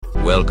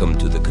Welcome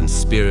to the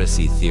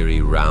Conspiracy Theory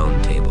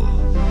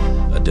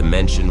Roundtable, a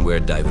dimension where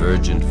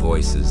divergent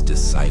voices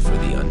decipher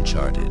the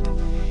uncharted.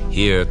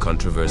 Here,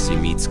 controversy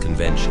meets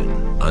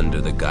convention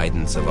under the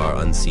guidance of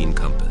our unseen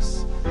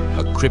compass.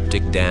 A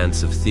cryptic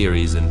dance of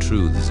theories and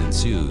truths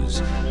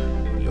ensues.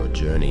 Your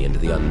journey into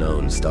the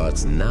unknown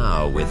starts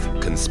now with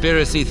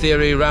Conspiracy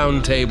Theory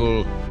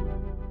Roundtable.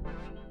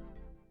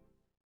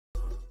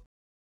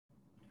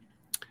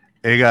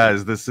 Hey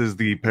guys, this is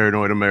the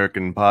Paranoid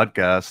American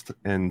podcast,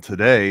 and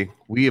today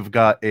we have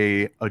got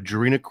a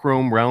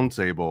Adrenochrome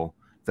roundtable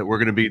that we're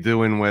going to be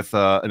doing with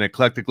an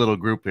eclectic little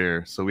group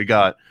here. So we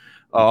got,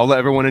 I'll let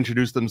everyone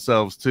introduce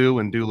themselves too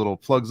and do little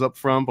plugs up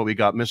front, but we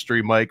got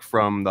Mystery Mike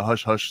from the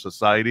Hush Hush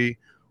Society,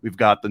 we've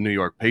got the New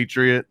York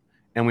Patriot,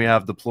 and we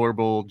have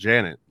Deplorable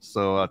Janet.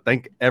 So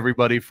thank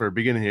everybody for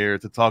being here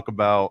to talk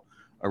about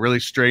a really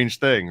strange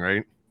thing,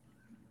 right?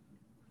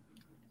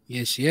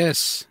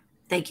 Yes.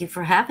 Thank you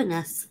for having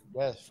us.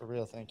 Yes, for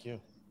real. Thank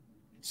you.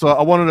 So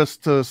I wanted us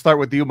to start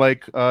with you,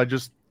 Mike.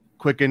 Just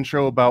quick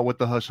intro about what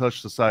the Hush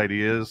Hush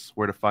Society is,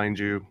 where to find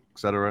you,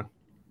 etc.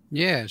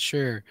 Yeah,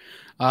 sure.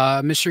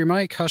 Mystery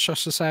Mike, Hush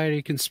Hush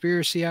Society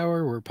Conspiracy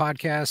Hour. We're a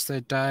podcast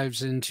that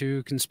dives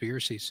into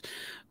conspiracies,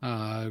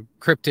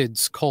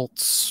 cryptids,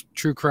 cults,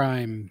 true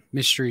crime,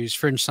 mysteries,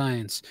 fringe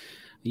science.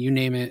 You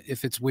name it.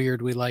 If it's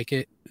weird, we like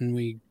it, and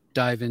we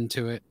dive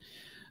into it.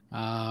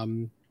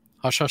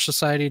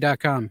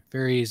 HushHushSociety.com.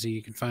 Very easy.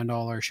 You can find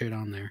all our shit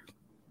on there.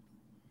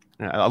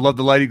 Yeah, I love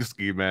the lighting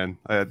scheme, man.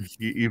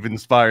 You've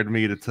inspired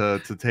me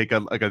to take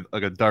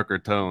a darker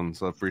tone,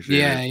 so I appreciate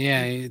it.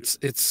 Yeah.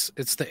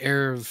 It's the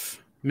air of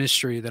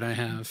mystery that I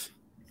have.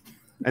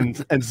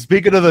 And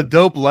speaking of the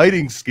dope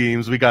lighting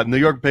schemes, we got New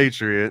York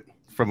Patriot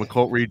from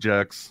Occult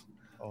Rejects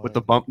with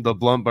the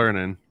blunt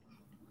burning.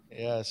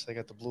 Yes, I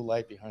got the blue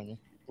light behind me.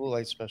 Blue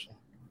light special.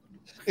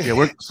 Yeah.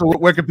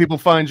 Where can people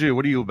find you?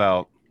 What are you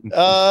about?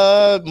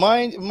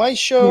 My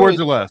show. 2 words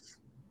or less.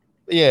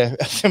 Yeah,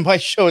 my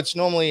show. It's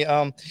normally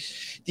the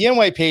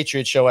NY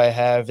Patriot show. I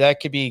have that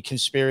could be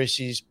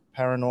conspiracies,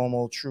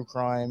 paranormal, true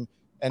crime,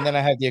 and then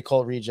I have the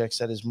Occult Rejects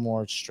that is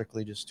more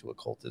strictly just to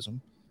occultism.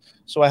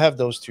 So I have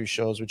those 2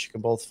 shows, which you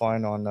can both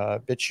find on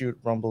BitChute,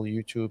 Rumble,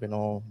 YouTube, and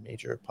all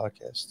major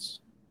podcasts.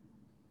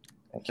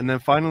 And then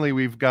finally,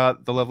 we've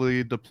got the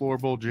lovely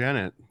Deplorable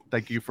Janet.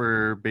 Thank you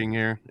for being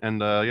here.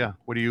 And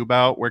what are you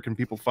about? Where can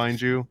people find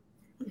you?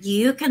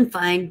 You can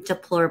find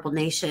Deplorable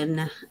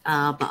Nation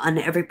on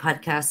every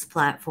podcast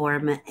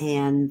platform,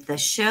 and the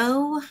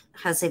show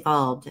has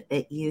evolved.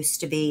 It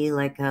used to be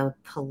like a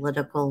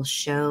political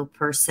show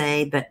per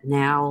se, but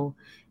now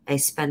I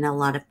spend a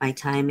lot of my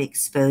time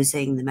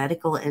exposing the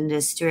medical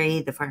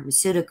industry, the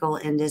pharmaceutical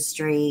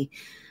industry,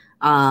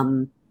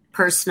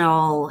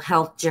 personal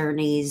health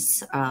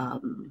journeys,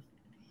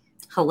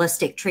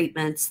 holistic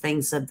treatments,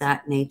 things of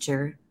that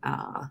nature.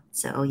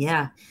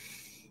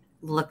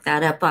 Look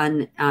that up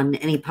on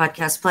any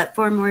podcast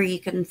platform, or you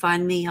can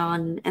find me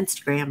on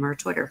Instagram or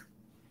Twitter.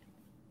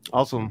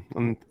 Awesome.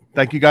 And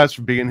thank you guys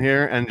for being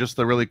here. And just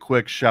a really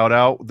quick shout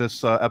out.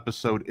 This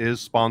episode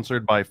is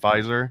sponsored by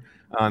Pfizer.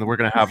 And we're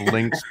going to have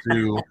links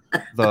to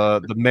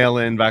the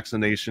mail-in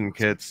vaccination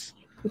kits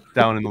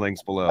down in the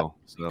links below.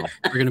 So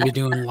we're going to be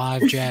doing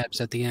live jabs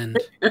at the end.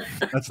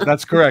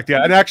 That's correct.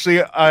 Yeah. And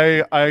actually,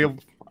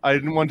 I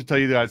didn't want to tell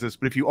you guys this,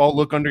 but if you all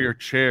look under your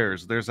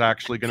chairs, there's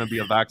actually going to be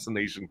a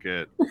vaccination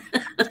kit.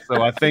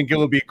 So I think it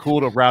would be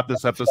cool to wrap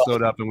this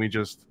episode up and we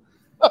just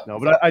no.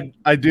 But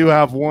I do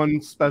have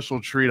one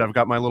special treat. I've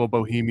got my little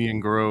Bohemian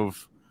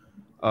Grove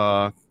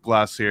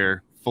glass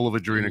here, full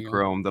of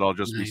Adrenochrome that I'll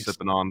just be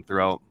sipping on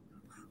throughout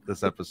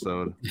this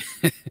episode.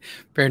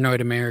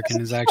 Paranoid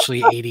American is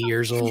actually 80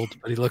 years old,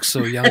 but he looks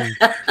so young.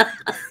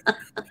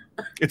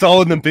 It's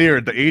all in the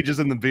beard. The age is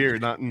in the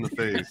beard, not in the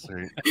face.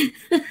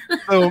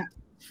 Right?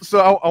 So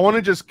I want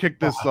to just kick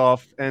this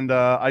off, and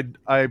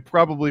I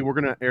probably we're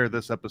gonna air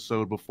this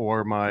episode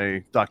before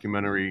my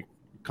documentary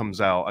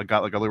comes out. I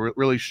got like a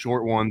really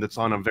short one that's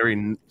on a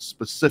very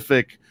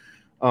specific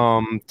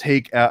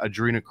take at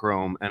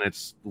Adrenochrome, and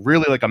it's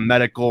really like a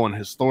medical and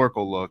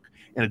historical look,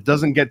 and it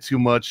doesn't get too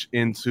much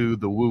into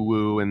the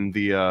woo-woo and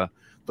the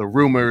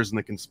rumors and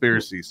the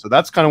conspiracies. So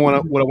that's kind of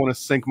what I want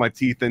to sink my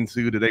teeth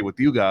into today with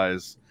you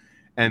guys.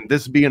 And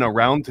this being a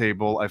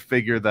roundtable, I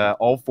figure that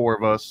all 4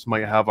 of us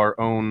might have our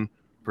own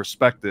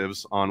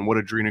perspectives on what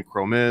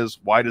Adrenochrome is.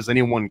 Why does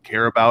anyone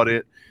care about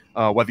it?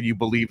 Whether you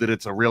believe that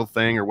it's a real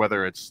thing or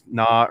whether it's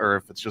not, or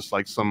if it's just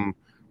like some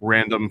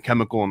random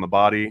chemical in the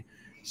body.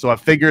 So I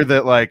figured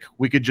that like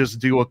we could just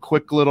do a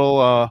quick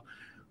little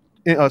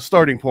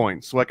starting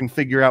point so I can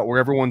figure out where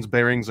everyone's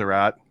bearings are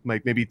at.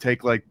 Like maybe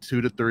take like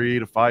 2 to 3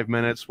 to 5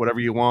 minutes,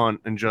 whatever you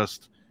want, and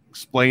just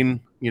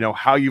explain,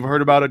 how you've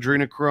heard about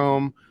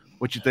Adrenochrome,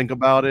 what you think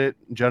about it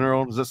in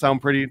general. Does that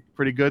sound pretty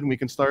good? And we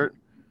can start.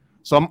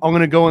 So I'm going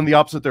to go in the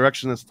opposite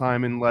direction this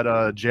time and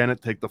let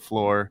Janet take the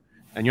floor.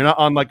 And you're not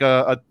on like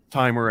a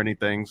timer or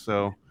anything,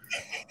 so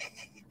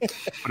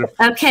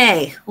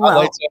Okay,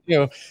 well,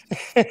 you.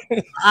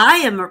 I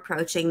am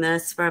approaching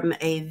this from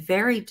a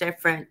very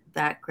different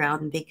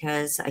background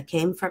because I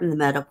came from the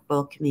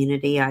medical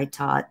community. I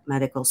taught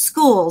medical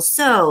school,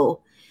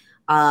 so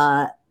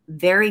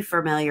very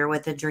familiar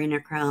with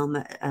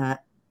adrenochrome.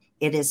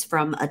 It is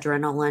from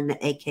adrenaline,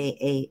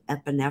 aka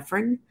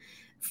epinephrine,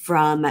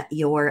 from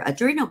your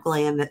adrenal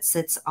gland that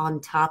sits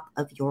on top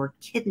of your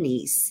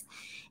kidneys,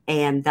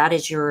 and that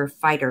is your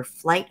fight or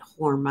flight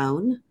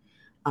hormone.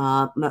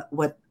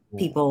 What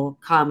people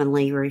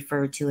commonly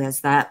refer to as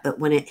that, but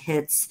when it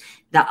hits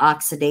the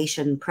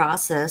oxidation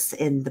process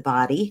in the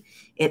body,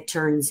 it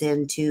turns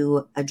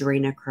into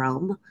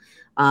adrenochrome,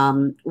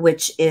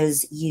 which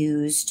is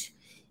used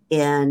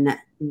in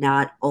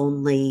not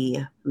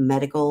only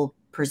medical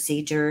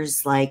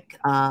procedures like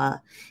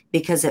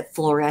because it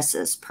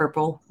fluoresces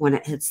purple when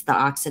it hits the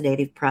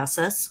oxidative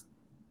process.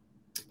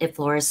 It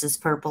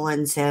fluoresces purple,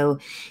 and so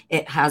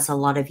it has a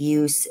lot of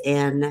use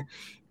in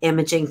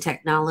imaging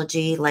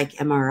technology like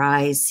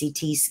MRIs,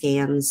 CT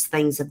scans,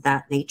 things of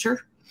that nature.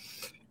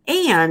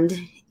 And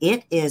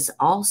it is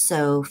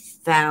also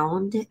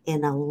found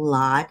in a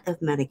lot of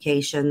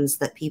medications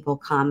that people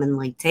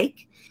commonly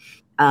take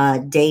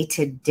day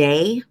to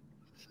day.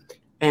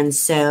 And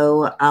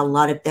so a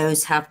lot of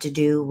those have to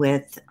do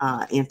with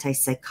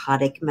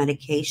antipsychotic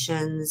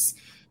medications,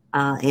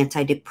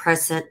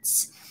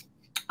 antidepressants,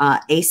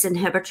 ACE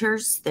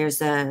inhibitors.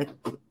 There's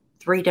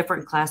 3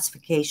 different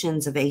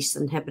classifications of ACE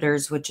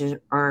inhibitors, which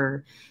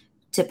are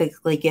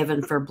typically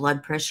given for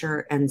blood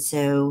pressure. And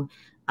so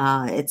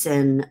it's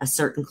in a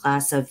certain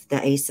class of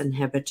the ACE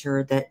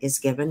inhibitor that is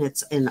given.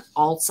 It's in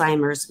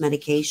Alzheimer's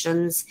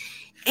medications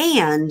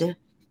and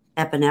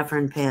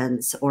epinephrine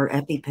pens or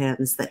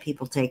EpiPens that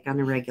people take on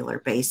a regular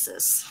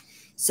basis.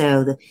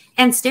 So,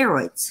 and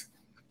steroids.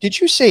 Did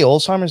you say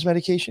Alzheimer's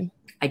medication?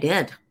 I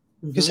did.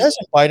 Because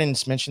hasn't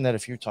Biden mentioned that a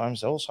few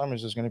times?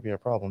 Alzheimer's is going to be a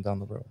problem down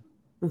the road.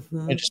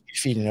 And just be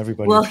feeding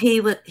everybody. Well, he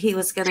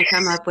was going to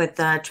come up with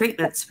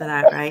treatments for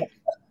that, right?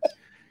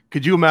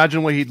 Could you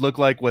imagine what he'd look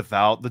like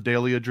without the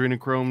daily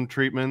adrenochrome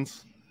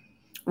treatments?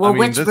 Well,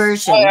 which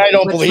version?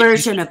 Which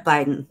version of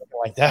Biden?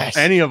 Like that.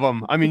 Any of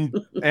them. I mean,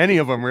 any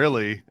of them,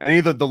 really. Any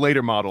of the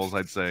later models,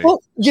 I'd say.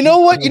 Well, you know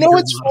what? You know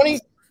what's funny?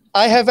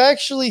 I have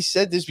actually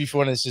said this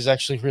before, and this is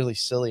actually really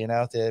silly and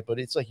out there, but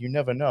it's like you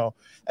never know.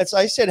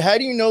 I said, how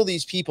do you know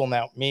these people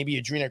now? Maybe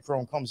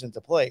adrenochrome comes into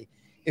play.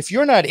 If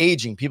you're not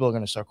aging, people are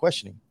going to start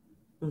questioning.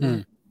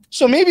 Mm-hmm.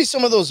 So maybe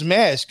some of those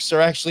masks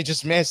are actually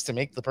just masks to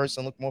make the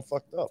person look more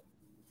fucked up.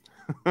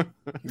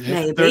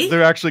 Maybe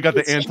they're actually got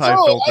the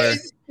anti-filter.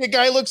 The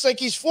guy looks like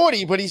he's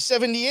 40, but he's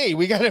 78.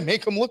 We got to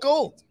make him look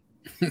old.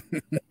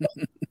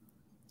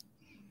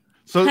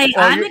 So, hey,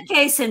 I'm a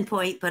case in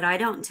point, but I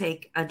don't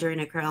take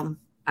adrenochrome.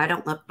 I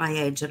don't look my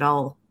age at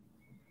all.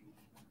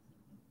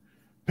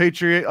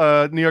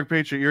 Patriot, New York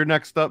Patriot, you're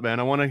next up, man.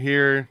 I want to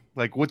hear,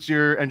 like, what's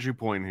your entry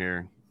point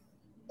here?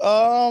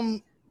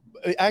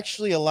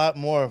 Actually, a lot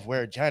more of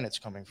where Janet's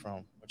coming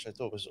from, which I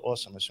thought was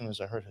awesome. As soon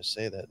as I heard her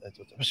say that, I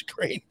thought that was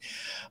great.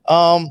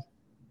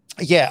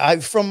 Yeah,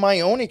 from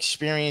my own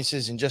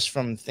experiences and just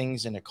from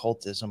things in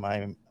occultism,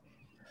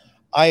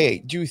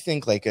 I do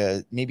think like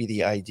maybe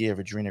the idea of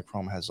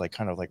adrenochrome has like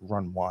kind of like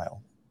run wild.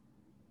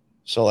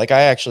 So like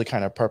I actually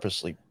kind of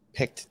purposely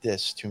picked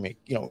this to make,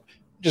 I'm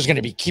just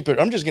going to keep it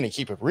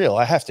real.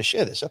 I have to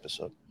share this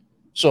episode.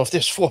 So if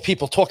there's 4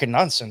 people talking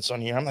nonsense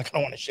on here, I'm not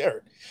going to want to share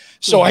it.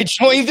 So I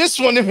joined this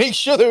one to make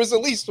sure there was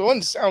at least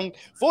one sound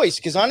voice.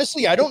 Because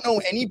honestly, I don't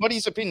know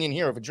anybody's opinion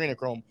here of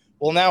adrenochrome.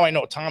 Well, now I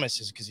know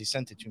Thomas's because he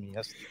sent it to me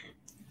yesterday.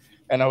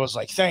 And I was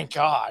like, thank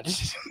God.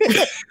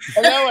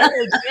 And now I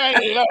heard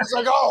Janet, and I was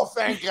like, oh,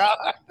 thank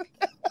God.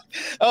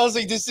 I was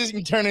like, this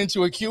isn't turn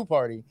into a Q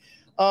party.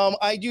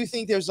 I do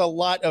think there's a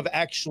lot of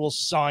actual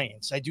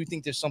science. I do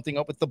think there's something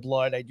up with the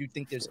blood. I do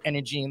think there's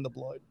energy in the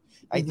blood.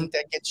 I think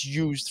that gets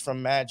used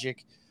from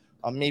magic.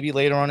 Maybe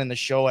later on in the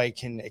show, I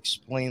can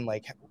explain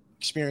like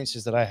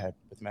experiences that I had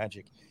with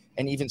magic,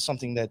 and even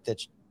something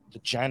that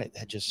Janet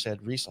had just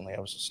said recently. I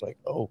was just like,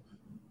 oh,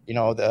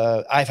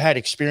 I've had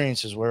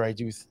experiences where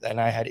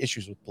and I had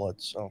issues with blood.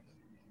 So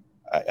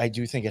I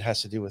do think it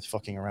has to do with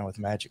fucking around with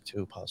magic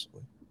too,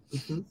 possibly.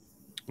 Mm-hmm.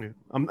 Yeah.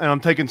 I'm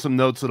taking some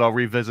notes that I'll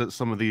revisit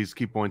some of these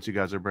key points you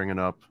guys are bringing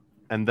up.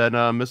 And then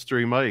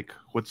Mystery Mike,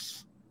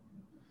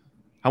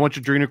 how much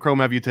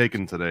adrenochrome have you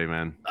taken today,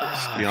 man?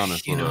 Let's be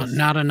honest with us.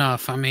 Not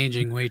enough. I'm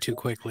aging way too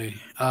quickly.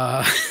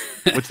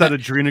 What's that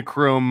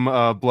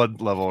adrenochrome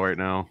blood level right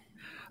now?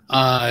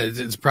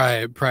 It's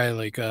probably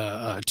like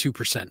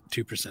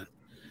 2%.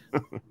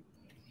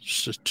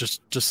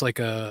 Just like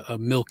a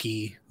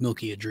milky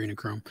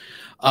adrenochrome.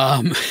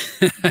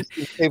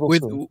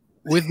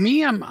 With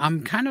me,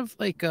 I'm kind of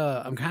like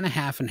I'm kind of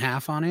half and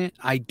half on it.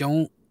 I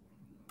don't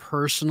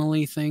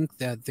personally think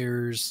that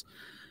there's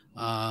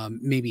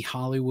maybe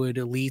Hollywood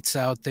elites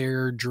out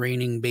there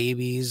draining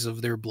babies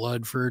of their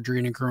blood for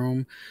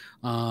adrenochrome.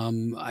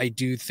 I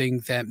do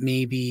think that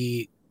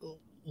maybe,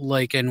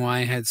 like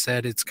NY had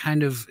said, it's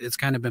kind of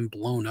been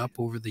blown up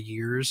over the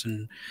years,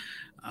 and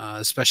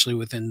especially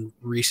within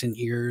recent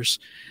years.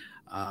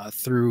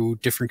 through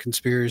different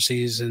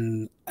conspiracies.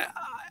 And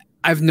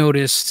I've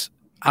noticed,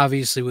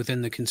 obviously,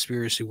 within the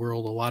conspiracy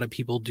world, a lot of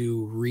people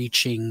do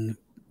reaching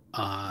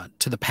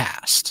to the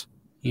past,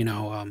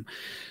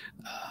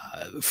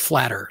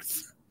 flat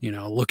Earth.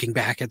 Looking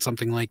back at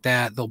something like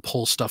that, they'll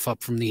pull stuff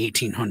up from the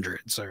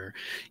 1800s, or,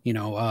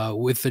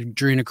 with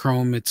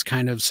adrenochrome, it's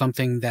kind of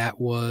something that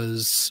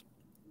was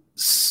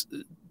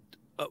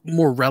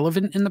more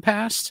relevant in the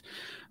past.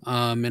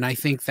 And I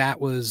think that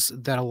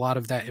a lot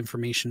of that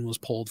information was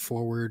pulled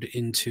forward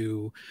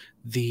into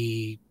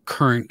the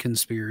current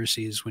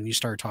conspiracies when you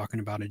start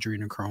talking about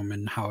adrenochrome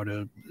and how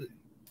it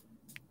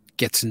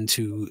gets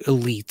into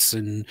elites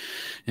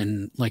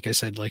and like I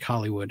said, like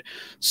Hollywood.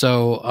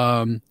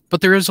 So,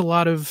 but there is a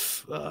lot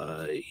of,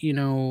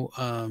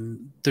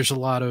 there's a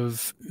lot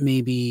of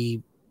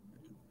maybe,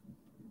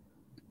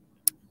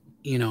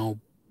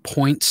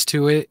 points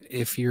to it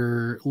if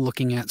you're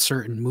looking at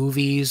certain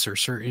movies or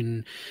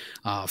certain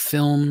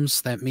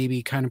films that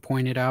maybe kind of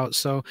point it out.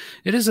 So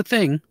it is a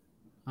thing.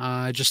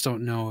 I just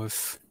don't know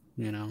if,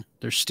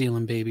 they're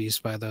stealing babies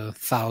by the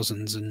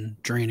thousands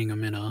and draining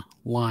them in a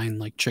line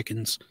like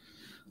chickens.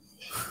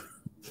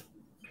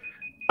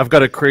 I've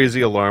got a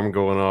crazy alarm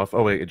going off.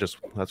 Oh wait,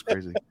 that's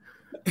crazy.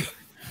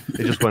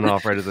 It just went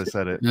off right as I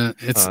said it.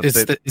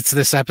 It's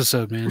this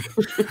episode, man.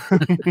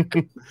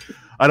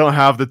 I don't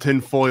have the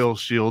tinfoil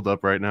shield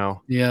up right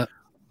now. Yeah.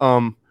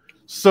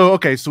 So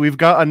we've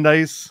got a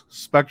nice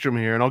spectrum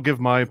here, and I'll give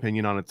my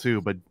opinion on it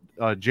too. But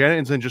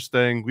Janet's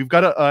interesting. We've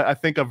got I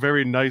think a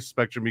very nice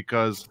spectrum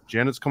because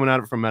Janet's coming at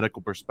it from a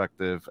medical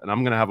perspective, and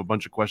I'm gonna have a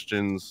bunch of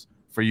questions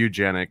for you,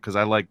 Janet, because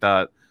I like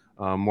that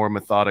more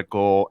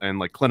methodical and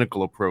like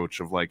clinical approach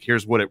of like,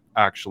 here's what it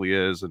actually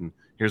is, and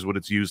here's what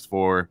it's used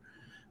for.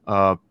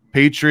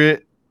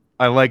 Patriot,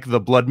 I like the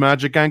blood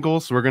magic angle,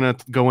 so we're gonna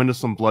go into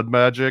some blood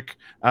magic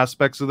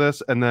aspects of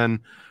this, and then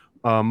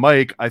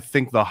Mike, I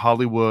think the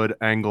Hollywood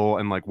angle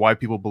and like why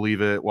people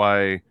believe it,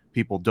 why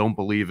people don't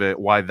believe it,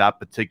 why that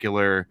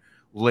particular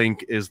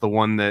link is the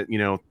one that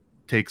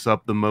takes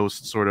up the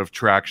most sort of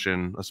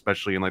traction,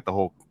 especially in like the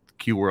whole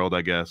Q world,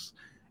 I guess.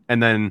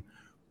 And then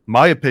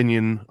my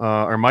opinion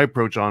or my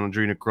approach on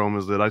adrenochrome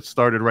is that I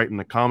started writing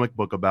a comic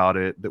book about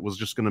it that was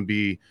just going to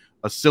be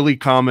a silly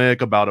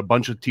comic about a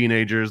bunch of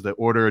teenagers that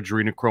order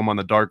adrenochrome on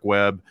the dark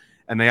web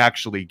and they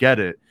actually get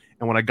it.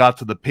 And when I got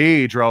to the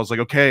page where I was like,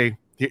 okay,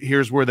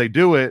 here's where they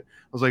do it,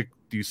 I was like,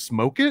 do you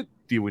smoke it?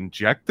 Do you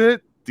inject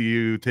it? Do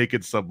you take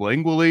it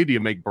sublingually? Do you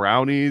make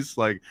brownies?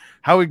 Like,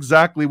 how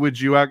exactly would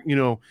you act,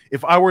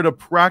 if I were to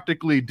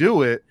practically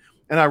do it?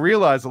 And I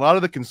realized a lot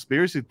of the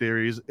conspiracy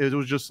theories, it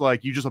was just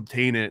like you just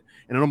obtain it,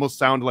 and it almost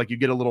sounded like you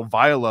get a little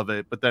vial of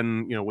it, but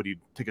then, what do you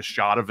take a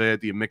shot of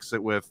it? Do you mix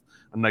it with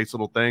a nice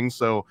little thing?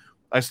 So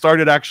I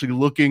started actually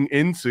looking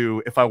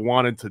into if I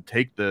wanted to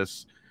take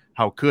this,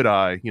 how could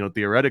I,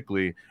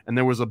 theoretically? And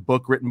there was a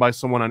book written by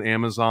someone on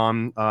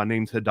Amazon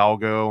named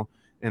Hidalgo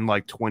in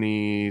like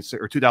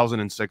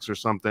 2006 or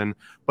something.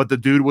 But the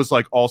dude was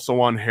like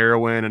also on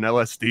heroin and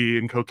LSD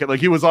and cocaine.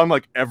 Like he was on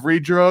like every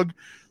drug.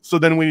 So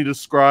then when he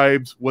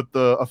described what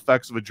the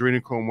effects of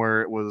adrenochrome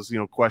were, it was,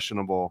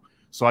 questionable.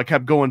 So I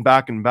kept going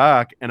back and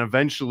back. And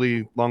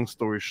eventually, long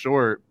story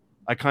short,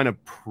 I kind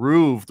of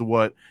proved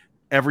what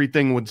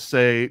everything would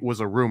say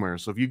was a rumor.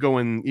 So if you go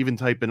and even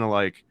type into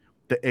like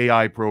the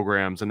AI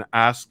programs and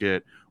ask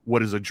it,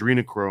 what is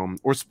adrenochrome?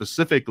 Or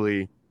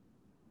specifically,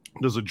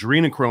 does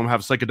adrenochrome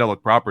have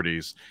psychedelic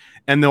properties?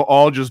 And they'll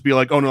all just be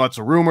like, oh no, that's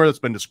a rumor that's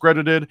been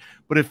discredited.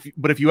 But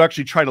if you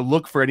actually try to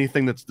look for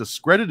anything that's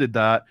discredited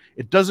that,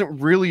 it doesn't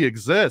really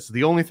exist.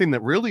 The only thing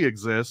that really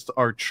exists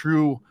are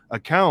true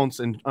accounts.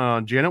 And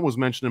Janet was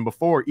mentioning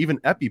before, even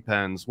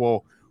EpiPens.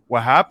 Well,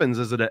 what happens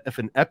is that if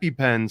an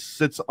EpiPen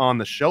sits on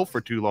the shelf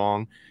for too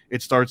long,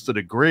 it starts to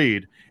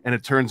degrade and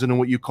it turns into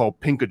what you call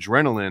pink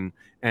adrenaline.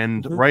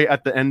 And right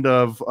at the end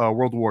of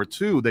World War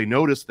II, they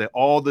noticed that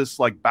all this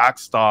like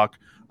backstock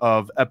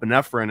of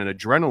epinephrine and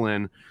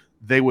adrenaline,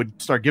 they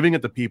would start giving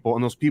it to people,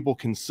 and those people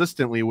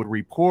consistently would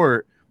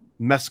report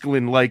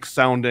mescaline-like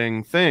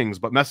sounding things.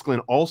 But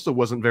mescaline also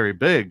wasn't very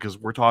big because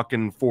we're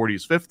talking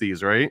 40s,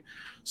 50s, right?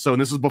 So,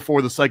 and this is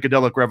before the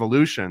psychedelic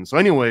revolution. So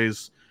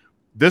anyways,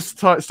 this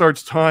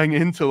starts tying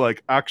into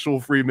like actual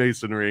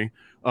Freemasonry,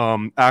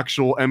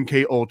 actual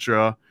MK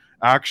Ultra,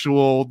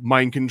 actual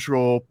mind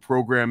control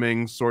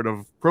programming sort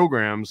of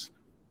programs.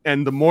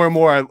 And the more and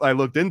more I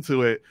looked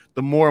into it,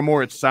 the more and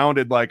more it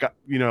sounded like,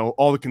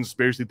 all the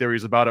conspiracy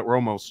theories about it were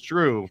almost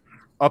true,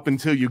 up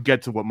until you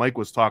get to what Mike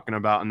was talking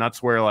about. And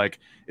that's where like,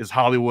 is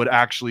Hollywood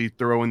actually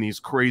throwing these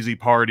crazy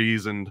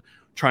parties and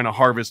trying to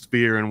harvest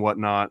fear and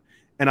whatnot?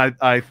 And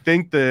I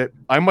think that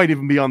I might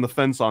even be on the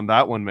fence on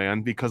that one,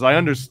 man, because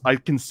I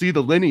can see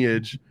the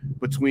lineage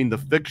between the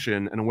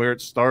fiction and where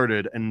it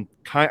started. And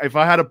if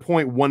I had to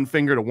point one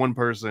finger to one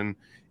person,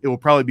 it will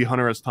probably be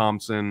Hunter S.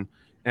 Thompson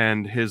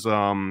and his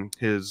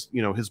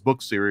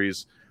book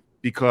series,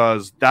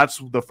 because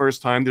that's the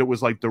first time that it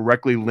was like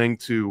directly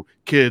linked to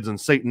kids and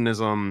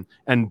Satanism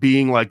and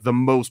being like the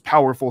most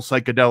powerful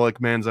psychedelic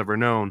man's ever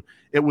known.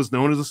 It was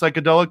known as a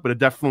psychedelic, but it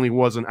definitely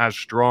wasn't as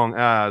strong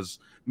as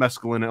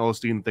mescaline,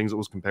 LSD, and things it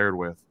was compared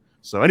with.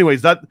 So,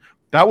 anyways, that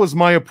was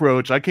my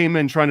approach. I came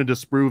in trying to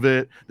disprove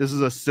it. This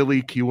is a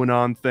silly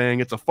QAnon thing.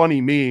 It's a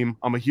funny meme.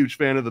 I'm a huge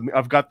fan of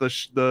I've got the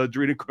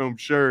Adrenochrome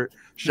shirt.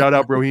 Shout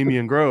out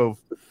Bohemian Grove.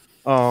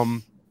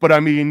 But I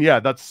mean, yeah,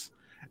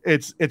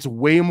 it's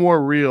way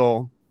more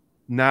real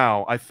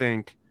now, I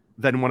think,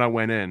 than when I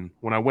went in.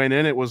 When I went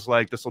in, it was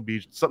like, this will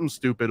be something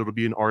stupid. It'll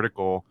be an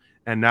article.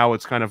 And now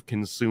it's kind of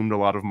consumed a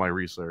lot of my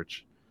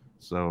research.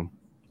 So,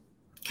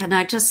 can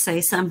I just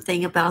say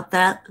something about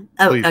that?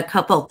 A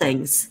couple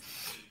things.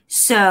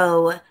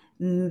 So,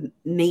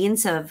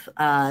 means of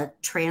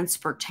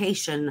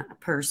transportation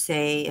per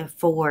se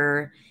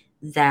for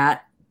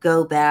that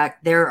go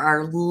back. There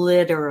are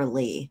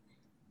literally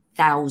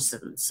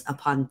thousands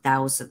upon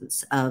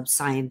thousands of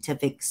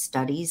scientific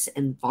studies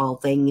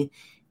involving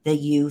the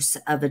use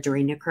of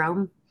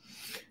adrenochrome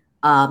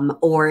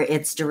or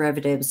its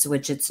derivatives,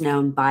 which it's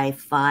known by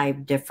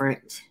 5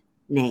 different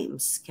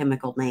names,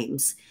 chemical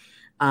names.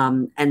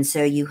 And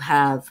so you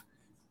have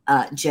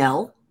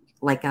gel,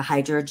 like a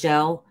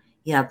hydrogel.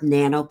 You have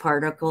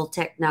nanoparticle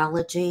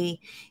technology.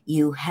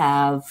 You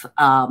have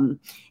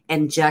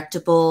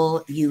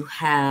injectable. You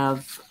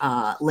have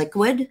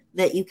liquid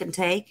that you can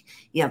take.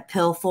 You have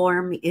pill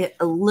form.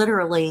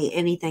 Literally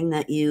anything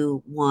that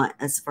you want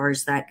as far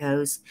as that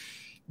goes.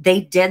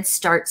 They did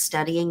start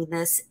studying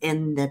this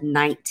in the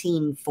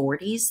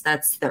 1940s.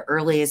 That's the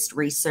earliest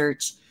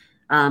research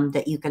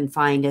that you can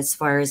find as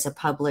far as a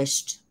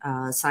published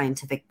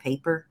scientific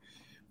paper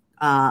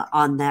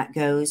on that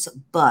goes.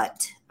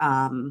 But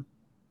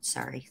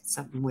sorry,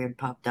 something weird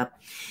popped up.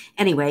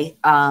 Anyway,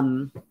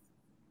 what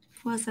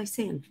was I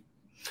saying?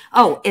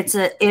 Oh, it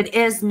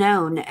is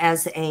known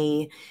as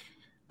a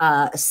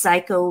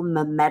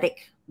psychomimetic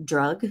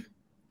drug.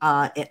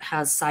 It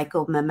has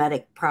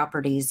psychomimetic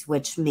properties,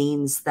 which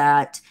means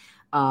that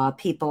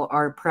people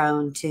are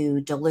prone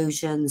to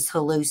delusions,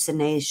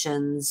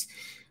 hallucinations,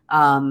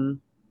 all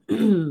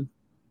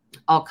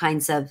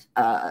kinds of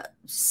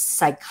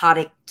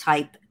psychotic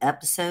type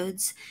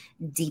episodes,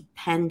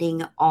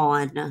 depending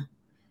on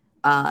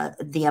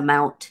the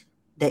amount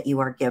that you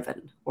are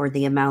given or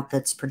the amount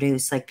that's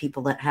produced. Like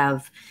people that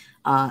have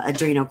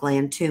adrenal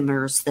gland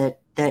tumors that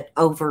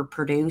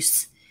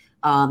overproduce,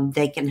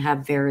 they can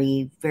have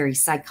very, very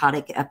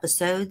psychotic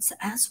episodes,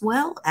 as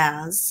well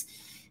as,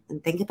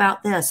 and think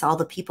about this, all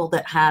the people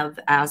that have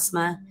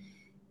asthma,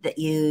 that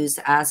use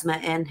asthma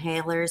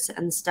inhalers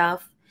and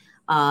stuff,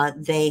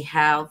 they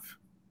have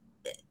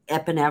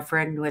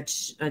epinephrine,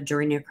 which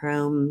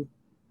adrenochrome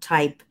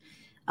type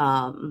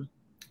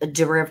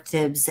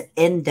derivatives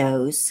in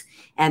those.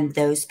 And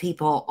those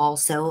people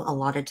also a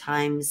lot of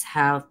times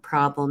have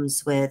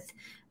problems with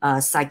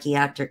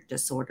psychiatric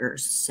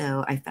disorders.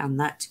 So I found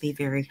that to be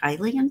very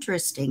highly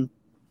interesting.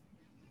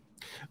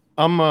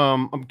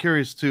 I'm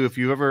curious too if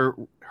you ever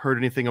heard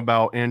anything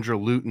about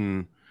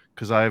androlutin,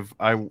 because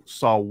I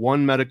saw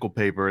one medical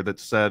paper that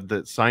said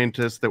that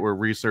scientists that were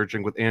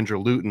researching with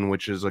androlutin,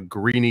 which is a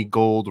greeny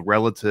gold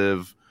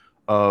relative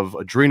of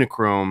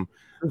adrenochrome,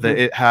 that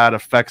it had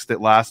effects that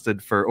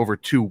lasted for over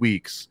 2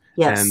 weeks.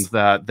 Yes. And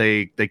that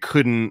they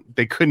couldn't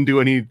do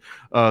any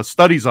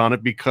studies on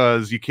it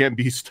because you can't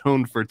be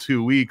stoned for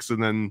 2 weeks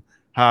and then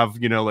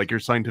have, like your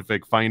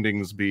scientific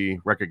findings be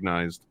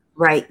recognized.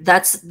 Right.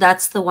 That's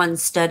the one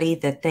study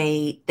that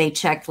they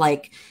checked,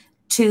 like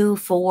 2,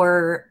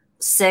 4,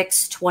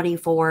 6,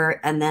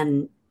 24, and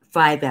then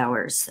 5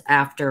 hours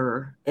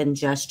after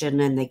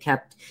ingestion. And they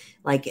kept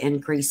like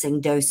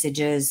increasing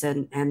dosages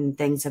and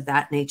things of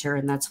that nature.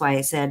 And that's why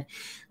I said,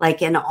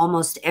 like, in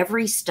almost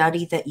every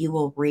study that you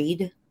will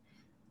read,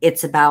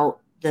 it's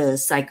about the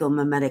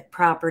psychomimetic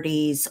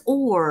properties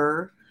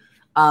or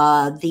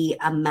the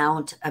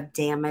amount of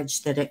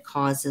damage that it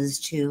causes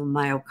to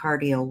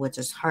myocardial, which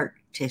is heart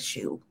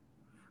tissue.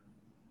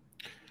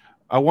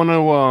 I want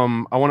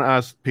to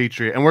ask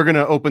Patriot, and we're going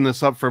to open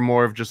this up for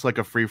more of just like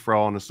a free for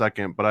all in a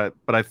second. But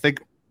I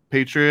think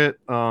Patriot,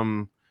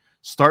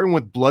 starting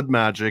with blood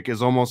magic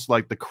is almost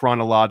like the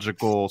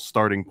chronological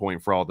starting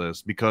point for all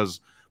this, because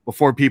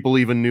before people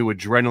even knew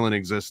adrenaline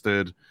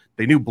existed,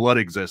 they knew blood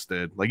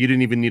existed. Like, you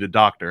didn't even need a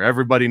doctor.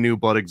 Everybody knew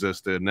blood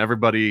existed, and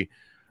everybody,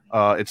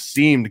 it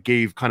seemed,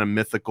 gave kind of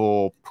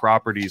mythical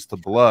properties to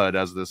blood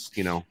as this,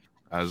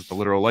 as the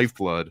literal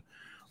lifeblood.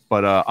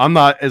 But I'm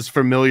not as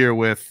familiar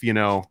with,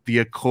 the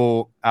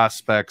occult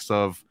aspects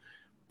of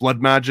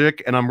blood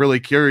magic, and I'm really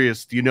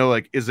curious. Do you know,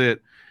 like, is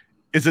it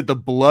the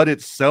blood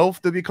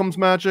itself that becomes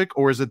magic,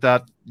 or is it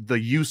that the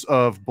use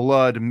of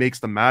blood makes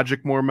the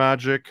magic more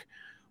magic?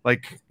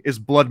 Like, is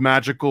blood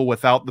magical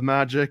without the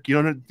magic?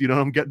 You know what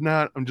I'm getting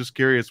at? I'm just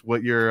curious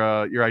what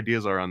your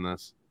ideas are on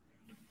this.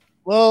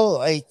 Well,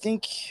 I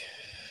think,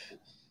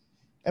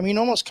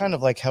 almost kind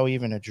of like how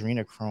even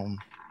adrenochrome,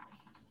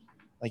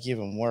 like,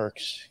 even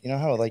works. You know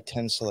how it like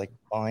tends to like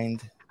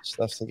bind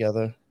stuff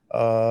together.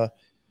 All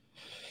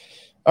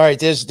right,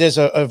 there's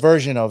a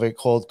version of it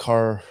called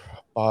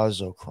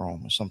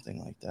carbazochrome or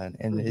something like that,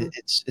 and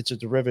it's a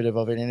derivative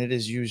of it, and it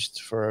is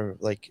used for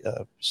like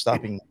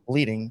stopping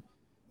bleeding.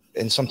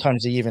 And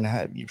sometimes they even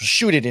have you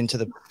shoot it into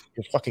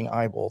your fucking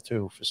eyeball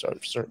too for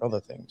certain other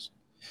things.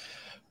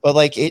 But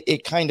like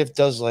it kind of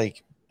does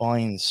like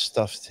bind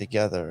stuff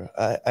together.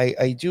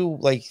 I do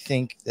like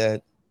think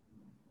that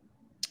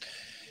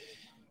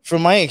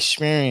from my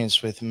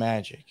experience with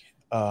magic,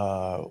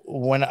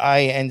 when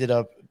I ended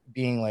up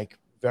being like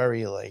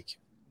very like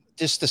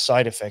just the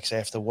side effects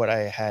after what I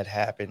had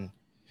happen,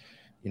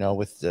 you know,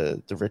 with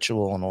the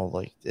ritual and all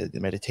like the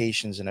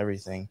meditations and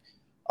everything,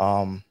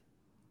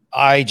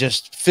 I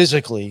just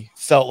physically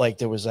felt like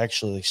there was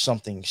actually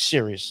something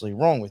seriously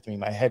wrong with me.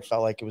 My head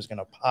felt like it was going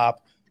to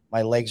pop.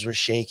 My legs were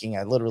shaking.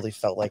 I literally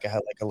felt like I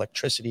had like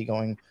electricity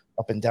going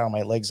up and down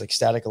my legs, like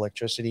static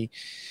electricity.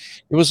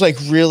 It was like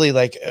really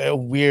like a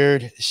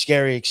weird,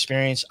 scary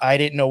experience. I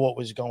didn't know what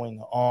was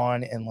going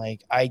on. And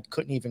like, I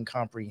couldn't even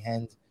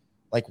comprehend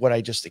like what I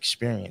just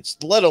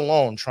experienced, let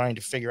alone trying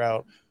to figure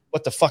out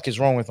what the fuck is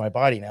wrong with my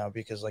body now,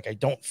 because like, I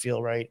don't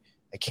feel right.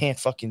 I can't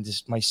fucking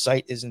my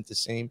sight isn't the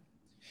same.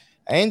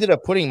 I ended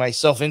up putting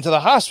myself into the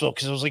hospital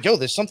because I was like, yo,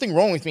 there's something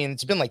wrong with me. And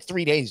it's been like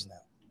 3 days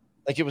now.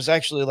 Like it was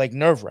actually like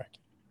nerve-wracking.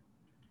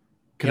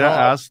 Can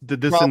I ask,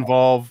 did this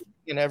involve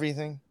and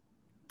everything?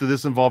 Did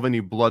this involve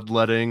any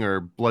bloodletting or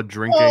blood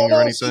drinking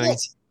or anything?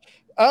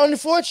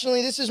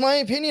 Unfortunately, this is my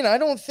opinion. I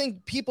don't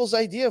think people's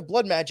idea of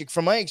blood magic,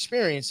 from my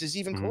experience, is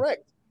even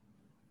correct.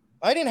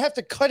 I didn't have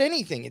to cut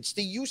anything. It's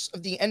the use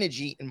of the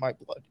energy in my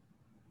blood.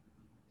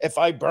 If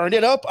I burn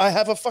it up, I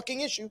have a fucking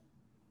issue.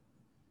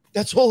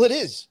 That's all it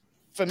is.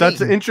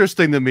 That's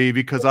interesting to me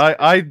because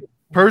I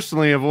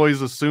personally have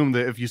always assumed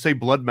that if you say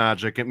blood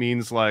magic, it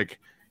means like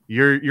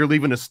you're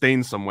leaving a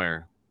stain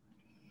somewhere.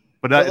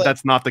 But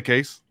that's not the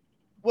case.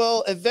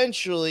 Well,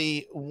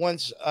 eventually,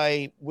 once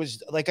I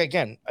was like,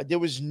 again, there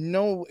was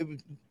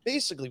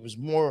basically was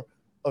more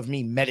of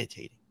me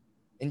meditating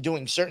and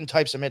doing certain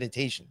types of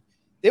meditation.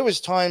 There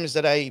was times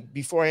that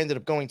before I ended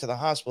up going to the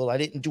hospital, I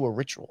didn't do a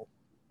ritual.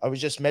 I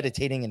was just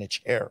meditating in a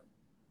chair.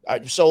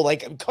 So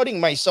like cutting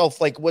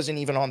myself like wasn't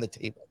even on the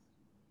table.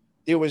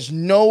 There was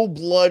no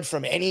blood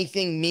from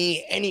anything,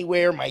 me,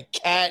 anywhere, my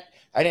cat.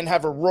 I didn't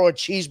have a raw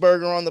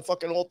cheeseburger on the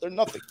fucking altar,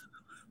 nothing.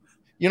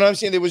 You know what I'm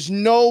saying? There was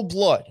no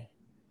blood.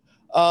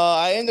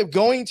 I ended up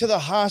going to the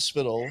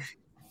hospital.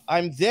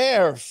 I'm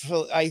there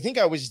I think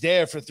I was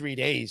there for 3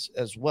 days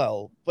as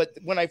well. But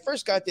when I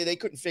first got there, they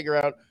couldn't figure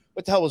out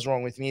what the hell was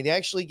wrong with me. They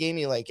actually gave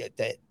me like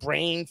that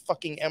brain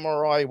fucking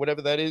MRI,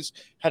 whatever that is.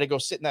 Had to go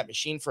sit in that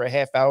machine for a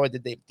half hour.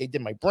 They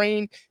did my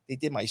brain. They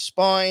did my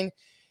spine.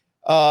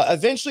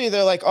 Eventually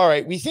they're like, all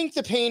right, we think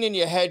the pain in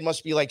your head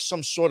must be like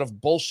some sort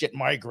of bullshit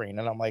migraine.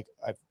 And I'm like,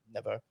 I've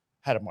never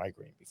had a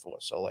migraine before.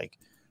 So like,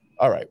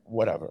 all right,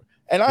 whatever.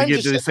 And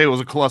did they say it was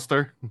a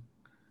cluster?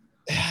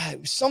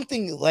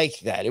 Something like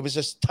that. It was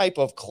this type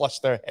of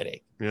cluster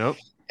headache. Yep.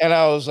 And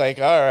I was like,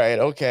 all right,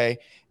 okay.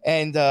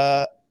 And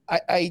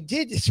I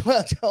did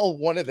tell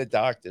one of the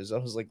doctors, I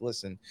was like,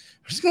 listen,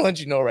 I'm just gonna let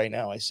you know right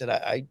now. I said,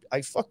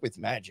 I fuck with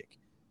magic.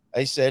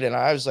 I said, and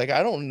I was like,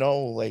 I don't know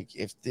like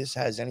if this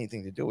has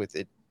anything to do with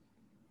it.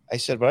 I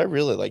said, but I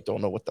really like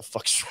don't know what the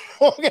fuck's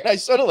wrong. And I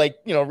started like,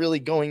 you know, really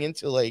going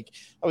into like,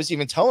 I was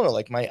even telling her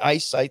like my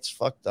eyesight's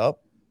fucked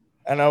up.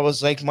 And I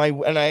was like,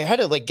 and I had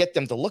to like get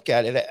them to look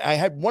at it. I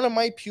had one of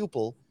my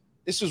pupil.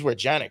 This is where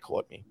Janet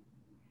caught me.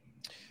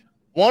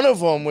 One of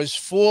them was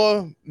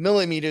 4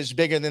 millimeters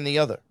bigger than the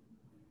other.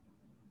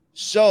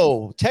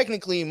 So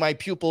technically my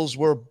pupils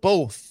were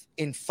both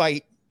in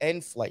fight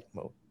and flight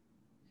mode.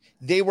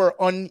 They were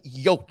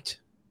unyoked.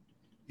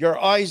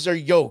 Your eyes are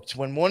yoked.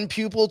 When one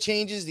pupil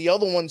changes, the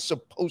other one's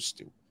supposed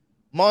to.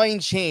 Mine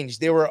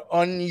changed. They were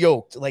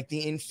unyoked, like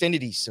the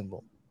infinity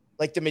symbol,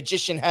 like the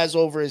magician has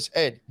over his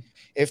head.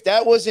 If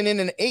that wasn't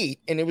in an 8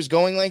 and it was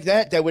going like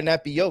that, that would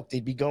not be yoked.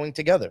 They'd be going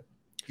together.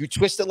 You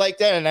twist it like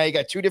that, and now you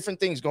got 2 different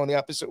things going the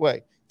opposite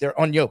way. They're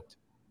unyoked.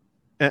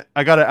 And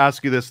I got to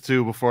ask you this,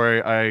 too,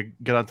 before I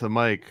get onto the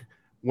mic.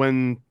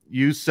 When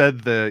you said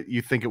that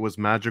you think it was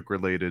magic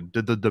related,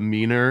 did the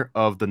demeanor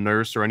of the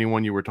nurse or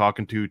anyone you were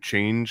talking to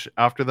change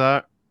after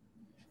that?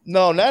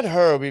 No, not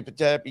her.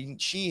 But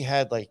she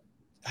had like,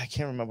 I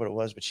can't remember what it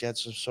was, but she had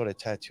some sort of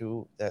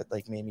tattoo that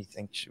like made me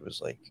think she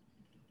was like,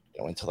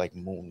 you know, into like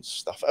moon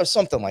stuff or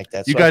something like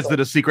that. You guys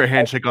did a secret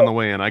handshake on the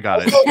way in. I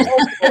got it.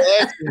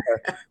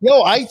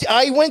 No,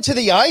 I went to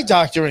the eye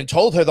doctor and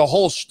told her the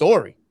whole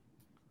story.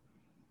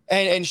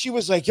 And she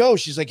was like, yo,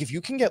 she's like, if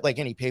you can get like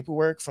any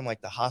paperwork from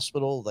like the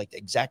hospital, like the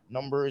exact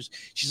numbers,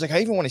 she's like, I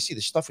even want to see the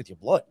stuff with your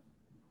blood.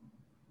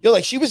 You're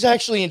like, she was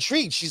actually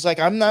intrigued. She's like,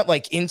 I'm not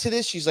like into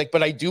this. She's like,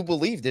 but I do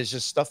believe there's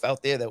just stuff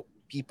out there that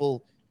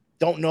people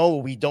don't know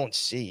or we don't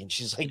see. And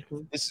she's like,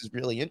 this is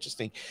really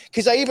interesting.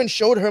 Because I even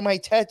showed her my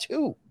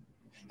tattoo.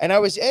 And I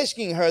was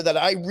asking her that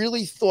I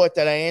really thought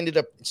that I ended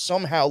up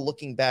somehow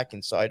looking back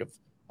inside of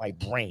my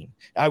brain.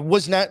 I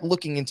was not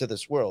looking into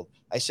this world.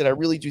 I said, I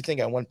really do think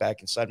I went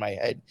back inside my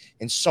head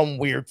in some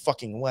weird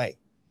fucking way.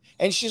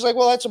 And she's like,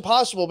 well, that's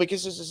impossible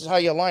because this is how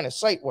your line of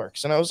sight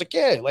works. And I was like,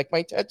 yeah, like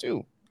my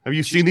tattoo. Have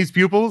you seen these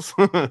pupils?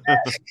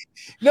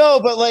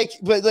 No, but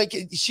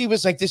she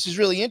was like, this is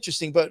really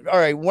interesting. But all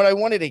right, what I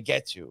wanted to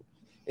get to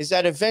is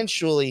that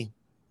eventually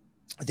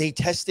they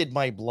tested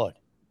my blood.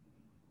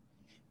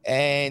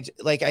 And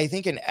like, I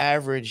think an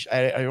average,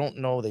 I don't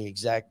know the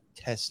exact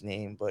test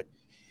name, but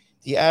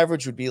the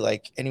average would be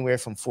like anywhere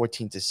from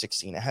 14 to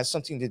 16. It has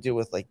something to do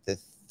with like the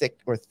thick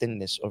or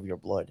thinness of your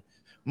blood.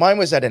 Mine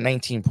was at a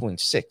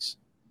 19.6.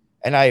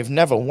 And I have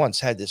never once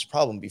had this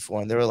problem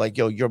before. And they were like,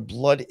 yo, your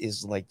blood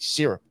is like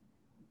syrup.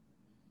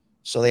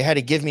 So they had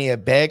to give me a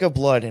bag of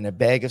blood and a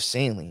bag of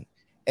saline.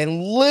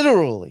 And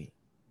literally,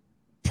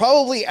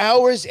 probably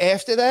hours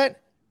after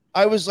that,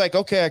 I was like,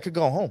 okay, I could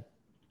go home.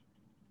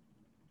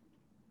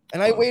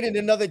 And I waited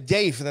another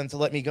day for them to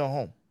let me go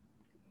home.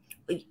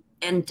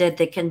 And did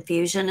the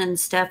confusion and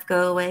stuff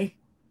go away?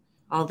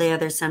 All the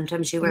other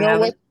symptoms you were having?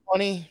 What's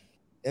funny?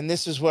 And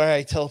this is where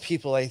I tell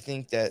people I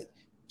think that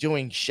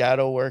doing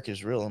shadow work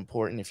is real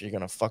important if you're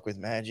going to fuck with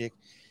magic.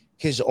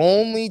 Because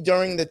only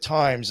during the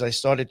times I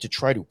started to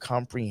try to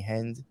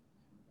comprehend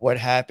what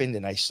happened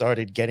and I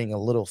started getting a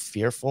little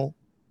fearful,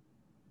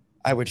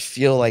 I would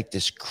feel like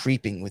this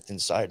creeping within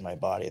inside my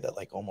body that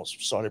like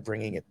almost started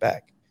bringing it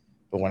back.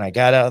 But when I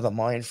got out of the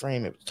mind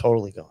frame, it was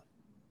totally gone.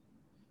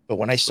 But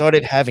when I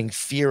started having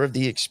fear of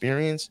the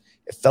experience,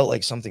 it felt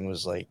like something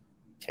was like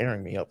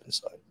tearing me up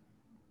inside.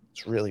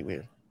 It's really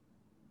weird.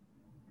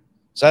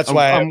 So that's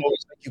why I'm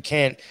always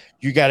like,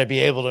 you got to be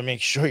able to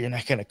make sure you're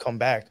not going to come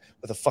back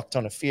with a fuck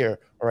ton of fear,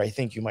 or I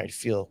think you might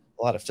feel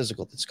a lot of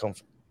physical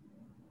discomfort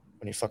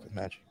when you fuck with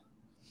magic.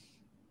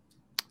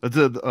 That's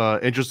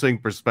an interesting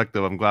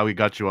perspective. I'm glad we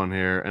got you on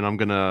here, and I'm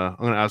gonna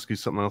ask you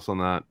something else on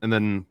that. And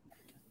then,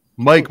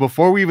 Mike,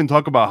 before we even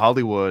talk about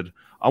Hollywood,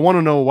 I want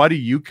to know, why do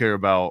you care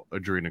about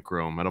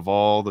Adrenochrome out of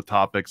all the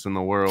topics in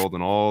the world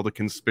and all the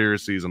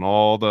conspiracies and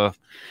all the,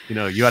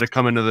 you had to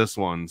come into this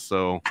one.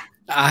 So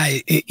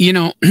I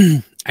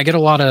get a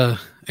lot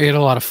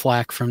of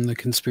flack from the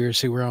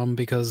conspiracy realm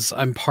because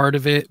I'm part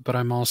of it, but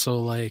I'm also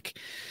like,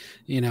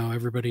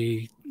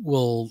 everybody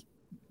will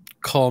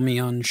call me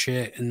on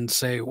shit and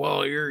say,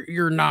 well,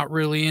 you're not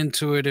really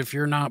into it if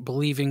you're not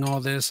believing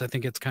all this. I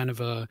think it's kind of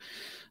a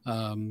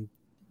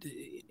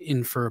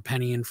in for a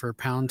penny, in for a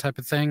pound type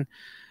of thing.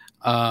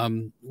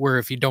 Where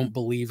if you don't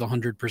believe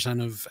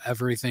 100% of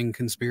everything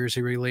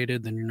conspiracy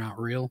related, then you're not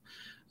real.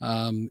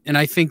 And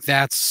I think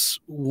that's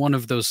one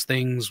of those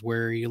things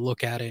where you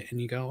look at it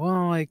and you go,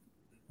 well, like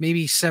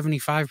maybe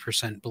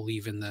 75%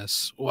 believe in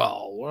this.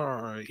 Well,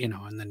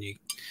 and then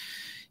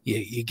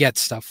you get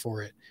stuff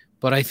for it.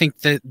 But I think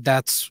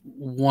that's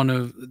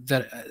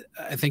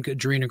I think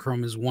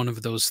Adrenochrome is one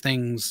of those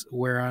things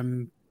where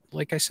I'm,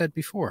 like I said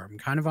before, I'm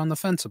kind of on the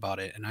fence about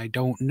it. And I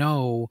don't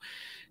know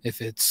if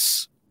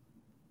it's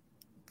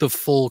the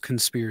full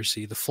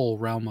conspiracy, the full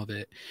realm of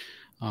it.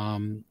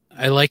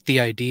 I like the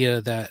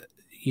idea that,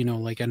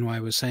 like NY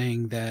was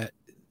saying, that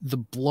the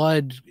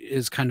blood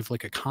is kind of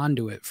like a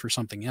conduit for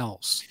something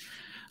else.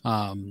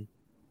 And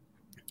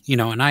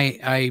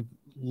I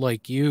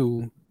like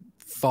you,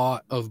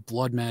 thought of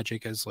blood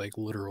magic as like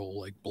literal,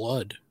 like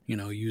blood,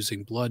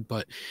 using blood,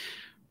 but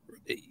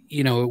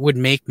it would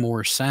make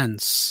more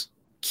sense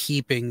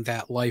keeping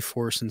that life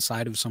force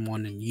inside of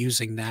someone and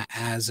using that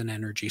as an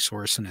energy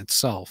source in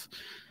itself.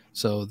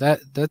 So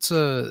that's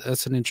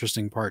an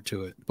interesting part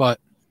to it. But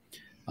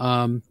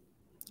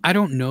I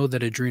don't know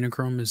that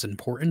Adrenochrome is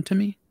important to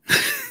me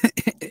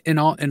in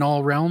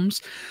all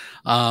realms.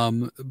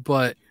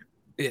 But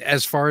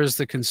as far as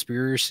the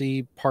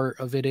conspiracy part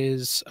of it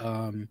is,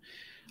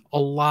 a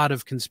lot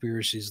of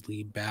conspiracies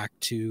lead back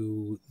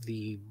to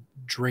the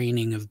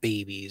draining of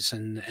babies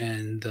and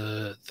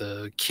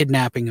the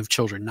kidnapping of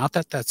children. Not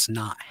that that's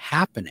not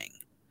happening.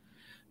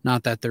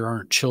 Not that there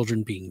aren't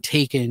children being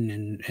taken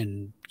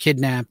and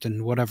kidnapped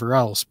and whatever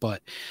else,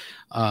 but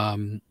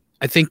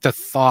I think the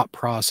thought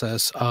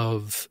process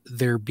of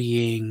there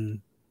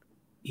being,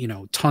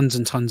 tons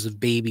and tons of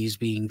babies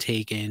being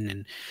taken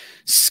and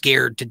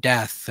scared to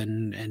death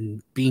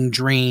and being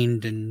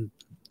drained, and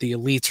the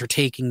elites are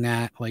taking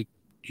that like,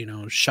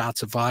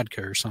 shots of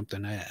vodka or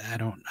something. I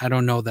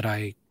don't know that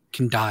I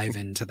can dive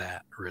into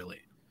that really.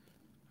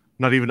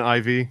 Not even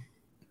IV?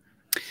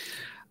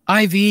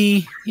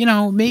 IV,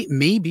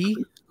 maybe,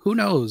 who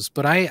knows?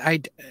 But I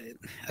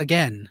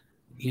again,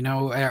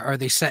 are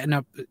they setting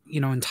up,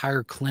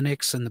 entire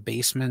clinics in the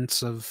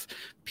basements of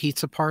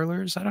pizza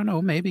parlors? I don't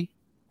know. Maybe,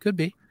 could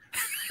be.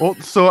 Well,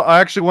 so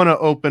I actually want to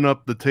open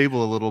up the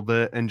table a little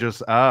bit and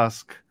just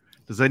ask,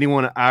 does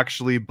anyone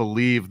actually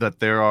believe that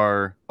there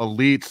are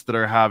elites that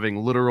are having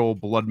literal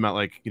blood,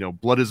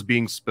 blood is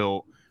being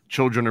spilt,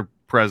 children are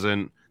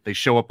present, they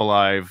show up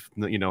alive,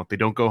 they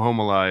don't go home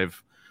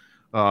alive?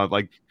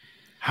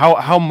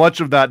 How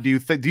much of that do you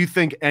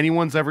think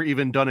anyone's ever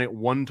even done it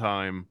one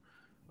time,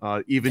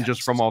 even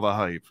just from all the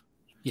hype?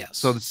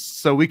 Yes.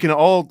 So we could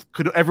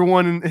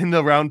everyone in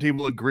the round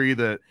table agree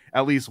that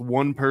at least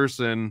one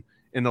person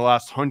in the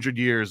last 100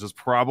 years has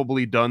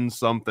probably done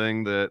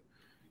something that,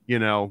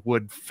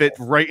 would fit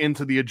right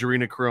into the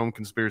Adrenochrome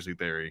conspiracy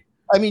theory?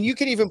 I mean, you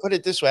could even put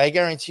it this way. I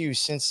guarantee you,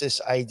 since this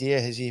idea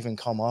has even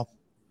come up,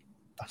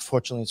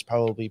 unfortunately, it's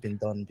probably been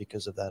done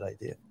because of that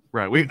idea.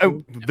 Right.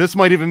 This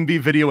might even be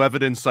video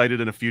evidence cited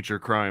in a future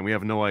crime. We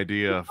have no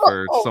idea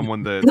for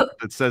someone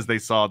that says they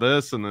saw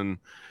this. And then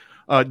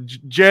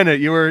Janet,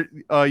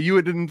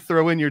 you didn't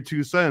throw in your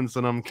 2 cents,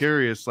 and I'm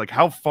curious, like,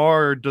 how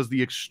far does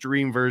the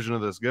extreme version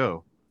of this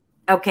go?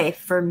 Okay,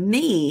 for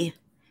me,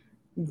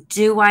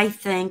 do I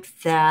think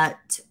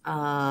that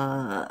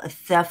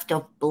theft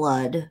of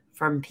blood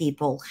from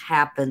people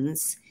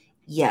happens?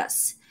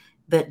 Yes.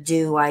 But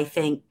do I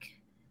think,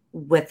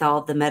 with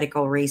all the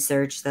medical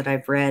research that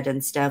I've read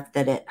and stuff,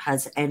 that it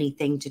has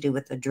anything to do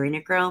with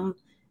adrenochrome?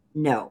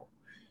 No.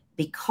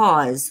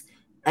 Because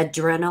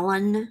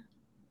adrenaline,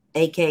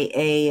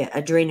 aka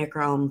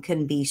adrenochrome,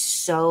 can be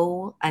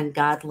so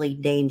ungodly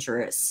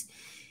dangerous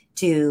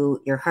to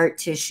your heart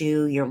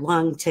tissue, your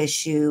lung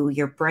tissue,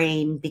 your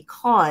brain,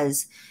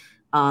 because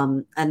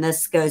and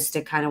this goes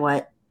to kind of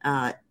what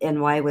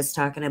NY was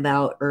talking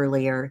about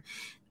earlier.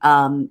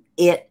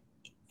 It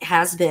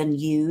has been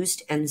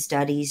used in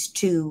studies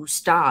to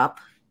stop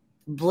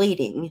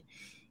bleeding.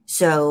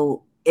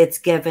 So it's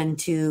given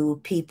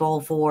to people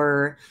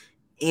for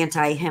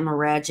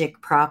anti-hemorrhagic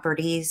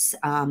properties.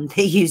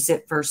 They use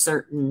it for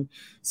certain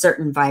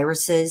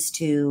viruses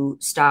to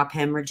stop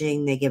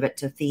hemorrhaging. They give it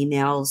to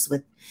females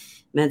with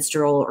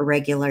menstrual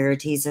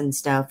irregularities and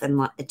stuff.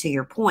 And to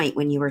your point,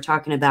 when you were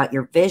talking about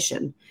your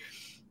vision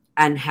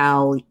and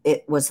how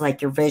it was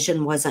like your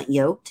vision wasn't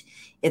yoked,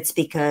 it's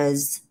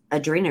because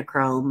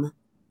adrenochrome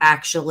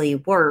actually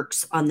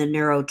works on the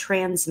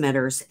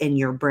neurotransmitters in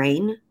your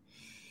brain.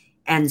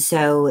 And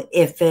so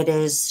if it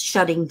is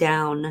shutting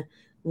down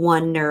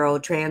one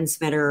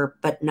neurotransmitter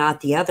but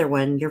not the other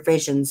one, your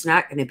vision's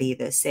not going to be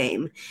the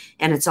same.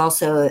 And it's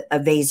also a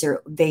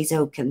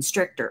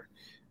vasoconstrictor.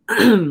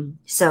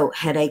 So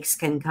headaches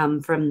can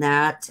come from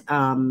that.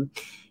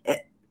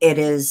 It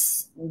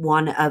is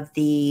one of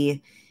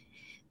the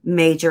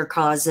major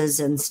causes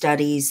in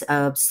studies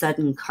of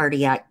sudden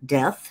cardiac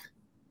death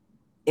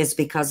is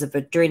because of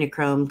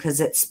adrenochrome, because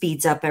it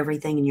speeds up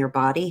everything in your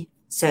body.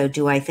 So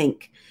do I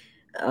think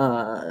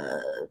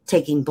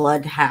taking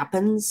blood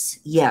happens?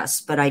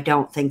 Yes, but I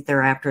don't think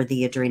they're after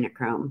the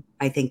adrenochrome.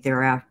 I think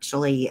they're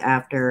actually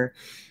after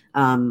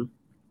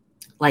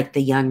like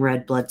the young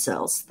red blood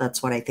cells.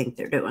 That's what I think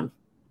they're doing,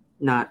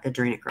 not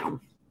adrenochrome.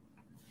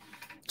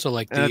 So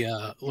like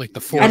the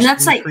force, and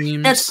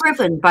that's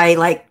proven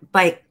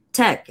by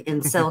tech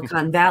in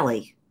Silicon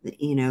Valley,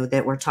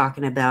 that we're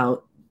talking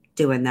about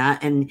doing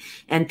that, and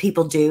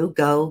people do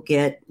go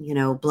get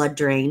blood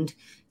drained,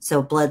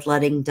 so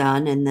bloodletting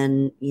done, and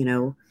then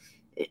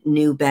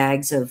new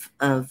bags of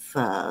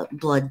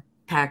blood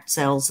packed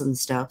cells and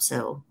stuff.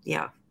 So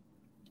yeah,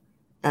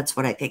 that's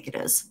what I think it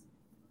is.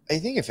 I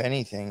think if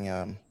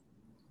anything,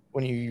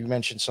 when you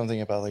mentioned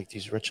something about like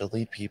these rich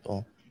elite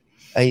people,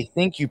 I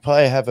think you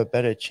probably have a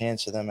better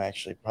chance of them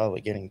actually probably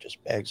getting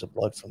just bags of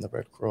blood from the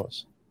Red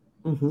Cross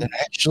than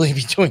actually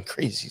be doing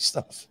crazy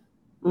stuff.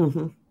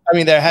 I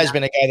mean, there has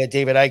been a guy that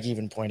David Icke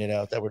even pointed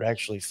out that would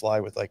actually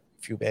fly with like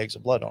a few bags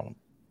of blood on him.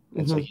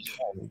 And so he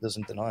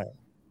doesn't deny it.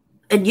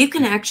 And you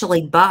can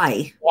actually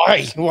buy.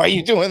 Why are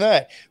you doing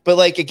that? But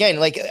like, again,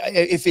 like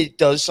if it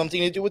does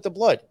something to do with the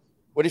blood,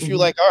 what if you're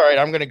like, all right,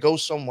 I'm going to go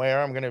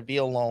somewhere. I'm going to be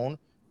alone.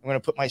 I'm going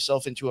to put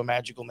myself into a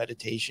magical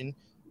meditation.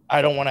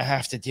 I don't want to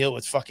have to deal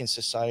with fucking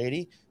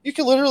society. You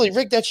can literally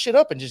rig that shit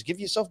up and just give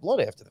yourself blood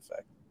after the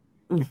fact.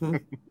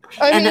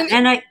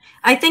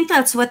 I think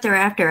that's what they're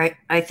after.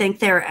 I think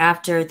they're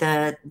after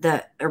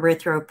the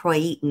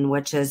erythropoietin,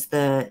 which is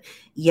the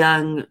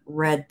young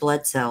red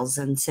blood cells.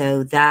 And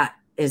so that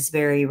is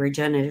very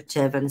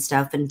regenerative and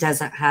stuff, and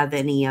doesn't have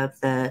any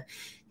of the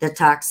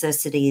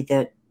toxicity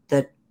that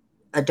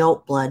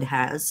adult blood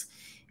has.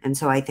 And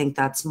so I think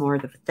that's more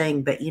of a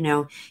thing. But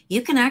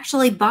you can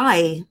actually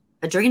buy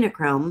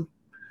adrenochrome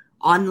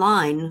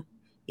online.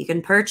 You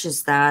can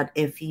purchase that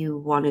if you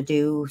want to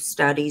do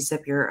studies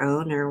of your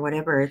own or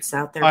whatever. It's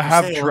out there. I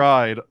have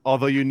tried,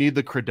 although you need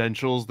the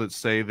credentials that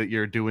say that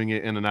you're doing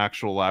it in an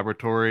actual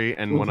laboratory.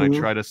 And when I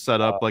try to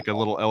set up like a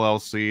little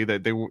LLC,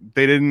 that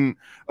they didn't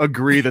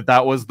agree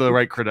that was the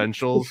right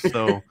credentials.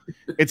 So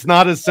it's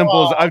not as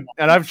simple as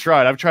I've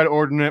tried. I've tried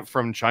ordering it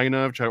from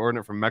China. I've tried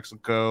ordering it from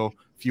Mexico, a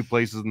few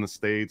places in the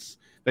States.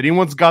 If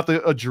anyone's got the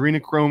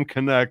Adrenochrome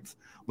Connect,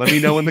 let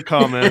me know in the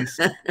comments.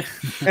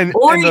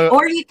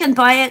 Or you can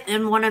buy it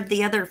in one of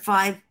the other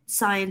 5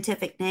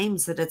 scientific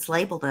names that it's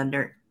labeled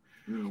under.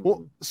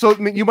 Well, so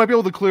you might be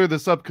able to clear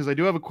this up, because I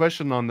do have a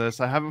question on this.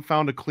 I haven't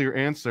found a clear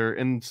answer.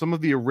 In some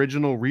of the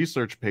original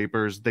research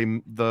papers, I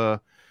think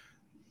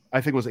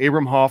it was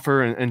Abram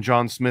Hoffer and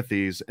John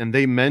Smithies, and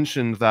they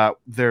mentioned that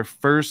their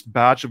first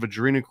batch of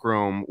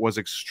adrenochrome was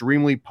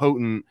extremely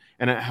potent,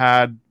 and it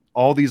had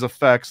all these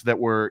effects that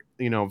were,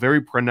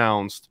 very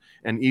pronounced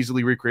and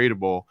easily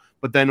recreatable.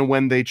 But then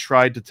when they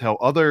tried to tell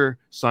other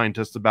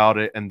scientists about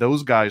it, and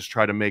those guys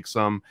tried to make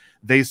some,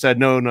 they said,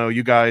 no,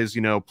 you guys,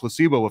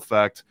 placebo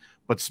effect.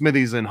 But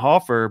Smithies and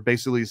Hoffer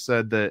basically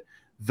said that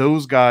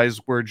those guys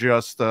were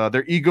just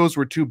their egos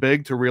were too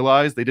big to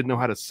realize they didn't know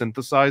how to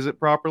synthesize it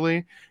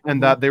properly,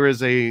 and that there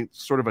is a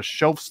sort of a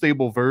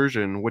shelf-stable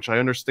version, which I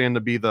understand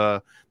to be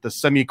the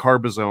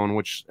semi-carbazone,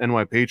 which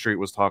NY Patriot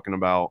was talking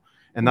about,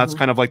 and that's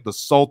kind of like the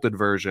salted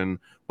version,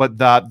 but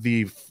that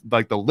the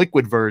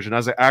liquid version,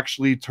 as it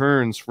actually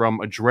turns from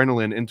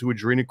adrenaline into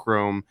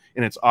adrenochrome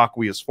in its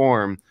aqueous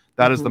form,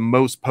 that is the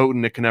most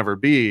potent it can ever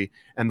be.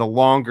 And the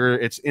longer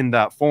it's in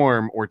that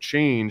form or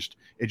changed,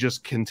 it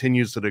just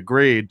continues to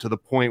degrade to the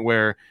point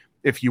where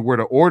if you were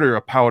to order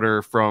a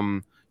powder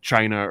from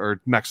China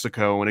or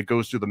Mexico and it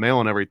goes through the mail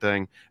and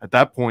everything, at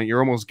that point, you're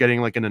almost getting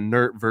like an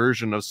inert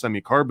version of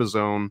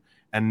semi-carbazone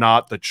and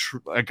not the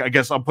true, I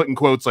guess I'll put in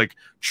quotes, like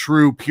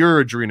true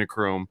pure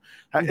adrenochrome.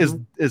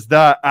 Is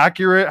that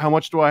accurate? How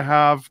much do I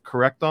have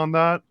correct on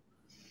that?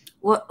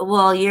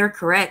 Well, you're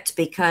correct,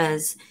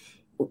 because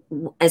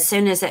as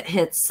soon as it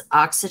hits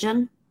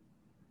oxygen,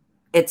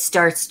 it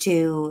starts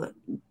to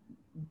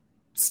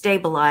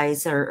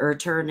stabilize or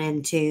turn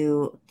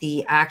into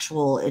the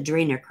actual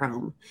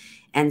adrenochrome.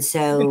 And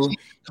so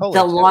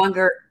the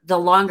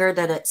longer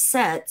that it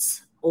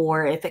sets,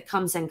 or if it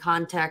comes in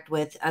contact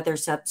with other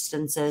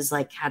substances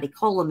like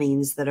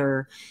catecholamines that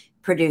are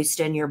produced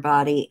in your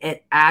body,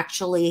 it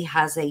actually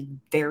has a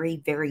very,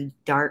 very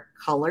dark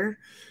color.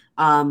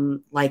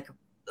 Like,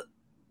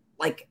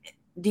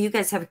 do you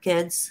guys have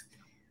kids?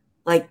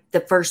 Like the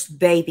first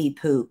baby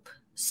poop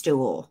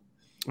stool.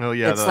 Oh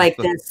yeah, it's like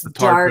this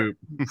dark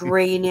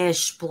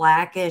greenish,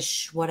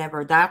 blackish,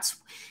 whatever.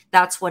 That's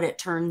what it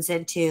turns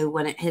into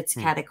when it hits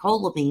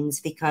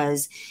catecholamines,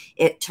 because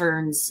it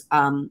turns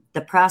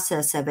the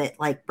process of it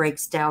like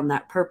breaks down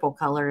that purple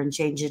color and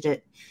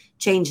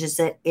changes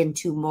it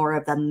into more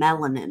of a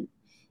melanin.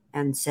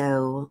 And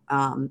so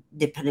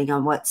depending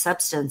on what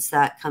substance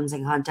that comes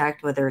in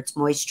contact, whether it's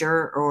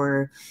moisture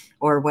or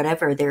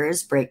whatever, there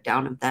is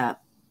breakdown of that.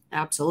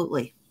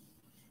 Absolutely.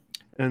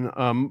 And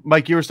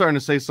Mike, you were starting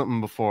to say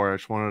something before. I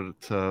just wanted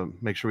to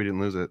make sure we didn't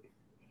lose it.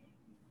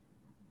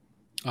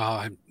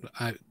 Oh,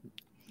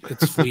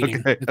 it's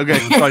fleeting. Okay.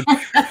 So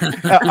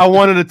I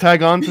wanted to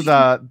tag on to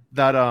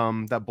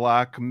that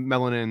black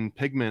melanin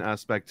pigment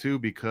aspect too,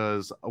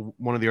 because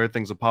one of the other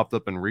things that popped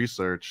up in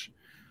research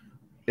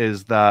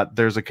is that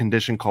there's a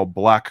condition called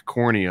black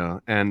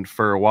cornea, and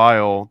for a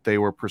while they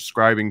were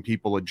prescribing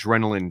people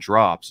adrenaline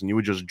drops, and you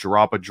would just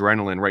drop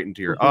adrenaline right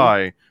into your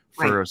eye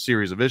for a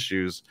series of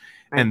issues.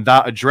 And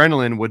that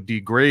adrenaline would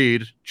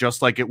degrade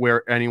just like it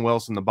were anywhere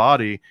else in the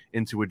body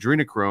into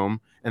adrenochrome,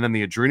 and then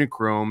the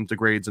adrenochrome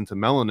degrades into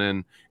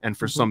melanin. And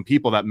for some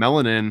people, that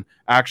melanin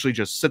actually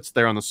just sits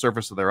there on the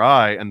surface of their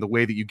eye, and the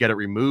way that you get it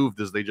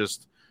removed is they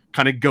just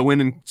kind of go in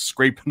and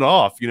scrape it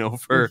off,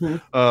 for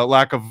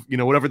lack of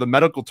whatever the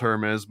medical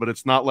term is, but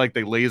it's not like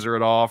they laser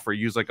it off or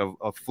use like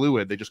a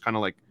fluid. They just kind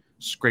of like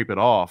scrape it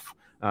off.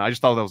 I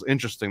just thought that was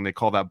interesting. They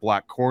call that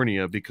black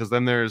cornea, because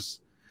then there's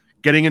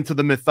getting into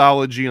the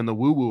mythology and the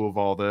woo-woo of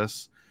all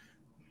this.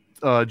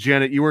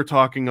 Janet, you were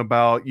talking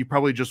about you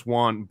probably just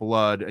want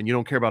blood and you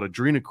don't care about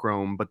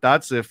adrenochrome, but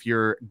that's if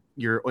your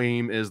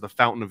aim is the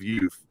fountain of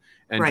youth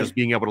and just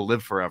being able to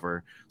live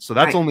forever. So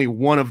that's only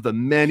one of the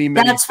many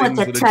that's things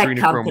what the that tech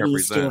adrenochrome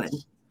company's represents.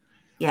 doing.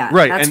 Yeah,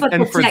 right. That's what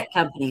the tech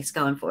company's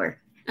going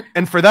for.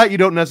 And for that, you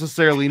don't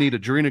necessarily need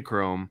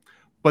adrenochrome.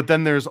 But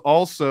then there's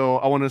also,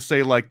 I want to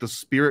say, like the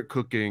spirit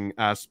cooking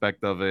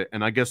aspect of it.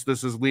 And I guess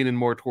this is leaning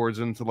more towards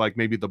into like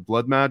maybe the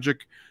blood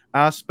magic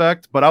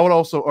aspect. But I would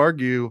also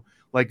argue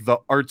like the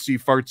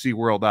artsy fartsy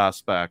world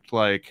aspect.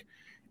 Like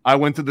I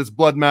went to this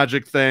blood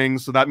magic thing,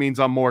 so that means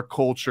I'm more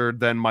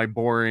cultured than my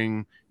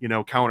boring,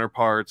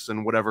 counterparts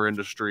in whatever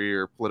industry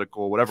or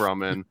political, whatever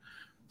I'm in.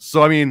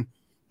 So, I mean,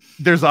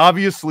 there's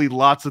obviously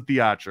lots of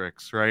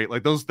theatrics, right?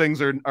 Like those things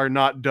are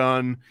not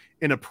done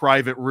in a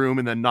private room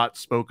and then not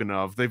spoken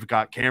of. They've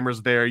got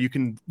cameras there. You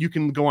can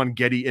go on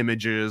Getty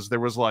Images. There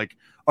was like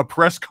a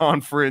press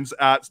conference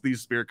at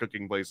these spirit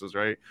cooking places,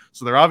 right?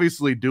 So they're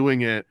obviously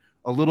doing it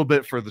a little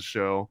bit for the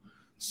show.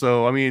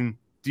 So, I mean,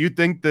 do you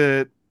think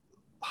that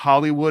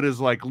Hollywood is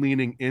like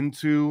leaning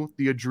into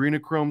the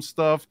adrenochrome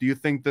stuff? Do you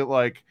think that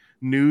like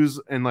news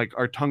and like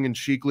are tongue in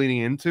cheek leaning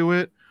into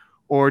it?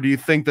 Or do you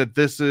think that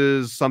this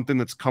is something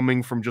that's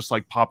coming from just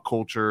like pop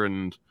culture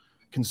and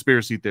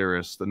conspiracy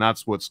theorists, and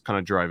that's what's kind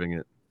of driving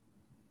it?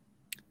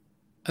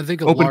 I think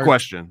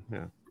question.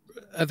 Yeah.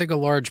 I think a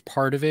large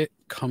part of it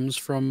comes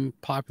from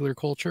popular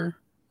culture,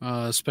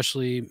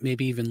 especially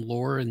maybe even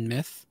lore and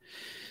myth.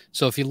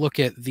 So if you look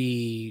at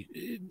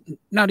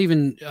not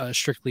even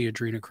strictly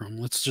adrenochrome,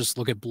 let's just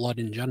look at blood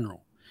in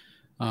general.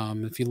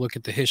 If you look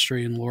at the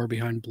history and lore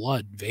behind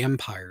blood,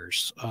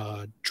 vampires,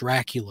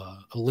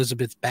 Dracula,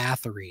 Elizabeth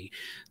Bathory,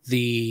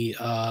 the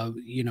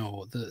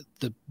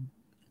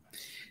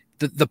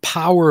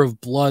power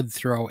of blood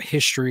throughout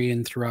history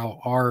and throughout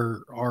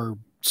our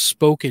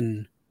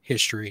spoken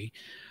history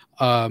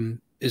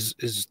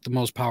is the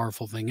most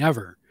powerful thing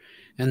ever.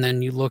 And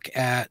then you look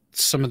at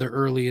some of the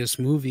earliest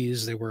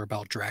movies, they were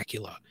about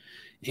Dracula.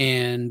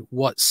 And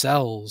what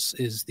sells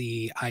is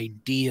the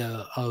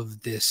idea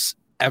of this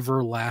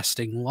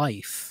everlasting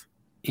life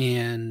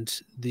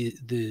and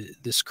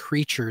this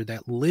creature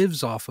that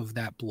lives off of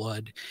that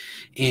blood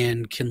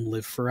and can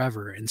live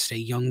forever and stay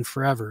young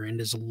forever and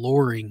is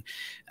alluring.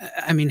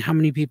 I mean, how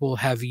many people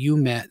have you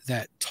met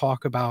that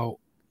talk about,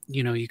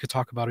 you know, you could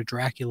talk about a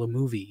Dracula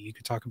movie, you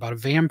could talk about a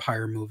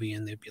vampire movie,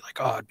 and they'd be like,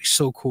 oh, it'd be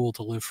so cool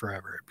to live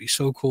forever, it'd be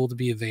so cool to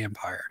be a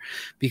vampire,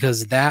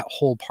 because that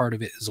whole part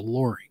of it is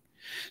alluring.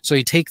 So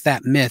you take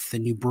that myth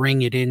and you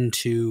bring it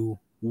into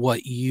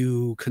what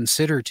you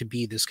consider to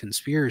be this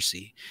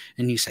conspiracy,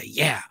 and you say,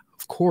 yeah,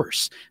 of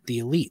course, the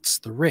elites,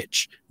 the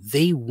rich,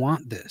 they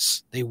want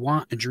this. They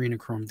want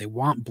adrenochrome. They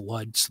want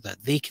blood so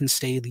that they can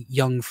stay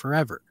young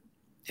forever.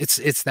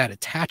 It's that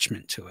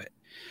attachment to it.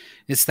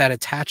 It's that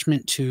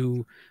attachment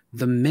to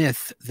the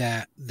myth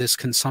that this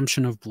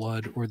consumption of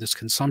blood or this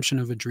consumption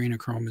of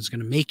adrenochrome is going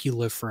to make you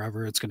live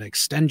forever. It's going to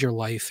extend your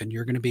life, and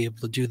you're going to be able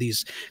to do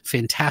these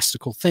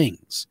fantastical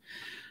things.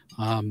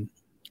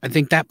 I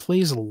think that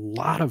plays a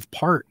lot of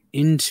part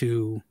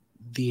into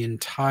the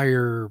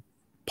entire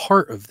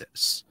part of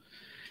this.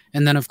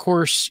 And then, of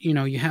course, you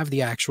know, you have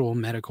the actual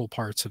medical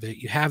parts of it.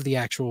 You have the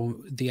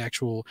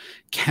actual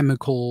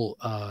chemical,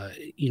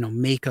 you know,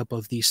 makeup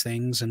of these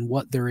things and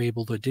what they're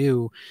able to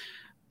do.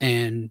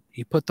 And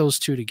you put those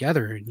two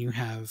together, and you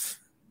have,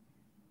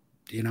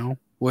 you know,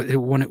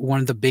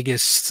 one of the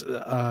biggest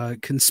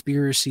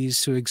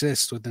conspiracies to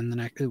exist within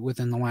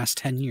the last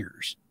 10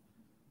 years.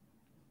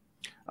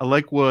 I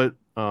like what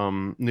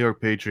New York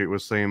Patriot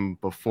was saying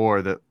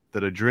before, that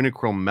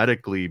adrenochrome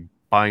medically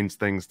binds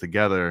things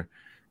together,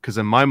 because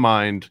in my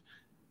mind,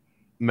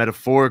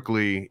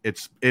 metaphorically,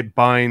 it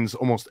binds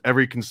almost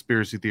every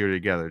conspiracy theory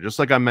together. Just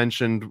like I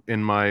mentioned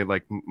in my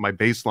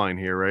baseline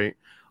here, right?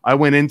 I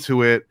went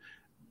into it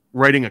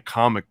writing a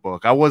comic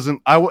book. I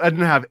didn't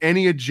have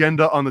any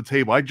agenda on the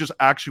table. I just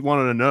actually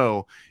wanted to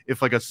know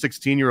if like a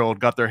 16-year-old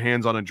got their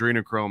hands on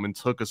adrenochrome and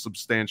took a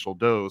substantial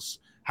dose,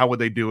 how would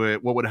they do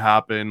it? What would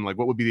happen? Like,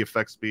 what would be the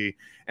effects be?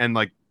 And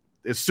like,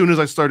 as soon as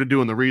I started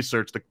doing the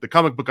research, the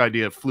comic book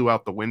idea flew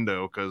out the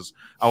window, because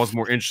I was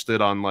more interested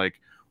on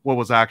like what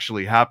was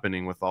actually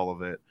happening with all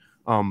of it.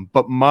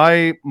 But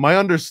my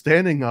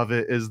understanding of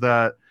it is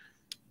that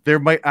there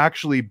might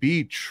actually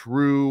be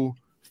true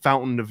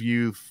fountain of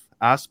youth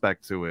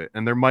aspect to it,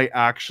 and there might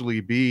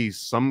actually be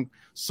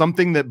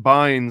something that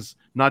binds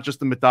not just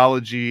the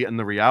mythology and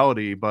the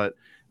reality, but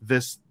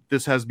this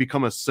has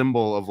become a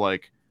symbol of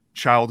like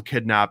child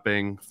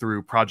kidnapping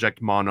through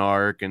Project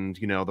Monarch and,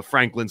 you know, the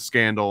Franklin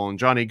scandal and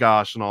Johnny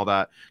Gosh and all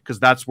that, because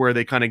that's where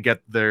they kind of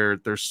get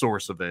their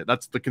source of it.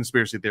 That's the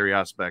conspiracy theory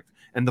aspect.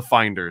 And the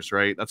Finders,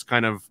 right? That's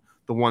kind of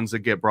the ones that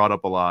get brought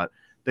up a lot.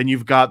 Then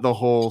you've got the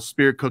whole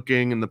spirit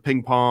cooking and the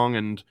ping pong,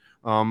 and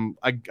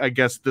I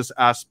guess this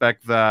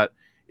aspect that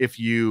if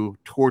you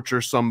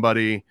torture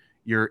somebody,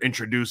 you're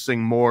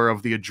introducing more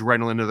of the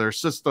adrenaline to their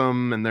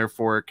system, and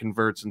therefore it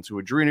converts into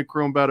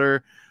adrenochrome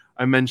better.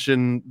 I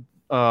mentioned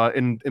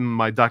in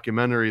my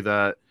documentary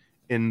that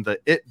in the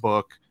It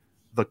book,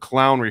 the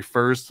clown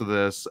refers to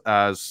this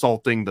as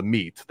salting the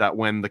meat, that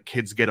when the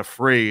kids get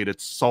afraid,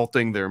 it's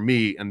salting their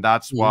meat, and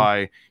that's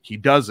why he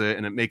does it,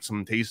 and it makes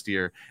them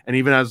tastier. And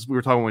even as we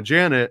were talking with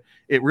Janet,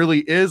 it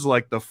really is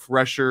like the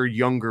fresher,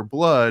 younger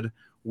blood,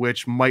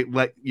 which might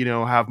let, you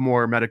know, have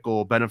more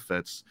medical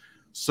benefits.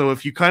 So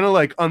if you kind of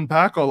like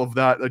unpack all of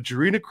that,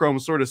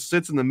 adrenochrome sort of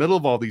sits in the middle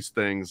of all these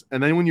things.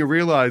 And then when you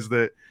realize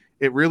that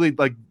it really,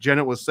 like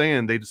Janet was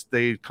saying,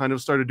 they kind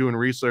of started doing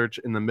research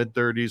in the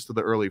mid-30s to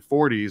the early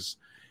 40s,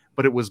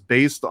 but it was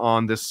based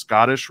on this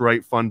Scottish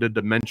right-funded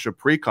dementia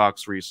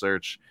precox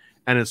research.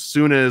 And as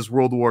soon as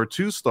World War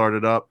II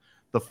started up,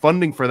 the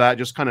funding for that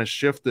just kind of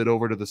shifted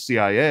over to the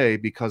CIA,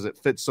 because it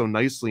fits so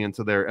nicely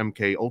into their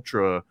MK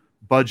Ultra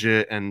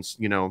budget and,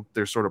 you know,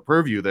 their sort of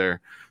purview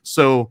there.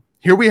 So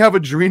here we have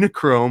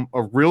adrenochrome,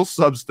 a real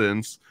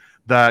substance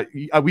that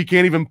we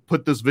can't even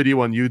put this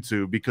video on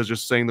YouTube, because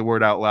just saying the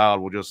word out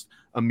loud will just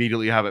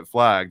immediately have it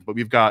flagged. But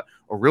we've got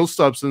a real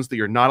substance that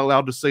you're not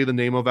allowed to say the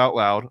name of out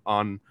loud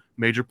on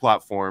major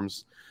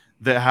platforms,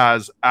 that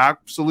has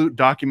absolute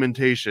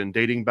documentation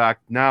dating back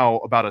now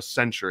about a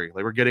century.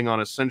 Like, we're getting on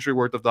a century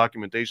worth of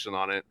documentation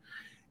on it.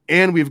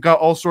 And we've got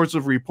all sorts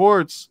of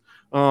reports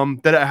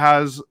that it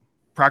has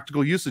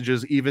practical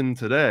usages even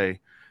today.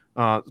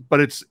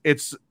 But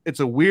it's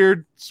a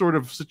weird sort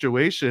of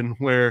situation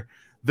where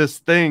this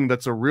thing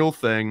that's a real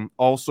thing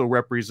also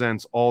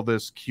represents all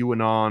this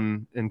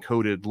QAnon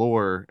encoded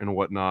lore and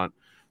whatnot.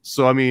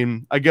 So, I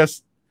mean, I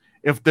guess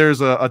if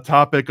there's a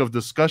topic of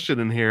discussion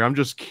in here, I'm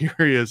just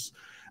curious,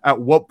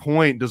 at what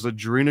point does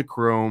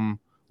adrenochrome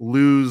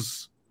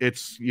lose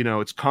its, you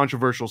know, its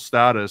controversial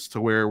status to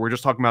where we're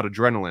just talking about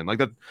adrenaline? Like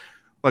that,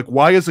 like,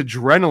 why is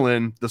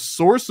adrenaline, the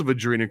source of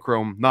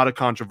adrenochrome, not a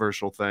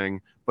controversial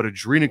thing, but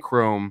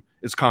adrenochrome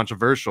is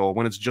controversial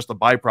when it's just a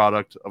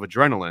byproduct of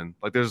adrenaline?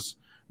 Like, there's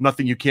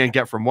nothing you can't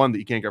get from one that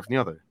you can't get from the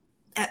other.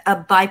 A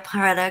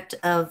byproduct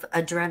of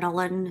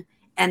adrenaline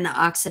and the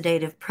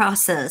oxidative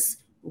process,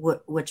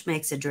 which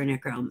makes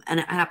adrenochrome, and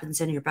it happens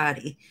in your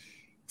body.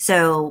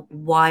 So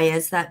why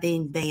is that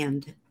being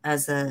banned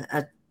as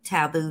a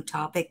taboo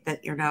topic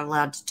that you're not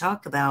allowed to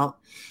talk about?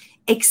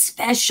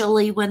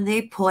 especially when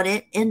they put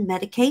it in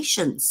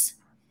medications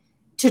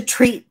to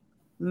treat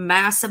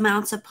mass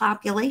amounts of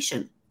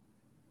population.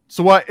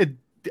 So any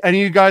of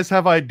you guys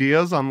have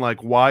ideas on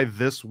like why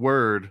this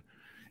word?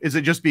 Is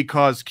it just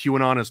because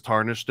QAnon has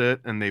tarnished it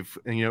and they've,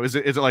 you know, is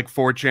it like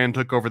 4chan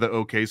took over the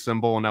OK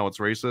symbol and now it's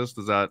racist?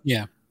 Is that?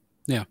 Yeah.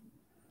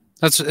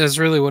 That's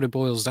really what it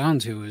boils down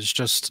to, is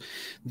just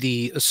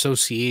the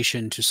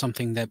association to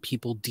something that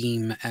people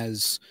deem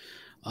as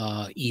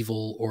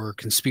evil or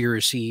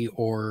conspiracy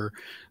or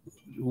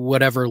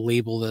whatever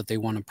label that they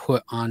want to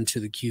put onto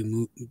the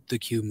Q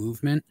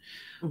movement.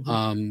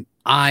 Mm-hmm.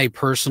 I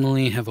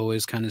personally have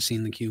always kind of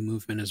seen the Q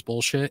movement as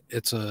bullshit.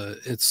 It's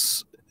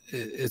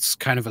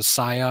kind of a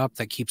psyop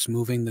that keeps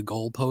moving the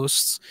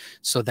goalposts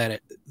so that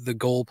the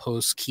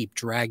goalposts keep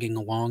dragging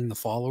along the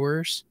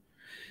followers.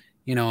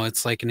 You know,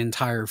 it's like an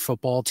entire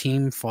football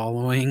team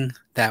following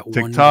that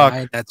one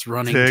guy that's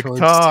running towards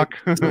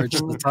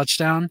the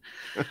touchdown.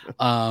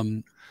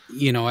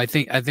 You know, I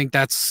think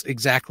that's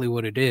exactly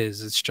what it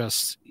is. It's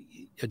just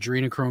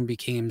Adrenochrome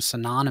became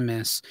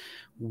synonymous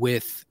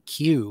with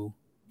Q,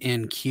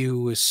 and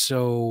Q is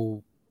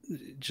so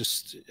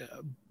just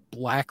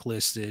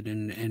blacklisted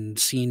and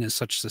seen as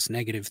such this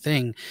negative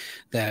thing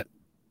that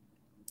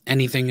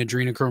anything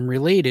Adrenochrome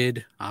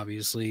related,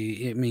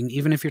 obviously, I mean,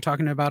 even if you're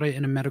talking about it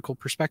in a medical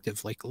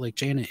perspective, like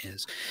Janet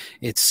is,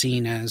 it's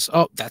seen as,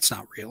 oh, that's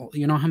not real.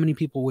 You know how many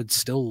people would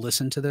still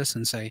listen to this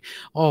and say,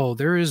 oh,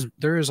 there is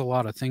a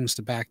lot of things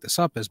to back this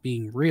up as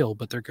being real,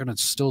 but they're going to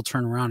still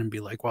turn around and be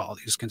like, well,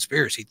 these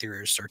conspiracy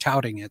theorists are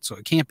touting it, so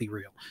it can't be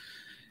real.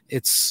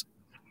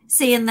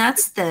 See, and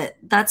that's the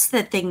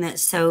thing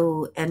that's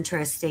so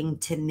interesting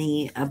to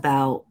me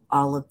about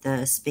all of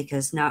this,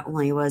 because not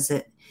only was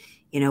it,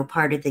 you know,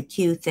 part of the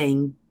Q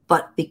thing,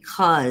 but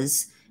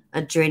because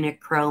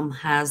Adrenochrome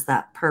has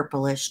that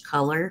purplish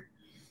color,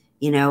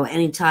 you know,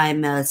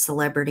 anytime a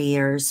celebrity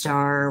or a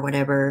star or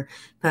whatever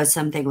posts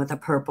something with a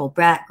purple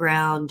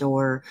background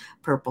or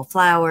purple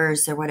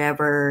flowers or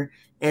whatever,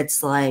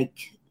 it's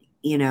like,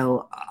 you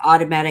know,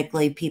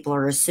 automatically people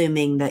are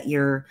assuming that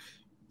you're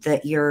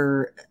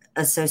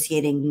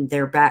associating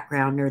their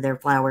background or their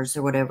flowers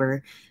or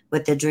whatever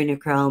with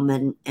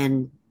Adrenochrome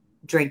and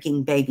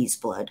drinking baby's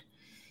blood.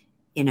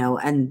 You know,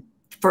 and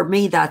for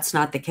me, that's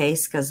not the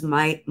case, because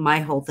my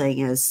whole thing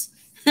is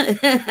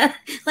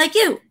like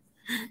you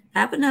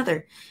have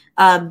another.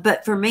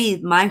 But for me,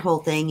 my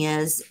whole thing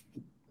is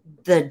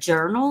the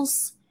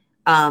journals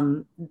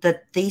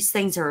that these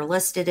things are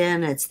listed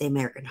in. It's the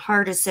American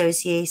Heart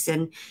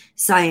Association,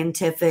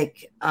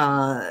 scientific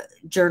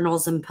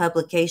journals and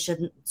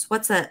publications.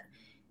 What's that?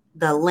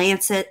 The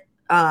Lancet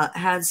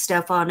had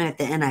stuff on it,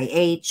 the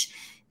NIH,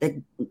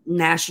 the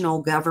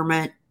national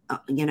government,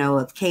 you know,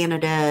 of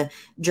Canada,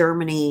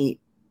 Germany,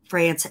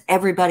 France.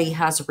 Everybody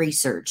has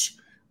research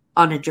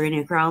on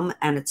Adrenochrome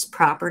and its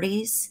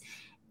properties,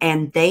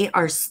 and they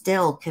are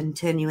still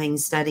continuing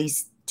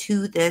studies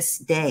to this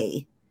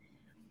day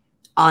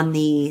on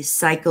the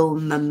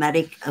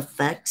psychomimetic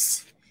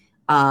effects,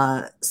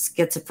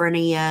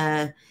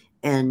 schizophrenia,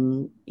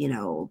 and, you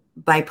know,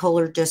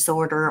 bipolar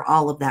disorder,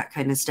 all of that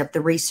kind of stuff.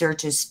 The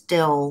research is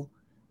still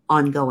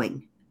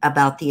ongoing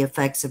about the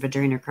effects of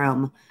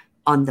Adrenochrome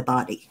on the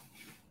body.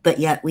 But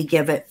yet we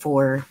give it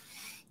for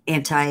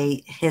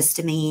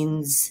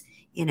antihistamines,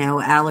 you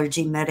know,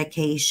 allergy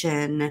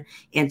medication,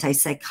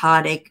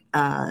 antipsychotic,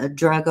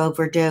 drug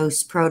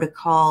overdose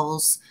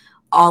protocols.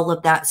 All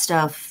of that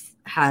stuff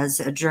has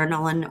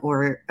adrenaline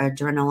or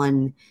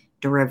adrenaline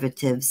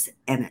derivatives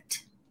in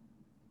it.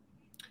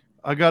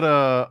 I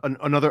got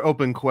another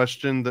open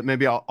question that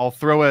maybe I'll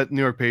throw at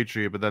New York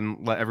Patriot, but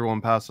then let everyone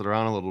pass it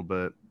around a little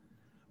bit.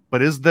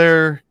 But is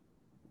there...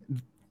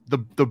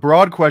 The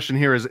broad question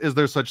here is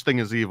there such thing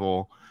as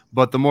evil?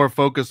 But the more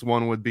focused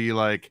one would be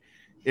like,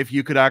 if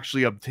you could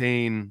actually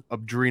obtain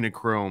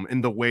Adrenochrome in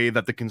the way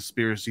that the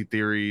conspiracy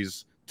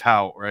theories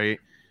tout, right?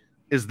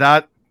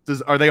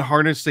 Are they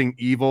harnessing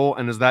evil,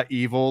 and does that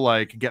evil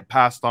like get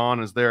passed on?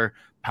 Is there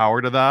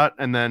power to that?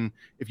 And then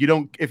if you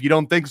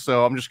don't think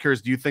so, I'm just curious,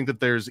 do you think that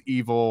there's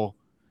evil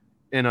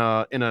in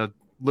a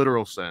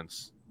literal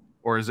sense,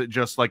 or is it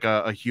just like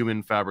a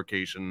human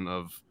fabrication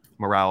of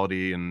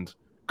morality and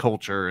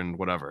culture and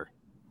whatever?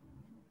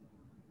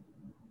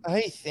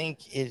 I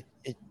think it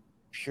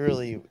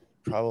purely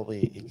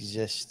probably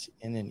exists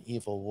in an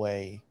evil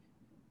way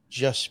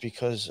just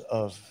because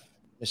of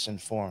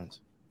misinformed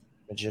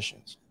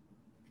magicians.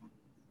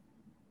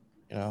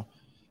 You know,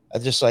 I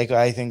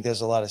think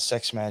there's a lot of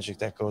sex magic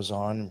that goes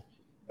on.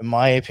 In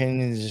my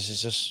opinion, this is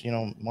just, you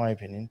know, my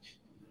opinion.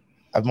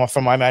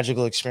 From my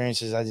magical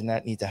experiences, I did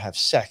not need to have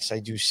sex. I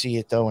do see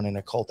it, though, in an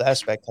occult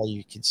aspect, how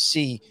you can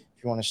see,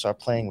 if you want to start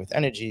playing with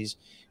energies,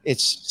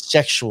 it's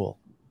sexual,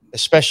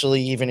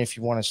 especially even if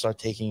you want to start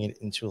taking it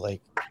into like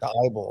the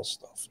eyeball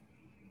stuff.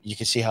 You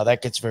can see how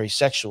that gets very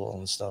sexual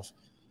and stuff.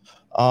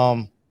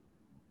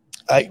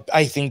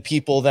 I think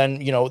people then,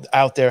 you know,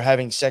 out there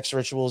having sex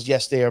rituals,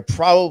 yes, they are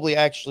probably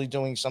actually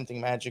doing something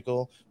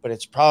magical, but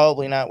it's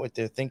probably not what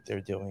they think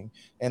they're doing.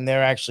 And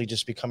they're actually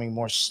just becoming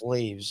more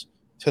slaves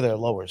to their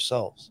lower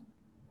selves.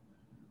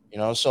 You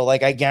know, so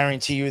like I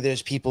guarantee you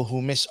there's people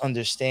who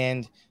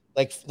misunderstand.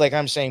 Like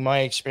I'm saying, my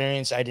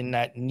experience, I did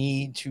not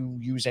need to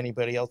use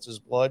anybody else's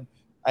blood.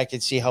 I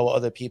could see how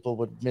other people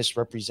would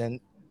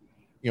misrepresent,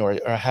 you know,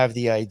 or have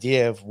the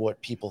idea of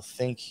what people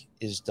think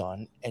is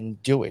done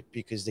and do it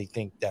because they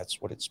think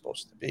that's what it's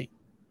supposed to be.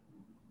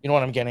 You know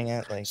what I'm getting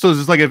at? Like, so it's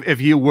just like if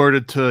you were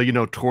to you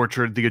know,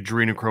 torture the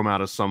adrenochrome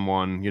out of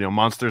someone, you know,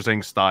 Monsters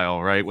Inc.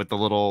 style, right, with the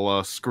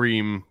little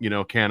scream, you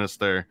know,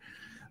 canister,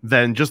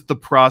 then just the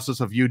process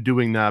of you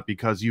doing that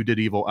because you did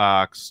evil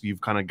acts, you've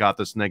kind of got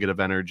this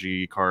negative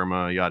energy,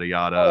 karma, yada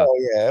yada. oh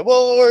yeah, well,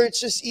 or it's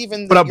just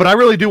even. But I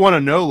really do want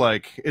to know,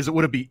 like,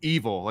 would it be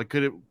evil? Like,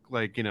 could it,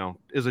 like, you know,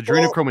 is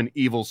adrenochrome an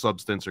evil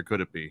substance, or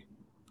could it be?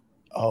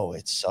 Oh,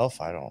 itself,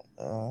 I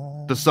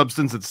don't. The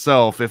substance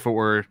itself, if it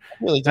were.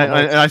 I really don't know.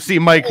 And I see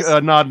Mike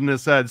nodding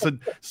his head.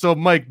 So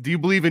Mike, do you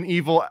believe in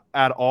evil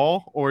at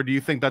all, or do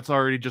you think that's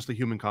already just a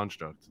human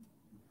construct?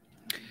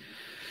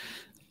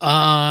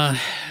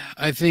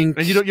 I think,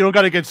 and you don't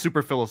got to get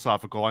super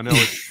philosophical. I know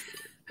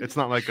it's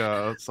not like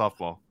a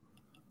softball.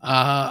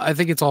 I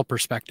think it's all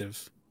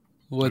perspective.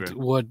 What's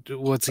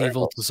Very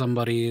evil well. to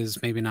somebody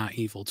is maybe not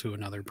evil to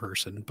another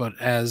person. But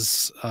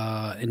as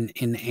an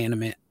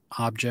inanimate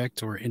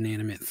object or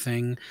inanimate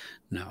thing,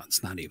 no,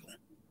 it's not evil.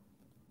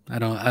 I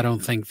don't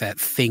think that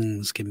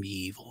things can be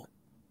evil.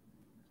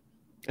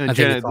 And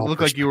Jen, it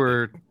looked like you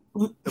were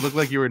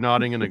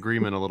nodding in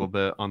agreement a little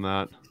bit on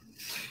that.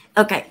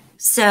 Okay,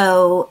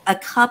 so a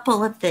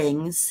couple of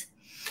things.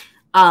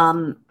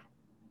 Organ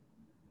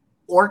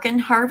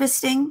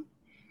harvesting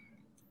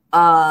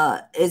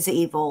is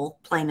evil,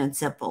 plain and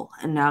simple.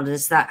 And now,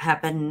 does that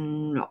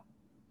happen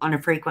on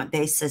a frequent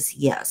basis?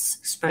 Yes,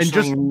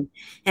 especially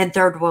in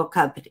third world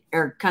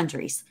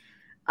countries.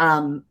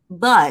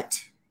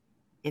 But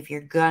if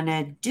you're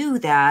gonna do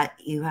that,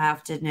 you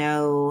have to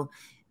know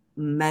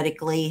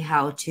medically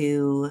how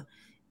to,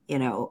 you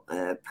know,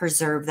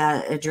 preserve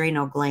that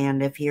adrenal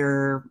gland if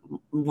you're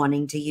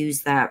wanting to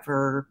use that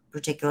for a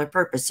particular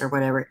purpose or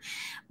whatever.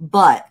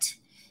 But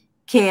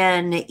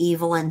can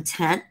evil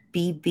intent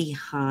be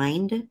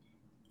behind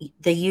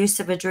the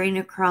use of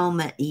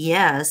adrenochrome?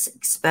 Yes,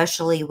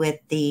 especially with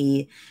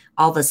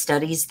all the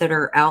studies that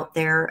are out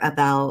there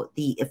about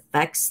the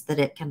effects that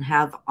it can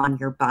have on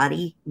your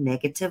body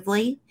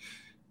negatively.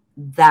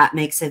 That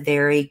makes a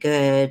very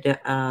good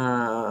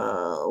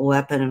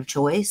weapon of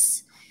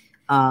choice.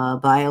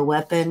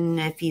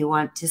 Bioweapon, if you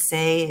want to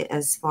say,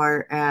 as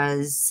far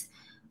as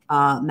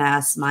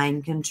mass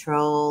mind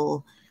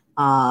control,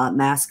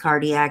 mass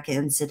cardiac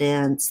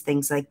incidents,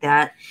 things like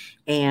that.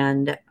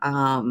 And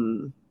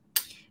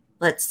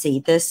let's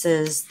see, this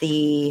is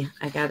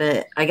I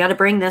gotta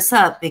bring this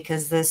up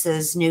because this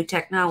is new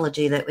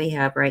technology that we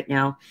have right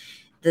now.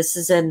 This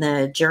is in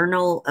the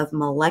Journal of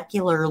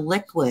Molecular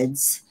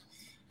Liquids.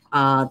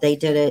 They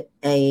did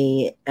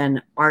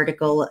an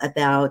article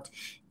about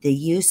the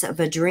use of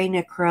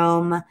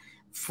adrenochrome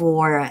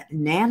for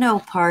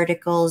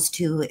nanoparticles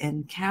to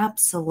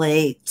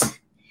encapsulate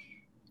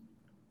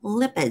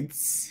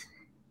lipids.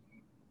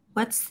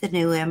 What's the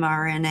new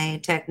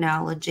mRNA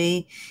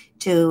technology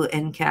to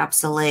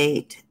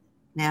encapsulate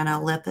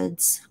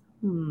nanolipids?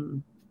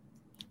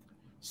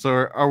 So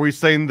are we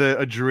saying that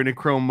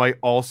adrenochrome might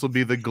also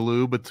be the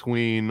glue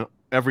between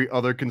every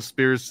other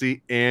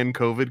conspiracy and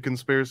COVID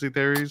conspiracy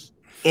theories?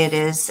 It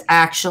is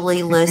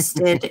actually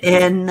listed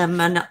in the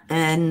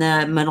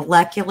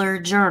molecular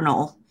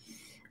journal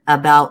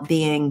about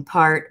being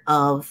part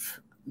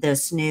of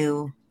this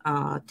new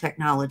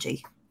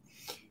technology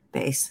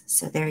base.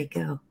 So there you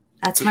go.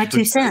 That's my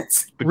 2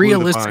 cents.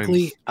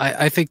 Realistically,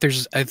 I think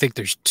there's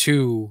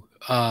two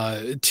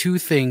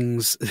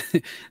things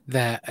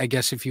that I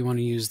guess, if you want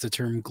to use the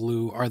term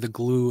glue, are the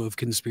glue of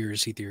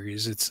conspiracy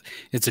theories. It's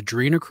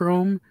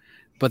adrenochrome,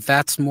 but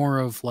that's more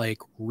of like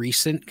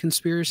recent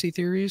conspiracy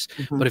theories.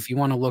 Mm-hmm. But if you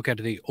want to look at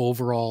the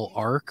overall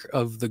arc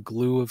of the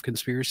glue of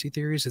conspiracy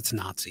theories, it's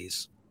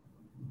Nazis.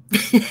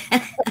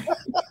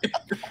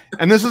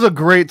 And this is a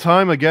great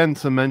time again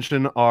to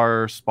mention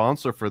our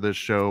sponsor for this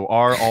show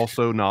are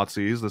also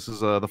Nazis. This is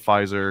the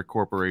Pfizer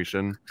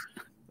Corporation.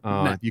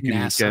 You can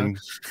NASA.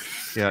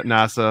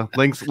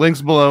 NASA.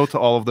 Links below to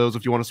all of those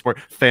if you want to support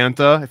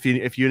Fanta.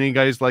 If you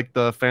guys like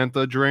the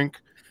Fanta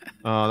drink,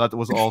 that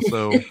was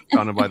also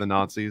founded by the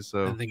Nazis.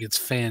 So I think it's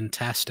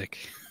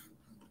fantastic.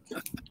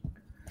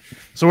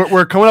 So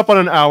we're coming up on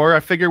an hour. I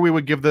figure we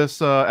would give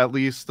this at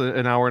least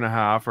an hour and a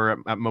half,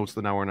 or at most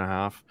an hour and a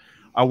half.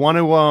 I want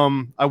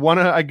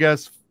to, I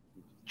guess,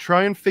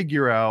 try and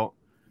figure out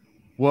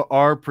what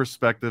our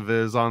perspective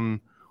is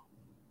on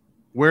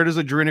where does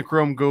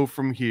adrenochrome go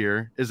from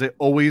here. Is it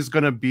always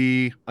going to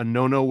be a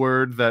no-no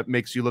word that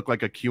makes you look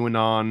like a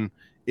QAnon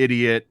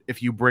idiot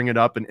if you bring it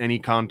up in any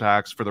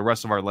contacts for the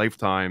rest of our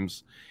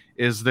lifetimes?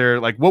 Is there,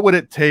 like, what would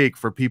it take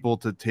for people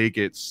to take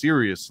it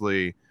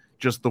seriously,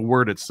 just the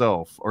word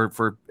itself, or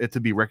for it to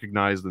be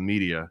recognized in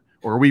media?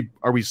 Or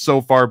are we so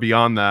far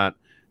beyond that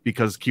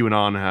because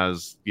QAnon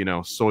has,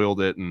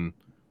 soiled it and,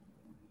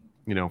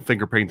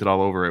 finger painted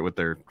all over it with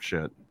their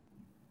shit?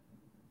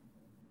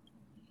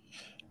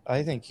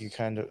 I think you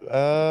kind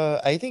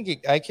of. I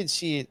think I could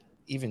see it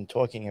even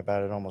talking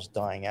about it almost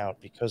dying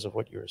out because of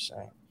what you were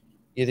saying.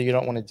 Either you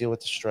don't want to deal with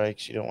the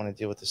strikes, you don't want to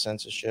deal with the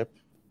censorship,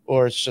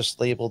 or it's just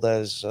labeled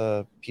as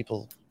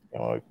people,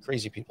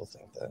 crazy people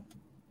think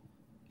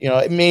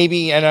that.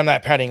 Maybe, and I'm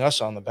not patting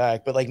us on the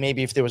back, but like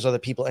maybe if there was other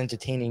people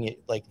entertaining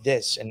it like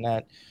this and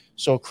not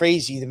so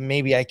crazy, then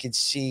maybe I could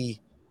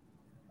see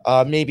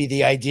maybe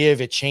the idea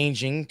of it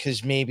changing,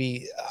 because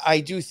maybe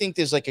I do think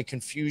there's like a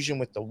confusion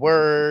with the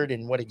word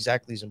and what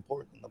exactly is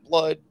important in the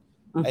blood.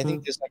 Mm-hmm. I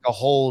think there's like a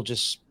whole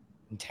just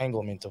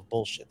entanglement of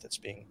bullshit that's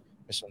being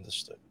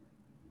misunderstood.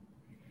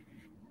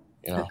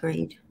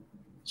 Agreed.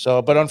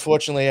 So, but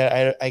unfortunately,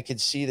 I could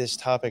see this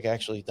topic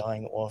actually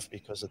dying off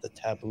because of the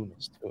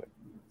tabooness to it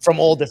from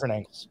all different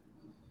angles.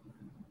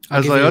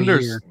 As I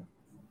understand,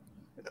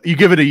 you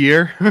give it a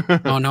year?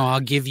 Oh, no, I'll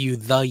give you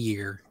the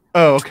year.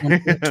 Oh, okay.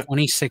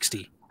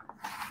 2060.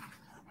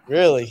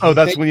 Really? Oh,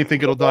 that's when you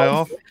think it'll die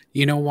off?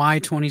 You know why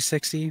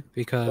 2060?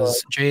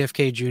 Because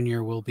JFK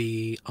Jr. will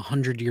be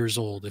 100 years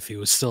old if he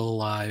was still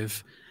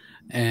alive.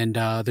 And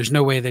there's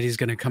no way that he's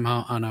going to come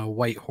out on a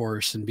white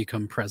horse and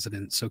become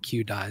president. So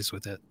Q dies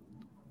with it.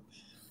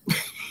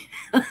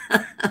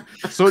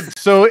 So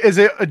is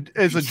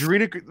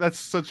Adrenochrome? That's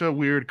such a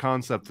weird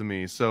concept to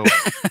me. So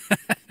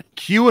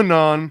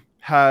QAnon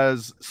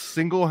has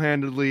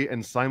single-handedly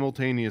and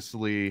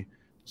simultaneously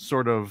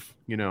sort of,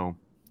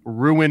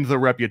 ruined the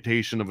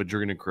reputation of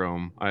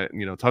Adrenochrome.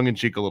 Tongue in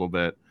cheek a little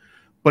bit,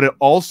 but it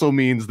also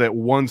means that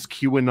once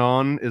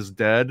QAnon is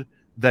dead,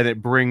 then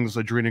it brings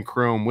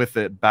Adrenochrome with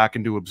it back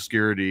into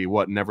obscurity,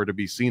 never to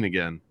be seen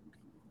again.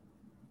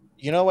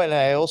 You know what? And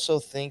I also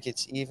think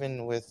it's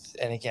even with,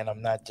 and again,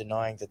 I'm not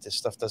denying that this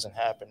stuff doesn't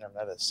happen. I'm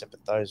not a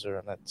sympathizer.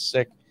 I'm not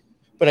sick.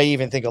 But I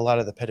even think a lot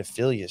of the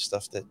pedophilia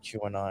stuff that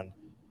QAnon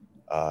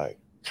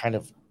kind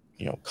of,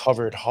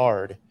 covered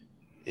hard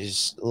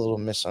is a little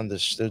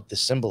misunderstood. The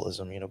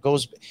symbolism,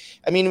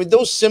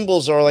 those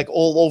symbols are like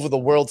all over the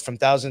world from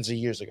thousands of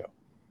years ago.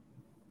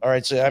 All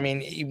right. So, when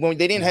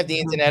they didn't have the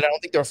internet, I don't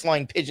think they were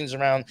flying pigeons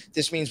around.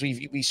 This means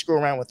we screw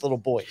around with little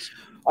boys.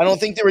 I don't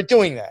think they were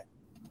doing that.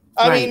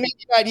 I mean,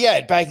 maybe not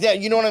yet back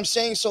then. You know what I'm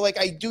saying? So,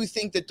 I do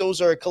think that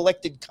those are a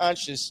collected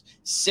conscious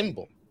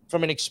symbol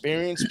from an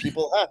experience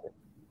people have.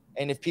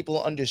 And if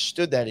people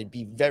understood that, it'd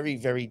be very,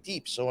 very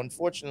deep. So,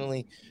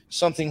 unfortunately,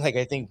 something like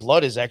I think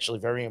blood is actually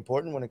very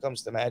important when it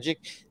comes to magic.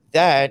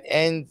 That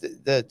and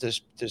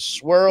the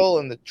swirl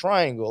and the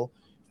triangle,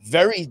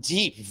 very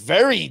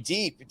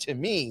deep to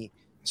me.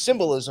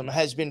 Symbolism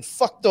has been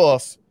fucked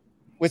off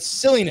with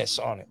silliness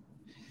on it.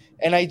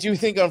 And I do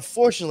think,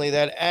 unfortunately,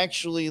 that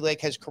actually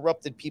has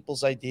corrupted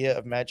people's idea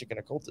of magic and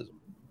occultism.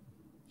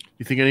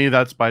 You think any of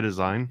that's by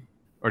design?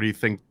 Or do you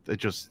think it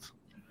just...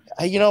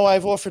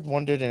 I've often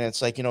wondered, and it's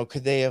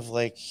could they have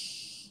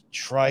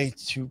tried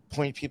to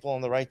point people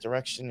in the right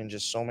direction, and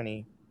just so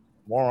many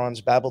morons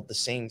babbled the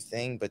same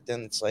thing? But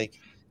then it's a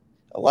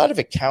lot of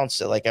accounts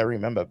that I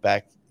remember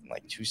back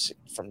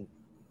from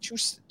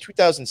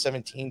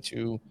 2017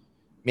 to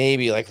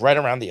maybe right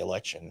around the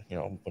election,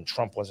 when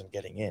Trump wasn't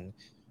getting in,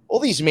 all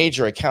these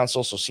major accounts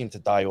also seem to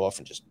die off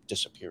and just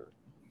disappear.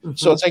 Mm-hmm.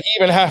 So it's you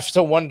even have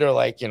to wonder,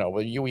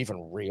 were you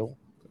even real?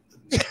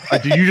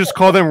 Did you just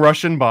call them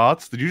Russian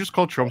bots? Did you just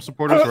call Trump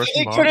supporters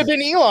Russian bots? It could have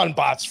been Elon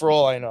bots for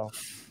all I know.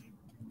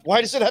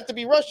 Why does it have to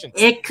be Russian?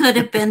 It could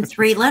have been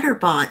 3-letter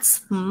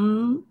bots.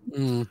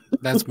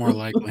 That's more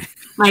likely.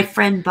 My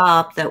friend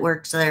Bob that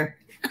works there.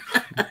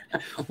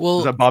 Well,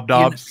 is that Bob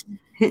Dobbs?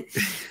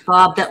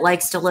 Bob that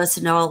likes to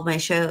listen to all my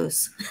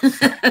shows.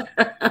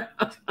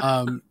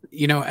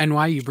 And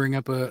why you bring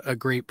up a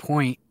great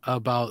point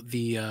about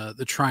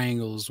the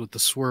triangles with the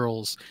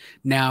swirls.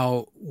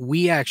 Now,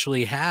 we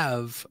actually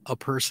have a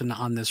person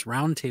on this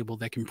roundtable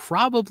that can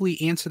probably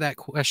answer that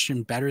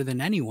question better than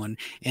anyone,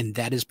 and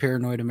that is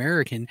Paranoid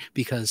American,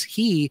 because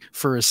he,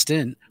 for a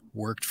stint,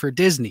 worked for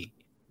Disney.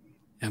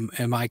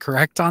 Am I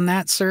correct on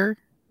that, sir?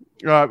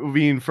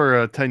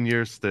 For a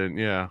 10-year stint,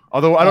 yeah.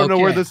 Although I don't know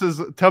where this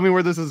is. Tell me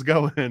where this is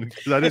going.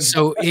 I didn't...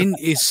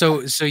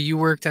 So you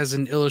worked as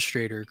an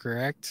illustrator,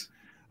 correct?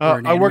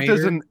 I worked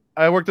as an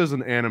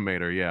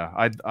animator. Yeah,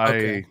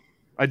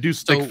 I do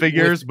stick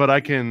figures, but I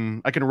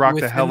can rock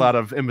the hell out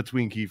of in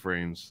between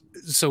keyframes.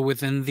 So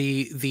within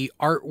the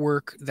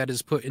artwork that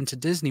is put into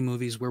Disney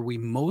movies, where we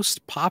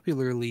most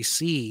popularly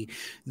see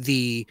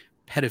the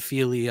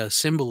pedophilia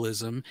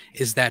symbolism,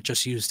 is that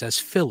just used as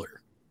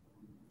filler?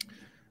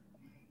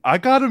 I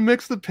got a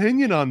mixed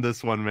opinion on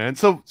this one, man.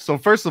 So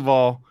first of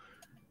all,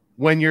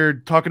 when you're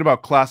talking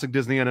about classic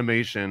Disney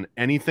animation,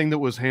 anything that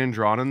was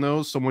hand-drawn in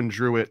those, someone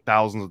drew it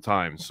thousands of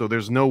times. So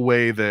there's no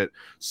way that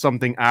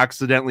something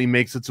accidentally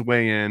makes its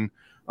way in.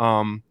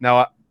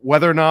 Now,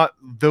 whether or not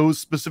those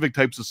specific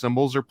types of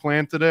symbols are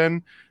planted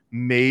in,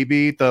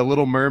 maybe the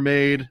Little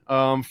Mermaid,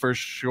 for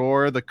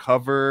sure, the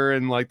cover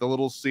and the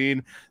little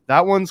scene,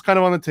 that one's kind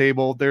of on the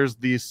table. There's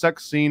the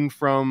sex scene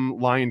from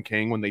Lion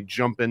King when they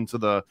jump into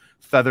the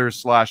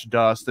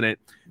feathers/dust, and it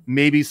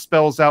maybe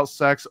spells out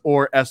sex,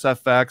 or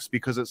SFX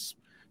because it's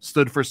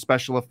stood for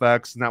special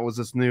effects, and that was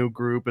this new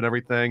group and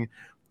everything.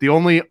 The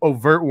only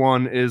overt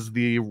one is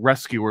the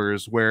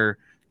Rescuers, where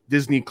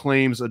Disney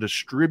claims a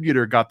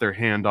distributor got their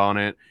hand on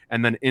it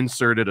and then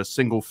inserted a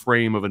single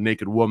frame of a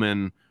naked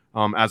woman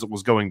as it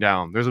was going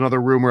down. There's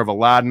another rumor of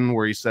Aladdin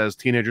where he says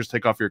teenagers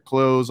take off your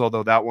clothes,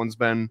 although that one's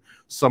been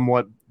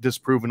somewhat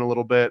disproven a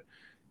little bit.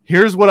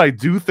 Here's what I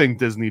do think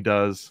Disney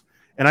does,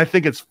 and I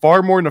think it's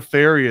far more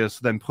nefarious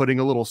than putting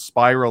a little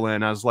spiral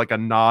in as like a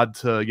nod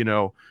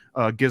to,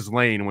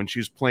 Ghislaine when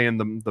she's playing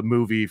the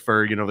movie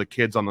for, the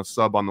kids on the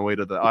sub on the way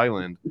to the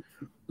island.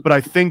 But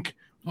I think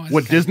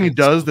what Disney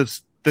does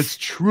that's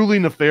truly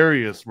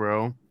nefarious,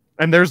 bro.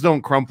 And theirs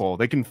don't crumple.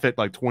 They can fit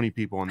like 20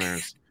 people in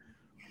theirs.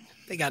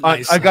 They got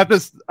nice I got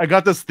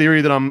this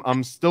theory that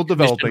I'm still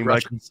developing.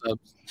 Russian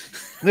subs.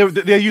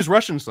 They use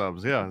Russian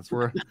subs. Yeah, that's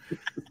where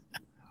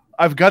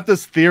I've got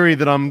this theory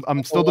that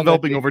I'm still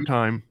developing over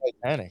time.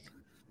 Titanic.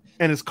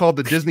 And it's called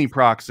the Disney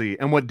proxy.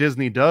 And what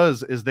Disney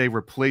does is they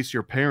replace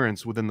your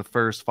parents within the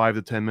first 5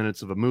 to 10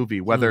 minutes of a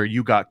movie, whether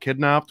you got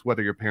kidnapped,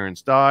 whether your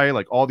parents die,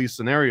 like all these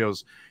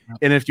scenarios.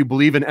 And if you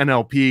believe in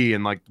NLP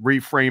and like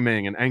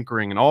reframing and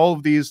anchoring and all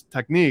of these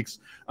techniques,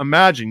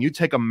 imagine you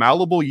take a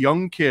malleable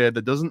young kid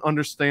that doesn't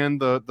understand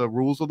the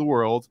rules of the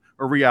world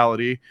or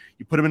reality,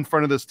 you put him in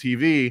front of this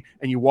TV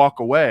and you walk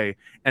away.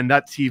 And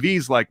that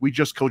TV's like, we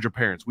just killed your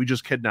parents. We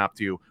just kidnapped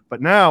you.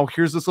 But now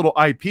here's this little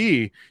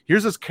IP.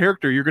 Here's this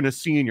character you're going to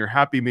see in your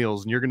Happy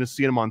Meals, and you're going to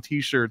see him on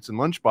T-shirts and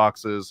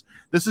lunchboxes.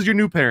 This is your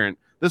new parent.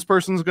 This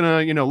person's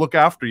going to, look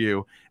after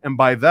you. And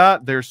by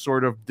that, there's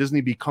sort of Disney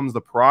becomes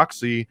the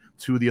proxy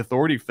to the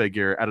authority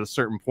figure at a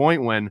certain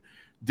point when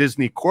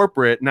Disney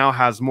corporate now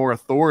has more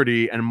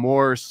authority and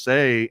more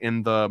say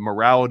in the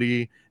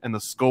morality and the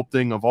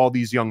sculpting of all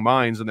these young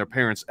minds than their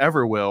parents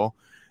ever will.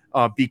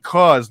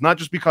 Because not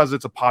just because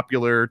it's a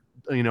popular,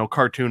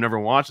 cartoon,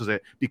 everyone watches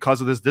it, because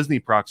of this Disney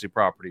proxy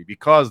property,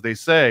 because they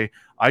say,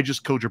 I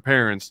just killed your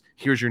parents.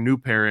 Here's your new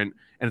parent.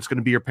 And it's going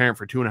to be your parent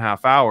for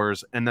 2.5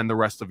 hours and then the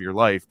rest of your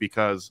life,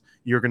 because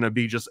you're going to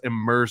be just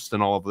immersed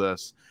in all of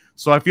this.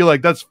 So I feel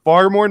like that's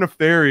far more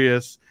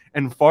nefarious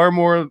and far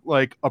more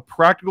like a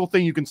practical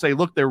thing. You can say,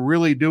 look, they're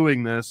really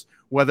doing this,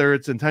 whether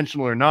it's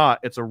intentional or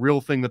not. It's a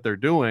real thing that they're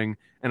doing,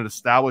 and it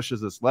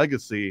establishes this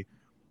legacy.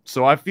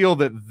 So I feel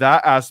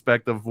that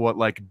aspect of what,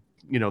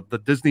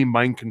 the Disney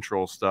mind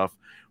control stuff,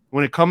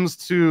 when it comes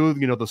to,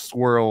 the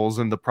swirls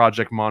and the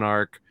Project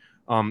Monarch,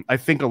 I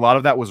think a lot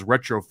of that was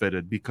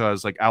retrofitted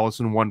because like Alice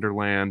in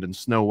Wonderland and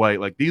Snow White,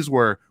 like these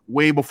were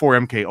way before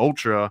MK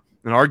Ultra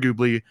and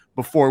arguably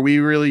before we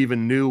really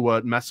even knew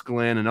what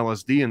mescaline and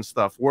LSD and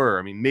stuff were.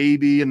 I mean,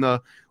 maybe in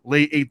the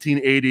late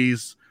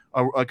 1880s,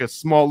 like a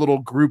small little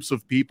groups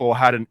of people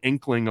had an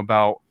inkling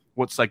about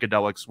what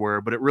psychedelics were,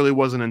 but it really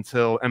wasn't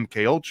until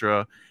MK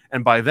Ultra.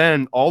 And by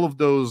then, all of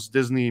those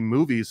Disney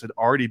movies had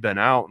already been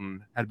out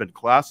and had been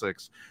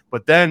classics.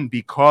 But then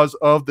because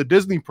of the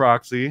Disney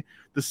proxy,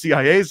 the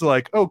CIA's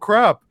like, oh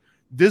crap,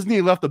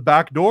 Disney left a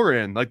back door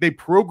in. Like they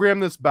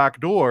programmed this back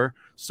door.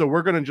 So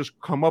we're going to just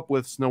come up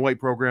with Snow White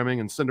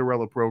programming and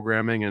Cinderella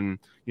programming and,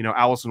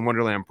 Alice in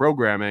Wonderland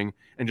programming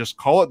and just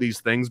call it these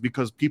things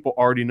because people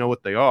already know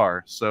what they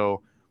are.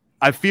 So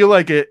I feel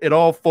like it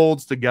all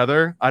folds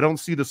together. I don't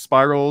see the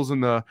spirals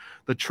and the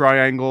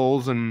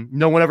triangles, and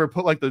no one ever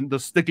put like the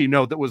sticky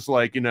note that was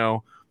like,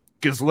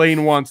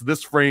 Ghislaine wants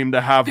this frame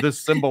to have this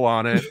symbol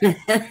on it,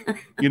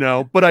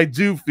 but I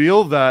do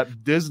feel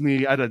that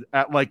Disney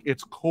at like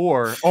its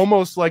core,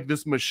 almost like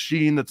this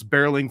machine that's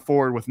barreling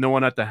forward with no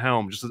one at the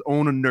helm, just its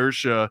own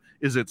inertia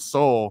is its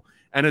soul.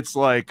 And it's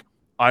like,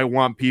 I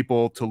want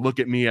people to look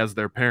at me as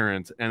their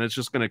parent, and it's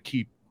just going to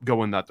keep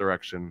going that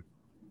direction.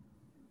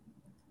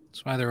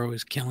 That's why they're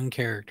always killing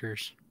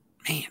characters.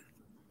 Man.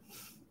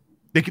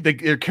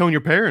 They're killing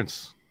your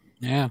parents.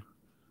 Yeah.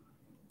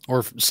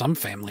 Or some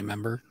family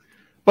member.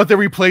 But they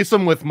replace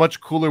them with much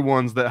cooler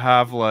ones that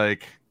have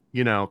like,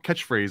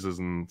 catchphrases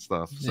and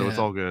stuff. So it's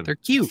all good. They're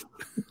cute.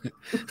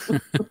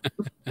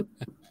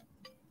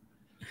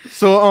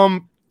 So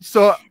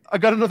I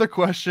got another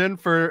question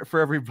for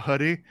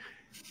everybody.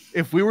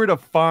 If we were to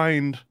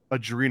find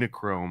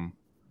Adrenochrome,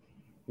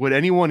 would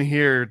anyone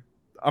here,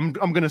 I'm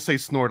gonna say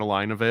snort a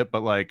line of it,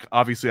 but like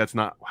obviously that's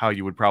not how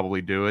you would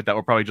probably do it. That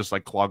would probably just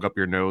like clog up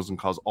your nose and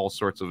cause all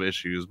sorts of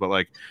issues. But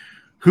like,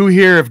 who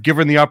here, if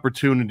given the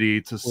opportunity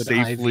to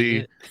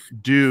safely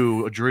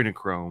do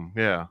Adrenochrome?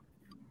 Yeah,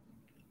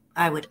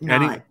 I would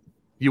not.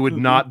 You would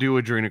not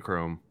do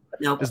Adrenochrome.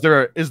 No.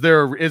 Nope.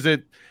 Is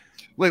it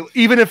like,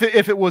 even if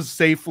it was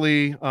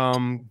safely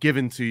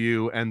given to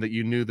you and that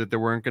you knew that there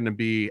weren't going to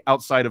be,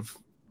 outside of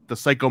the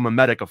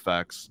psychomimetic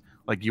effects,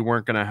 like you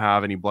weren't going to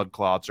have any blood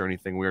clots or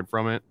anything weird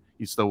from it,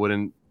 you still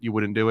wouldn't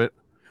do it?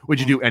 Would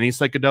you do any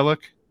psychedelic?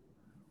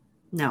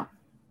 No.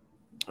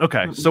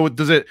 Okay. So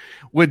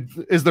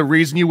is the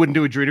reason you wouldn't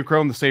do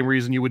Adrenochrome the same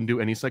reason you wouldn't do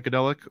any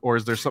psychedelic, or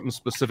is there something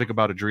specific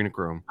about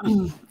Adrenochrome?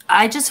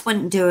 I just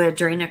wouldn't do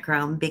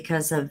Adrenochrome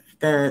because of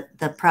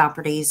the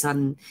properties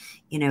on,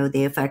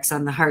 the effects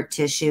on the heart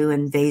tissue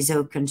and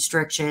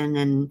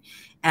vasoconstriction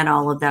and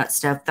all of that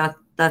stuff.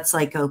 That's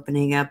like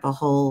opening up a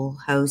whole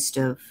host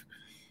of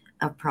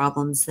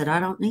problems that I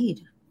don't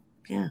need.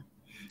 Yeah.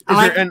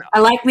 I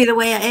like me the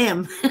way I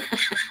am.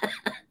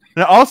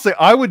 Now, I'll say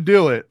I would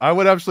do it. I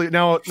would absolutely.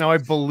 Now I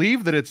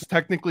believe that it's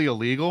technically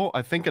illegal.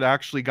 I think it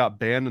actually got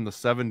banned in the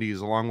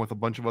 70s along with a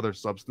bunch of other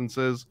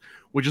substances,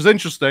 which is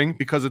interesting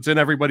because it's in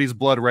everybody's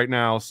blood right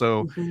now.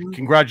 So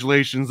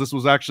congratulations. This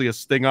was actually a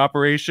sting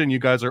operation. You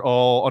guys are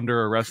all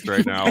under arrest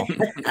right now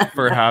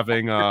for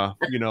having,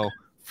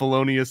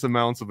 felonious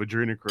amounts of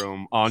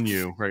adrenochrome on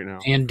you right now.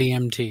 And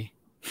DMT.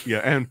 Yeah,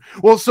 and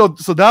well, so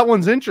that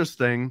one's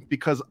interesting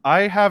because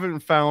I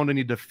haven't found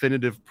any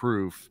definitive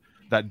proof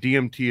that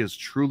DMT is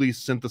truly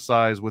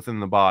synthesized within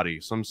the body.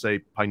 Some say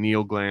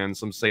pineal gland,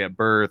 some say at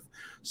birth,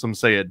 some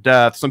say at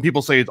death. Some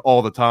people say it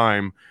all the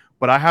time,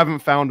 but I haven't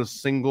found a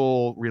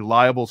single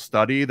reliable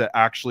study that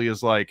actually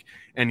is like,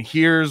 and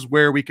here's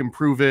where we can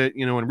prove it,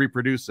 and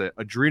reproduce it.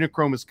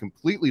 Adrenochrome is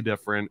completely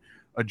different.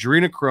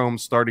 Adrenochrome,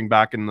 starting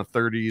back in the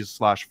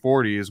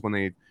 30s/40s,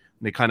 when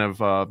they kind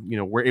of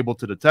were able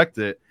to detect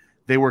it,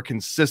 they were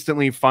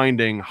consistently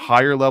finding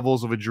higher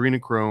levels of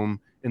adrenochrome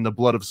in the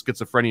blood of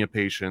schizophrenia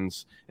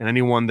patients and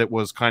anyone that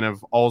was kind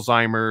of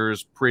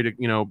Alzheimer's,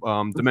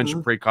 dementia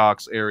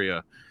praecox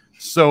area.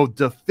 So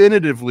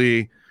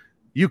definitively,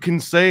 you can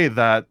say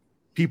that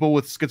people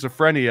with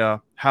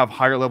schizophrenia have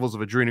higher levels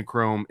of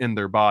adrenochrome in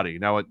their body.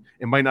 Now, it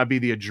might not be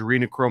the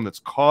adrenochrome that's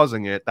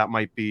causing it. That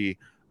might be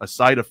a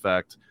side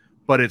effect,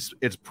 but it's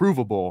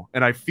provable.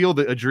 And I feel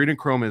that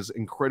adrenochrome is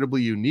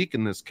incredibly unique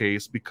in this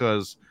case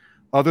because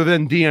other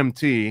than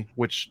DMT,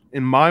 which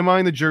in my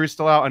mind, the jury's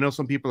still out. I know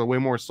some people are way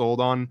more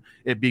sold on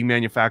it being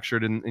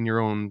manufactured in your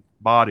own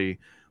body.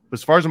 But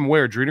as far as I'm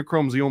aware,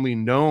 adrenochrome is the only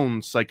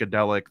known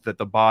psychedelic that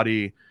the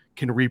body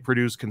can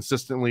reproduce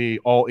consistently,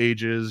 all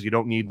ages. You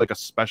don't need like a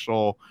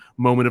special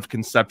moment of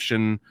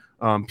conception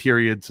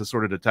period to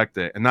sort of detect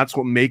it. And that's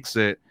what makes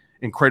it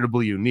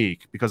incredibly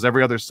unique because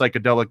every other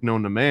psychedelic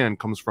known to man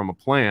comes from a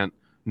plant,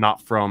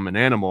 not from an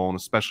animal, and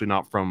especially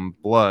not from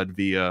blood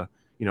via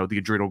the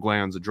adrenal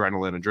glands,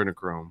 adrenaline,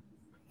 adrenochrome.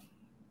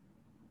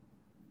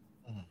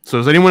 So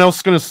is anyone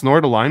else going to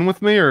snort a line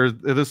with me, or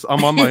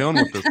I'm on my own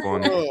with this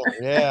one? Oh,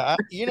 yeah,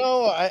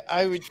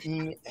 I would.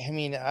 I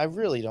mean, I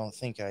really don't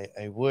think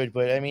I would,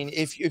 but I mean,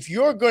 if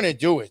you're going to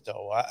do it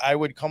though, I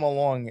would come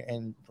along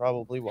and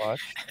probably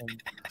watch.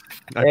 And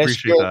I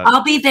appreciate that.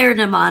 I'll be there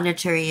to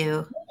monitor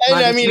you,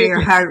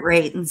 your heart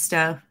rate and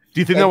stuff.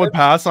 Do you think that would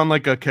pass on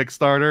like a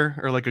Kickstarter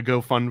or like a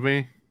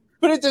GoFundMe?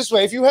 Put it this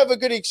way: if you have a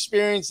good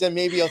experience, then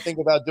maybe I'll think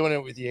about doing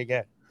it with you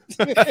again.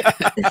 But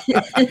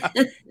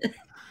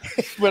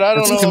I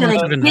don't know. I'm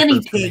gonna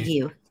guinea pig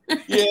you.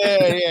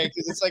 Yeah,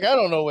 because it's like I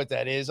don't know what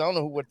that is. I don't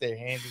know what they're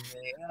handing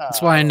me. That's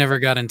why I never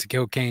got into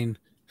cocaine.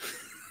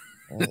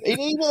 And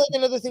even like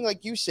another thing,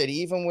 like you said,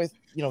 even with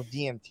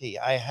DMT,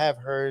 I have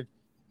heard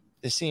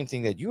the same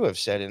thing that you have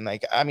said, and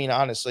like I mean,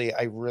 honestly,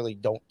 I really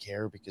don't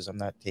care because I'm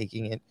not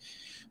taking it.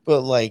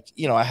 But like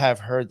I have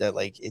heard that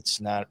like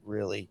it's not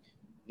really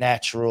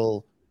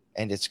natural,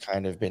 and it's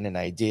kind of been an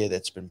idea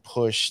that's been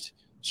pushed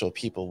so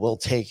people will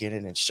take it,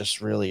 and it's just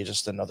really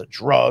just another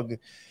drug.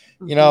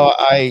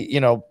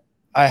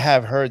 I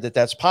have heard that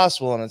that's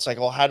possible, and it's like,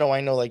 well, how do I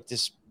know like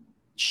this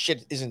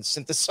shit isn't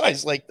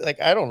synthesized? Like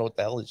I don't know what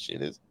the hell this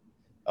shit is.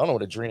 I don't know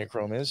what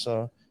adrenochrome is,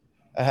 so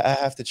I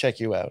have to check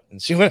you out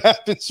and see what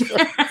happens.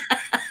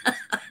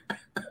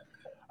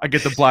 I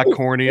get the black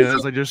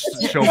corneas. I just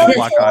show the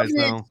black eyes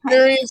now.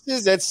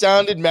 Experiences that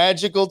sounded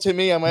magical to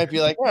me. I might be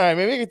like, all right,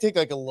 maybe I could take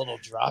like a little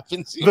drop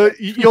and see. But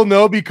you'll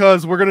know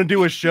because we're gonna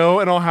do a show,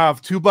 and I'll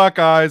have 2 black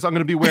eyes. I'm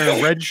gonna be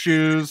wearing red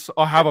shoes.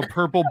 I'll have a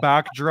purple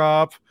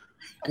backdrop.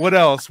 What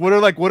else? What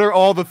are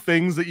all the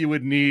things that you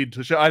would need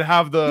to show? I'd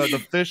have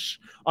the fish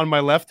on my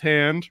left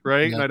hand,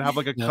 right? Yep. And I'd have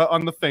like a cut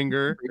on the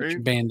finger.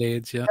 Right?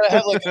 Band-aids, yeah. I'd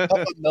have like a cup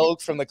of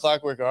milk from the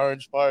Clockwork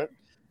Orange part.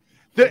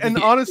 And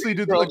honestly,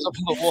 dude, like,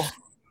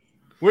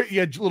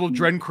 yeah, little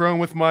Adrenochrome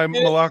with my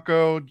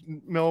Morocco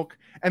milk.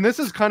 And this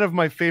is kind of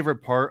my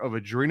favorite part of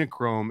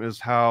Adrenochrome is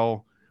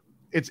how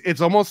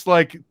it's almost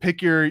like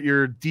pick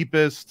your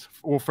deepest,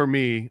 well, for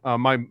me,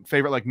 my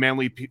favorite like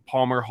Manly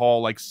Palmer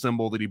Hall like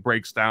symbol that he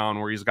breaks down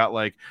where he's got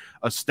like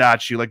a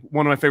statue. Like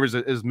one of my favorites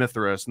is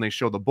Mithras, and they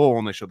show the bull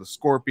and they show the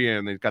scorpion,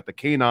 and they've got the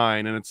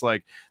canine, and it's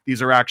like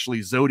these are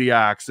actually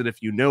zodiacs. And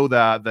if you know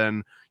that,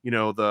 then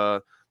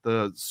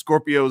the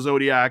Scorpio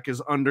zodiac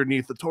is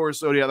underneath the Taurus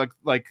zodiac.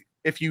 Like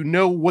if you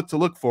know what to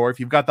look for, if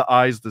you've got the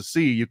eyes to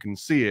see, you can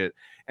see it.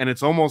 And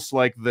it's almost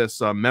like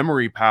this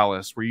memory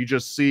palace where you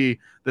just see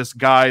this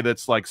guy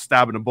that's like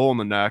stabbing a bull in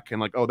the neck and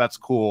like, oh, that's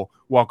cool.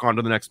 Walk on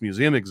to the next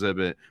museum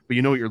exhibit. But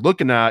you know what you're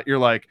looking at? You're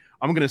like,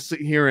 I'm going to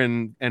sit here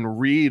and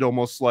read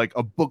almost like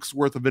a book's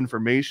worth of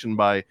information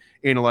by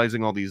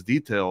analyzing all these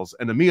details.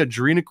 And to me,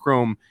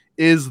 Adrenochrome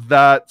is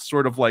that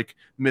sort of like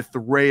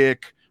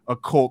Mithraic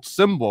occult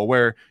symbol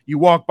where you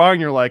walk by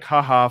and you're like,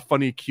 haha,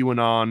 funny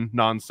QAnon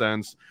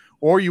nonsense.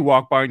 Or you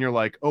walk by and you're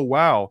like, oh,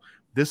 wow.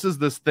 This is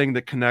this thing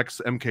that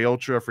connects MK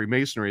Ultra,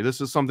 Freemasonry. This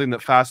is something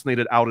that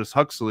fascinated Aldous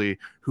Huxley,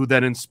 who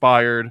then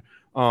inspired,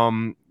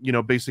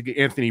 basically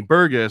Anthony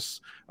Burgess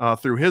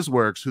through his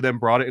works, who then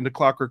brought it into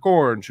Clockwork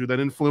Orange, who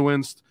then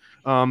influenced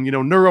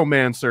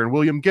Neuromancer and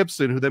William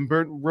Gibson, who then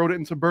wrote it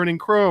into Burning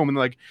Chrome. And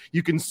like,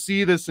 you can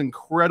see this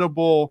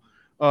incredible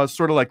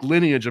sort of like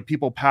lineage of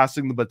people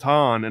passing the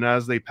baton. And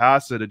as they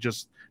pass it, it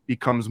just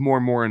becomes more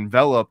and more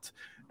enveloped.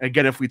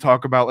 Again, if we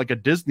talk about like a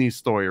Disney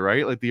story,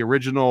 right? Like the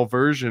original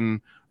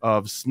version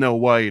of Snow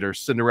White or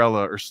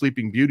Cinderella or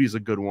Sleeping Beauty is a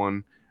good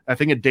one. I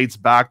think it dates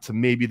back to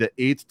maybe the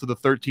 8th to the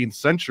 13th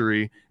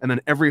century. And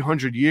then every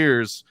 100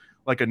 years,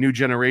 like a new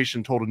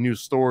generation told a new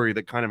story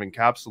that kind of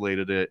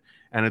encapsulated it.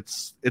 And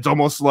it's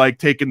almost like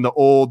taking the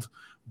old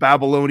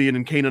Babylonian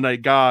and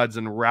Canaanite gods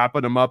and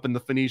wrapping them up in the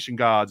Phoenician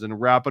gods and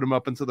wrapping them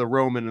up into the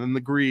Roman and then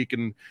the Greek.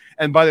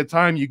 And by the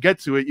time you get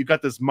to it, you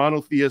got this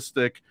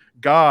monotheistic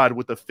god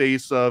with the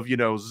face of,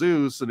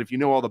 Zeus. And if you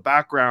know all the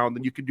background,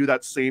 then you can do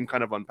that same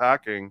kind of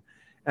unpacking.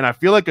 And I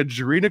feel like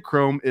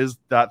Adrenochrome is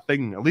that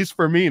thing, at least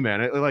for me, man.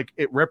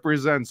 It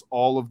represents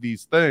all of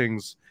these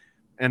things.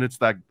 And it's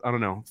that, I don't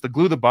know, it's the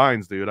glue that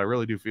binds, dude. I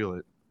really do feel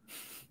it.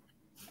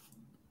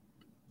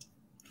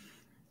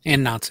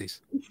 And Nazis.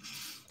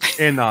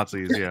 And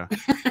Nazis, yeah.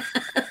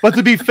 But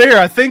to be fair,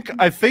 I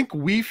think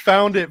we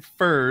found it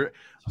first.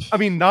 I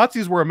mean,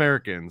 Nazis were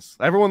Americans.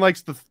 Everyone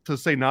likes to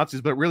say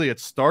Nazis, but really it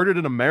started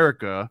in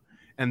America.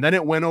 And then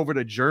it went over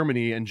to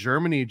Germany, and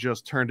Germany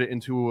just turned it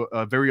into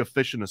a very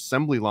efficient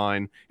assembly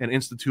line and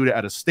instituted it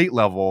at a state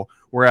level.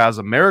 Whereas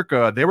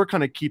America, they were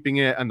kind of keeping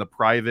it in the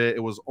private.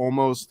 It was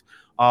almost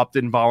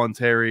opt-in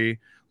voluntary.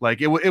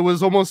 Like it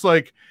was almost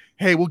like,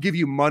 hey, we'll give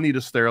you money to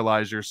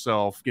sterilize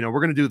yourself. We're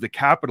going to do it the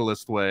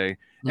capitalist way.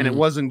 And it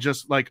wasn't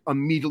just like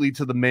immediately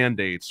to the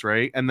mandates,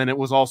 right? And then it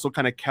was also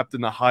kind of kept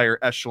in the higher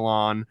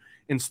echelon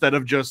instead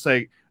of just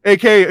say,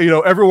 okay,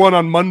 everyone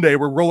on Monday,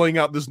 we're rolling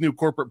out this new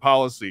corporate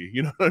policy.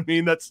 You know what I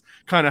mean? That's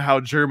kind of how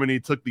Germany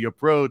took the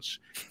approach.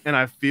 And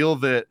I feel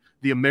that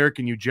the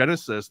American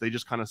eugenicists, they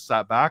just kind of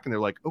sat back and they're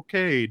like,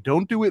 okay,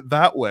 don't do it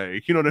that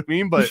way. You know what I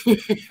mean? But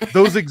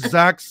those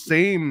exact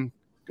same,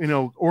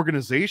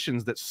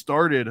 organizations that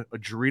started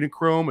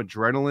Adrenochrome,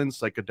 Adrenaline,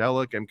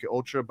 Psychedelic, MK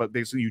Ultra, but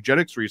basically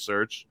eugenics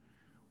research,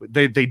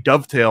 they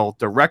dovetail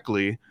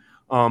directly.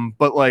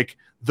 But like,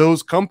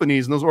 those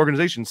companies and those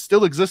organizations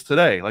still exist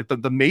today. Like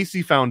the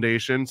Macy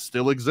Foundation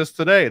still exists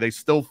today. They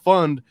still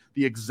fund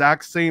the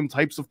exact same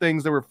types of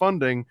things they were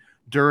funding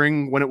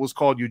during when it was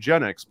called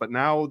eugenics. But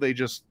now they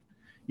just,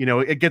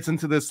 it gets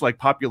into this like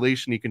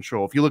population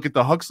control. If you look at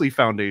the Huxley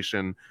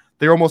Foundation,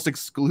 they almost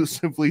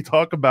exclusively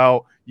talk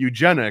about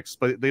eugenics,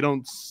 but they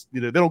don't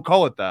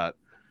call it that.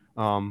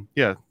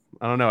 Yeah,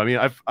 I don't know. I mean,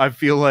 I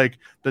feel like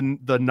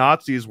the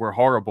Nazis were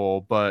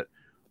horrible, but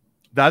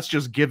that's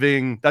just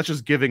giving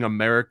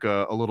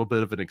America a little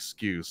bit of an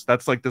excuse.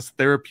 That's like this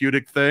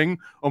therapeutic thing,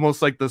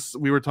 almost like this.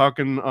 We were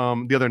talking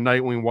the other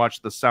night when we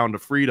watched The Sound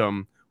of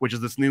Freedom, which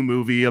is this new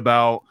movie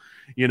about,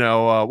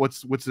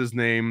 what's his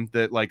name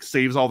that like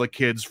saves all the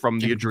kids from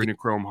the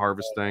adrenochrome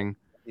harvesting.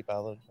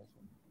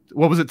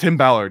 What was it? Tim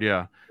Ballard.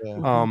 Yeah.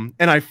 And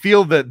I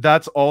feel that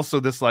that's also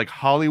this like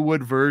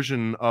Hollywood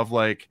version of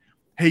like,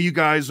 hey, you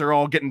guys are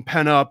all getting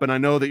pent up, and I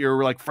know that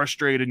you're like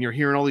frustrated and you're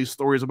hearing all these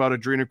stories about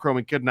adrenochrome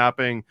and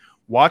kidnapping.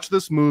 Watch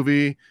this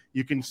movie.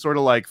 You can sort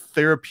of like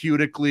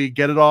therapeutically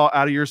get it all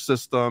out of your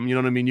system. You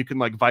know what I mean? You can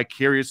like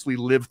vicariously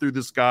live through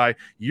this guy.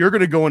 You're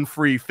going to go and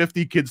free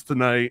 50 kids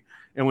tonight.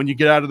 And when you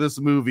get out of this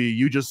movie,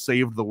 you just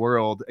saved the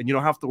world. And you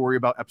don't have to worry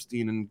about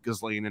Epstein and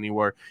Ghislaine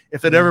anymore.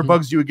 If it ever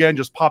bugs you again,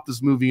 just pop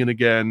this movie in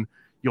again.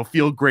 You'll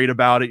feel great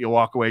about it. You'll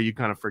walk away. You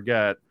kind of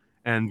forget.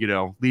 And,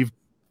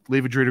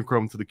 leave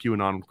adrenochrome to the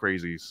QAnon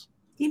crazies.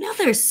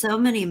 There's so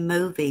many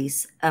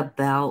movies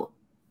about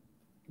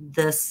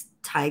this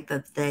type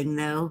of thing,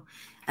 though.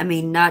 I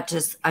mean, not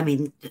just,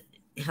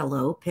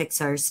 hello,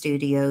 Pixar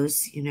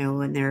Studios,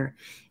 and their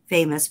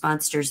famous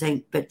Monsters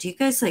Inc. But do you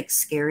guys like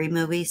scary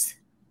movies?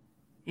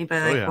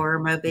 Anybody like horror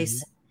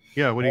movies?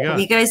 Yeah, what do you got? Have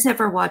you guys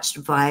ever watched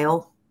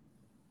Vile?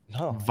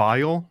 No.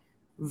 Vile?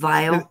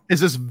 Vile. Is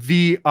this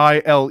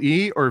VILE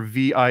or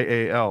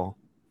VIAL?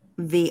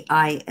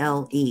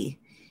 VILE.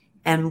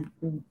 And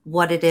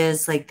what it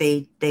is, like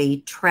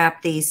they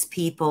trap these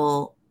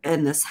people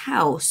in this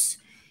house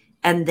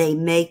and they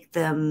make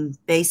them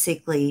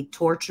basically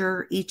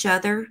torture each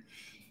other.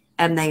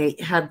 And they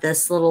have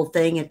this little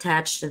thing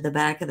attached to the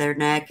back of their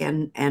neck.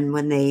 And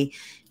when they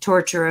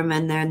torture them,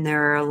 and then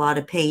there are a lot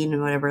of pain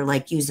and whatever,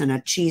 like using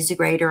a cheese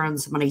grater on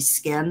somebody's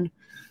skin,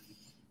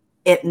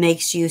 it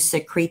makes you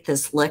secrete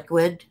this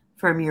liquid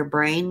from your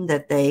brain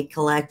that they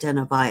collect in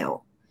a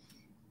vial.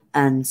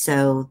 And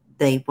so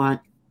they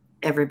want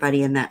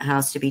everybody in that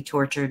house to be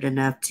tortured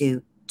enough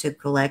to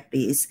collect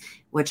these,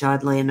 which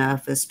oddly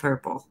enough is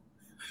purple.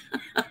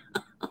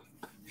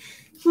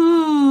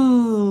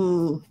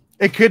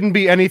 It couldn't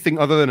be anything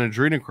other than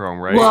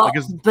adrenochrome, right? Well,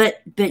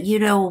 but you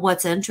know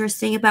what's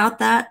interesting about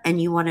that,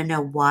 and you want to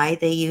know why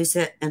they use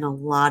it in a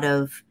lot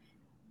of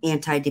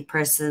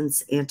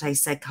antidepressants,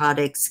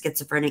 antipsychotics,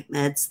 schizophrenic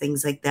meds,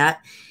 things like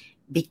that,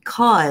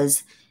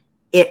 because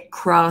it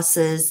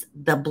crosses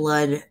the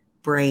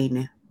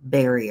blood-brain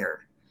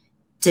barrier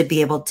to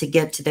be able to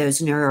get to those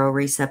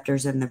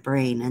neuroreceptors in the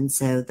brain. And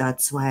so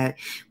that's why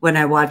when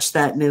I watched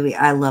that movie,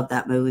 I love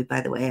that movie,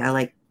 by the way. I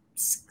like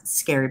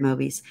scary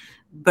movies.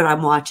 But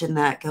I'm watching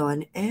that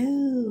going,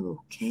 oh,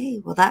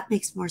 okay, well, that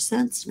makes more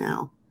sense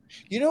now.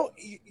 You know,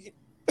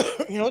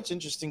 it's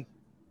interesting.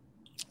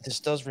 This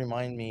does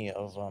remind me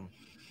of,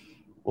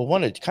 well,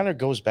 one, it kind of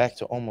goes back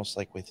to almost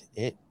like with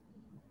It,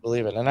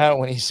 believe it or not,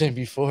 when he said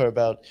before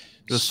about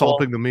Just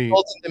salting the meat.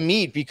 Salting the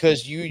meat,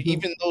 because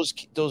even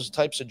those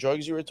types of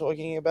drugs you were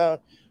talking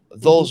about,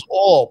 those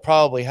all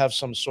probably have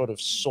some sort of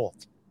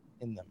salt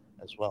in them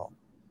as well.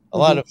 A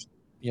lot of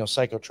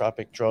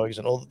psychotropic drugs,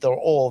 and they're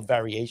all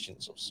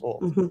variations of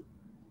salt. Right.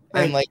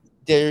 And like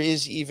there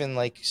is even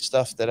like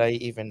stuff that I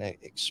even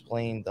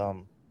explained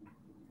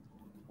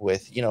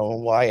with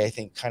why I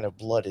think kind of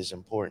blood is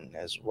important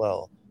as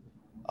well.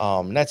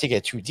 Not to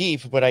get too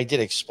deep, but I did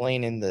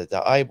explain in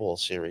the eyeball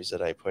series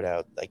that I put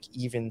out, like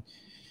even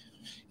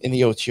in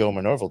the OTO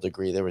Minerval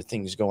degree, there were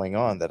things going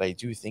on that I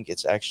do think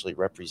it's actually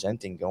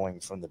representing, going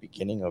from the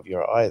beginning of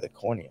your eye, the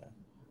cornea,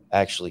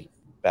 actually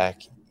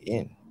back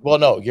in. Well,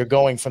 no, you're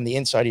going from the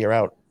inside of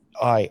your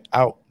eye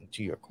out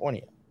to your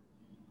cornea.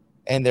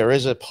 And there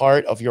is a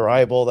part of your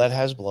eyeball that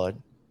has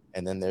blood,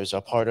 and then there's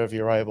a part of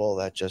your eyeball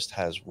that just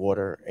has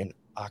water and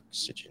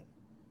oxygen.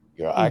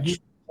 Your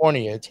actual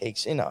cornea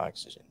takes in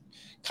oxygen,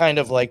 kind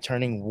of like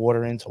turning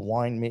water into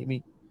wine,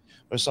 maybe,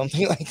 or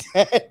something like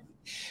that.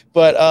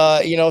 But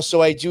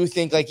so I do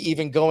think, like,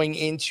 even going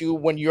into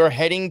when you're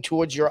heading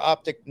towards your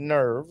optic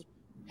nerve,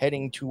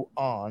 heading to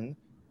on,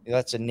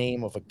 that's a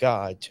name of a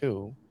god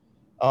too.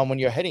 When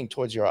you're heading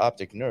towards your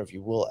optic nerve,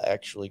 you will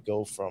actually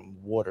go from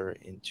water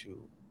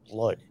into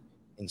blood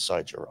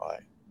inside your eye,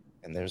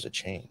 and there's a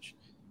change.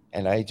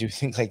 And I do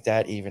think like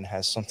that even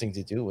has something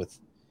to do with,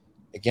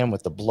 again,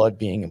 with the blood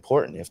being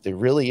important. If there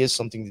really is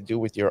something to do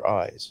with your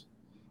eyes,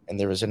 and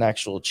there is an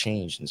actual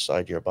change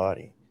inside your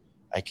body,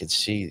 I could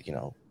see,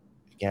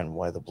 again,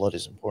 why the blood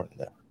is important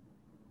there.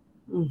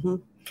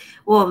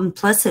 Well, and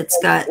plus it's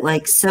got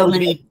like so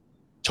many.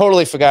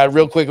 Totally forgot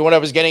real quick what I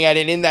was getting at.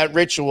 And in that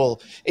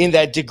ritual, in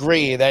that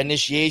degree, that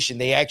initiation,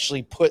 they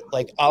actually put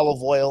like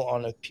olive oil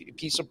on a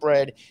piece of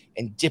bread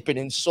and dip it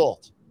in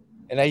salt.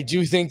 And I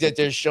do think that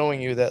they're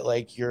showing you that,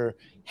 like, you're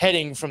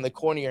heading from the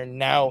cornea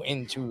now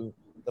into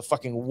the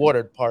fucking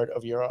watered part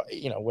of your,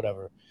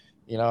 whatever.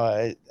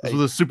 This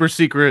was a super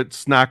secret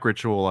snack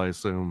ritual, I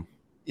assume.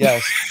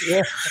 Yes.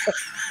 Yeah.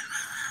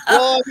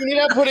 Well, I mean,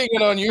 you're not putting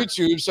it on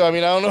YouTube, so I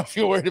mean, I don't know if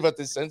you're worried about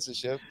the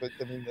censorship, but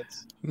I mean,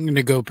 I'm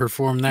gonna go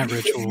perform that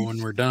ritual when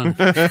we're done.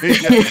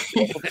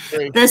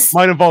 This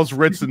mine involves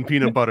Ritz and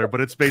peanut butter, but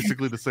it's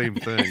basically the same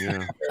thing.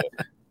 Yeah.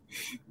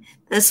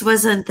 This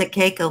wasn't the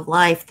cake of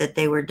life that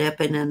they were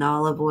dipping in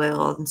olive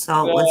oil and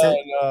salt, was it?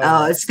 No.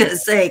 Oh, I was gonna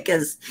say,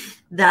 because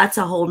that's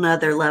a whole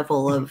nother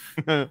level of.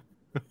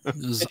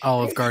 This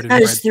Olive Garden.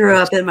 I just threw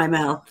up in my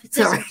mouth.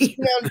 Sorry.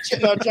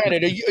 Now,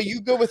 Janet, are you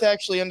good with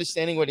actually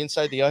understanding what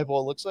inside the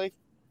eyeball looks like?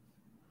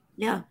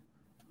 Yeah.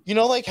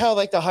 Like how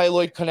like the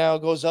hyaloid canal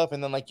goes up,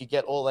 and then like you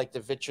get all like the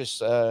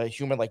vitreous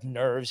human like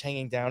nerves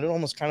hanging down. It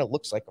almost kind of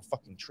looks like a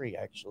fucking tree,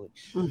 actually.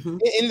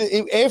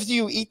 After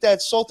you eat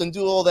that salt and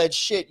do all that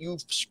shit, you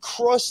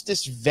cross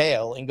this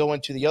veil and go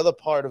into the other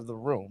part of the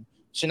room.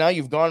 So now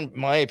you've gone, in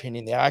my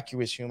opinion, the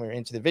aqueous humor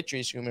into the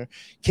vitreous humor,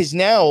 because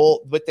now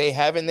what they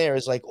have in there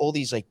is like all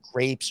these like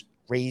grapes,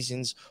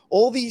 raisins,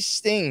 all these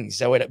things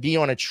that would be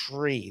on a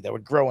tree that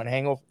would grow and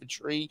hang off the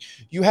tree.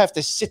 You have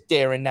to sit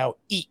there and now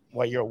eat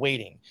while you're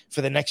waiting for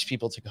the next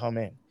people to come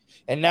in.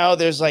 And now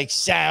there's like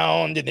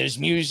sound and there's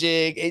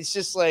music. It's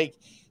just like,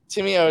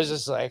 to me, I was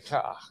just like,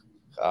 oh,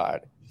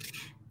 God.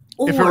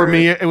 If it were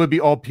me, it would be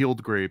all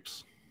peeled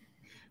grapes.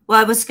 Well,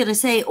 I was going to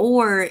say,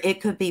 or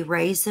it could be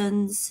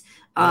raisins.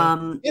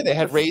 They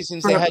had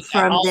raisins. From, they had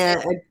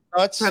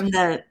from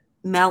the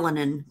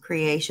melanin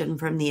creation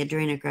from the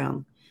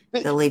adrenochrome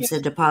that leaves the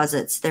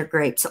deposits. They're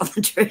grapes on the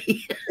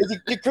tree.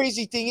 The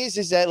crazy thing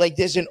is that like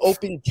there's an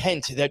open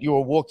tent that you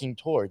are walking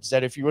towards.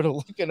 That if you were to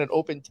look at an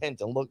open tent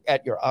and look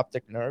at your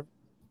optic nerve,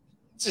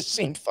 it's the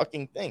same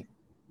fucking thing.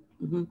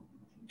 And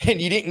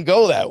you didn't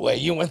go that way.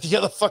 You went the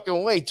other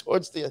fucking way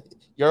towards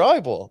your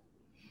eyeball.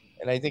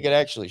 And I think it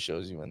actually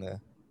shows you in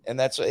there. And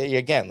that's,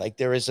 again, like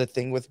there is a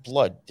thing with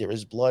blood. There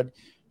is blood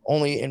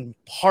only in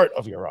part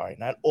of your eye,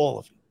 not all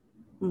of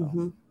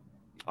it.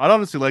 I'd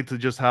honestly like to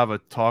just have a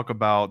talk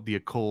about the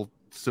occult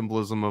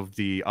symbolism of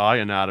the eye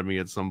anatomy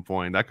at some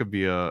point. That could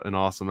be an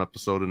awesome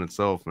episode in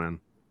itself, man.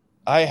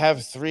 I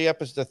have 3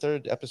 episodes. The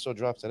 3rd episode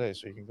dropped today,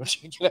 so you can go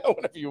check it out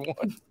whenever you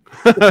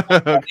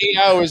want. 8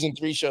 hours and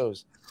 3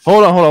 shows.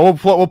 Hold on.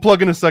 We'll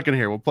plug in a second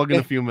here. We'll plug in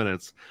a few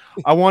minutes.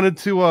 I want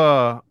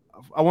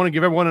to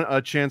give everyone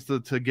a chance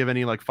to give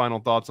any like final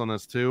thoughts on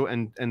this too.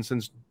 And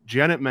since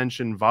Janet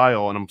mentioned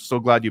Vile, and I'm so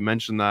glad you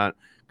mentioned that,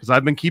 because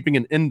I've been keeping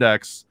an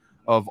index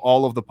of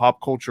all of the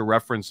pop culture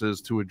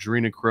references to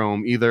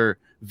adrenochrome, either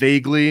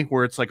vaguely,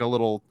 where it's like a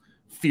little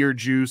fear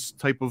juice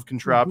type of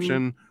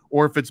contraption,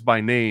 or if it's by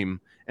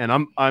name. And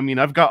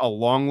I've got a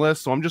long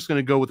list, so I'm just going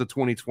to go with the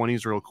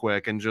 2020s real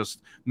quick and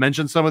just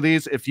mention some of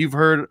these. If you've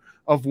heard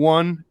of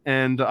one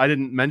and I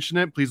didn't mention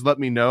it, please let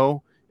me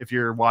know. If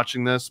you're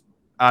watching this,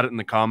 add it in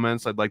the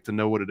comments. I'd like to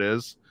know what it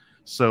is.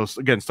 So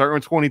again, starting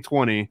with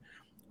 2020,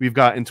 We've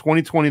got in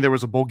 2020 there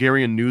was a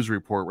Bulgarian news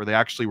report where they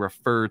actually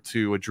refer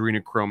to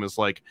adrenochrome as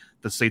like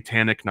the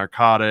satanic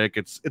narcotic.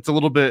 It's a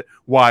little bit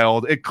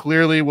wild. It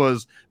clearly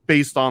was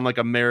based on like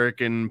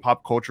American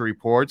pop culture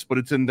reports, but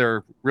it's in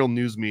their real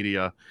news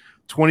media.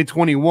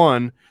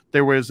 2021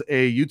 there was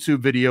a YouTube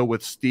video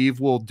with Steve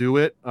Will Do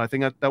It, I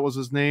think that was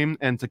his name,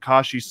 and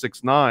Tekashi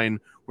 69,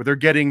 where they're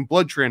getting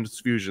blood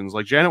transfusions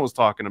like Janet was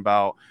talking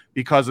about,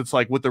 because it's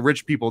like what the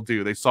rich people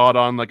do. They saw it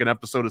on like an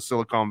episode of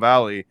Silicon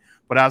Valley,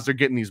 but as they're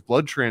getting these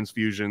blood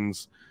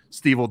transfusions,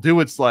 Steve Will Do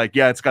It's like,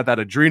 yeah, it's got that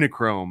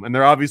adrenochrome, and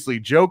they're obviously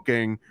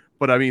joking,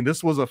 but I mean,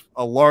 this was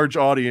a large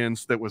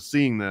audience that was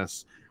seeing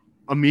this.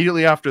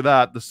 Immediately after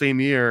that, the same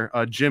year,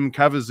 Jim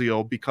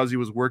Caviezel, because he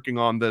was working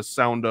on this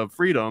Sound of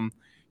Freedom,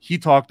 he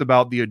talked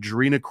about the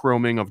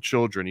adrenochroming of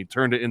children. He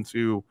turned it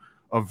into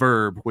a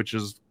verb, which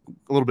is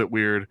a little bit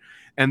weird.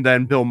 And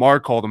then Bill Maher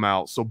called him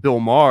out. So Bill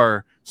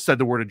Maher said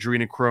the word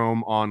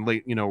adrenochrome on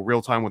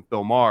Real Time with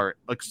Bill Maher,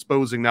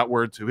 exposing that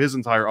word to his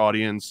entire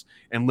audience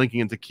and linking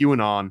into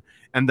QAnon.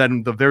 And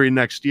then the very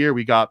next year,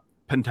 we got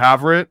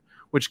Pentaveret,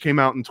 which came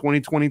out in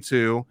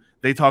 2022.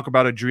 They talk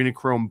about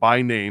adrenochrome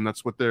by name.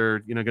 That's what they're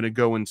going to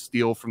go and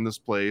steal from this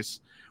place.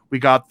 We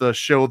got the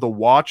show The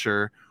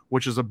Watcher,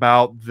 which is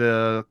about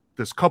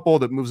this couple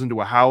that moves into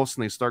a house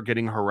and they start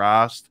getting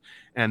harassed,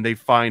 and they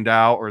find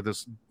out, or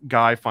this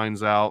guy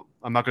finds out,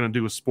 I'm not going to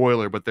do a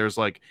spoiler, but there's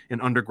like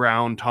an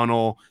underground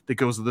tunnel that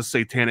goes to the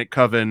satanic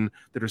coven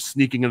that are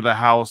sneaking into the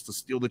house to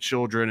steal the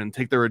children and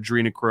take their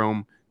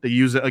adrenochrome. They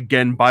use it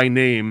again by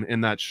name in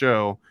that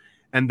show.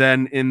 And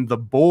then in The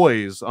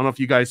Boys, I don't know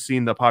if you guys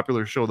seen the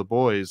popular show The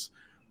Boys.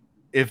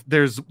 If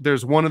there's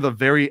one of the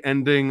very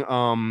ending,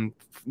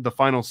 the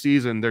final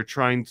season, they're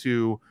trying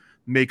to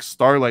make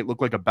Starlight look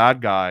like a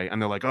bad guy,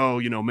 and they're like, oh,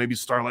 maybe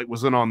Starlight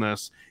was in on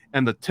this.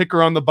 And the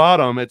ticker on the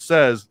bottom, it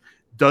says,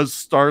 does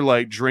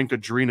Starlight drink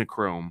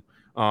adrenochrome?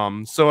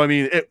 So I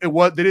mean,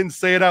 they didn't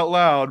say it out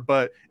loud,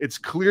 but it's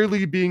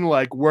clearly being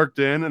like worked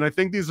in. And I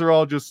think these are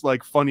all just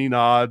like funny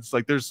nods.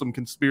 Like there's some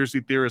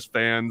conspiracy theorist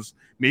fans,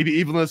 maybe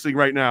even listening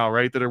right now,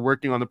 right, that are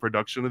working on the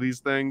production of these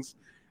things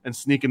and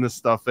sneaking this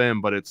stuff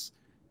in. But it's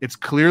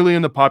clearly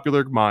in the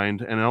popular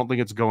mind, and I don't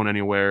think it's going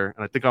anywhere.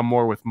 And I think I'm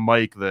more with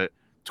Mike that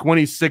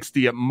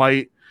 2060 it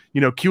might,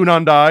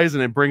 QAnon dies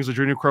and it brings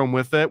adrenochrome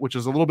with it, which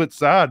is a little bit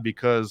sad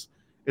because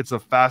it's a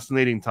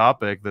fascinating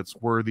topic that's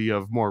worthy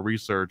of more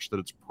research that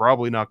it's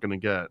probably not going to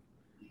get.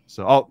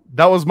 So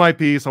that was my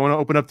piece. I want to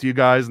open up to you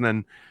guys and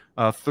then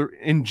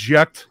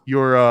inject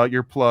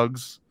your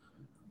plugs.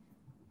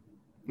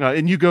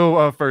 And you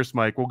go first,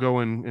 Mike. We'll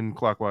go in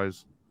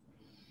clockwise.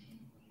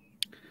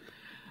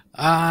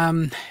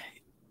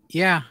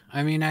 Yeah,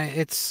 I mean,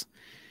 I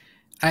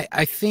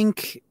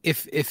think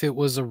if it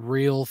was a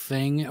real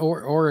thing,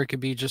 or it could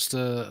be just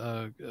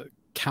a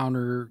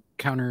counter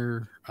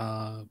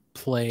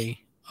play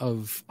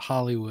of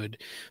Hollywood,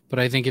 but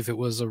I think if it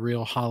was a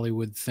real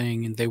Hollywood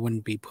thing, and they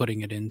wouldn't be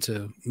putting it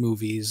into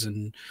movies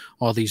and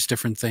all these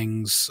different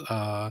things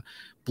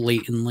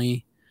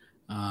blatantly,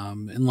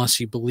 unless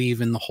you believe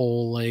in the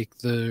whole like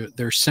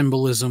their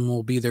symbolism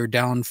will be their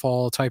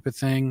downfall type of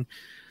thing.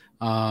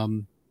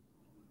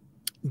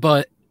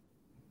 But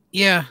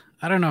yeah,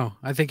 I don't know.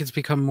 I think it's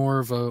become more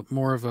of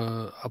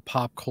a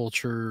pop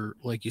culture,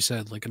 like you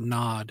said, like a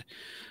nod,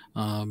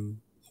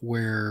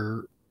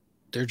 where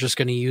they're just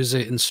going to use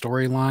it in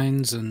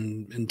storylines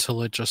and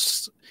until it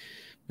just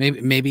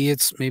maybe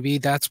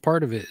that's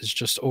part of it, is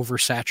just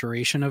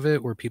oversaturation of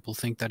it, where people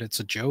think that it's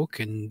a joke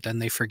and then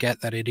they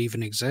forget that it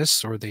even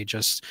exists, or they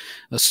just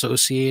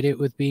associate it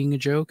with being a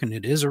joke and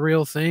it is a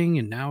real thing,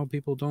 and now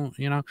people don't,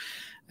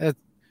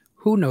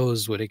 who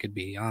knows what it could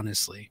be,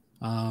 honestly.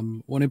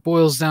 When it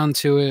boils down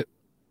to it,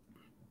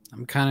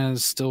 I'm kind of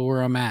still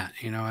where I'm at.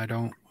 I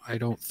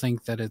don't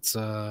think that it's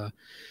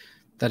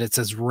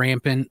as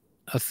rampant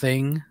a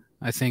thing.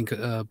 I think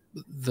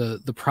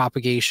the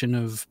propagation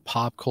of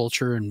pop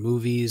culture and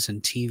movies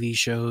and TV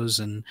shows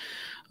and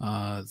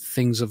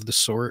things of the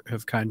sort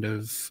have kind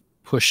of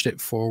pushed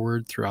it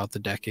forward throughout the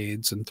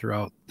decades and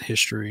throughout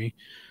history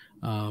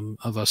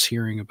of us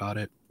hearing about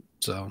it.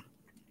 So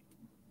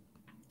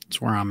that's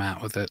where I'm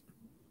at with it.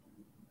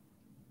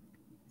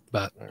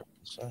 But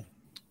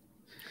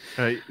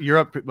you're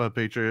up,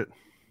 Patriot.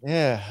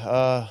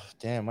 Yeah.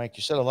 Damn, Mike,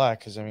 you said a lot,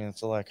 because I mean,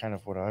 it's a lot kind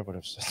of what I would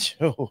have said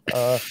too.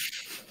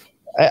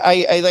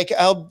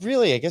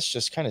 I guess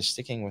just kind of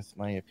sticking with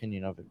my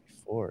opinion of it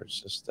before. It's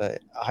just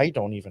that I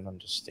don't even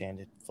understand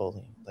it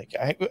fully. Like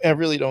I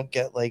really don't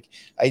get, like,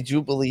 I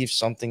do believe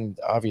something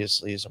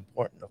obviously is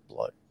important of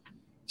blood,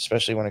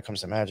 especially when it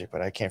comes to magic,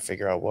 but I can't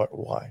figure out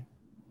why.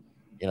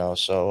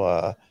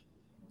 So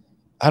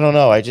I don't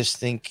know. I just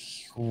think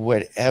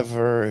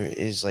whatever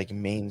is like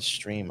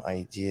mainstream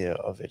idea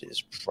of it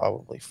is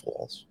probably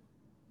false.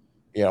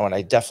 And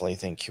I definitely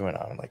think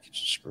QAnon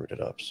just screwed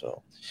it up.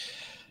 So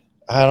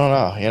I don't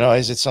know.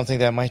 Is it something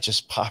that might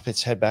just pop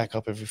its head back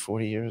up every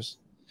 40 years?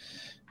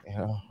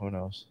 Who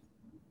knows?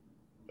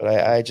 But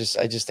I just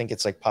think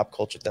it's like pop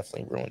culture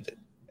definitely ruined it,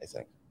 I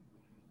think.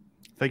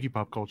 Thank you,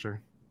 pop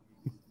culture.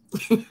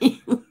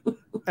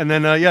 And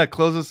then,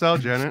 close us out,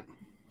 Janet.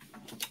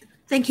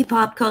 Thank you,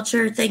 pop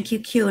culture. Thank you,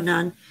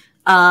 QAnon.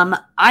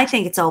 I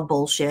think it's all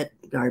bullshit,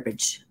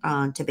 garbage,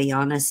 to be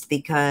honest,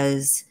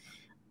 because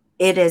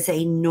it is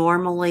a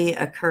normally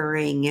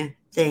occurring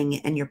thing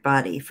in your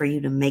body for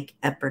you to make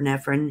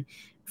epinephrine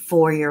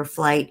for your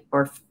flight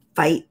or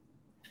fight.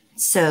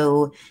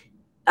 So,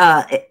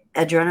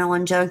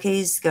 adrenaline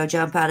junkies, go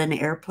jump out an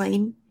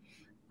airplane,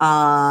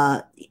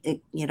 skydive,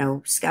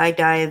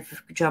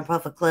 jump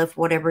off a cliff,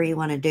 whatever you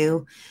want to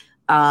do.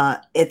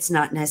 It's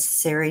not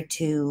necessary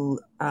to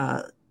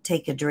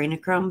take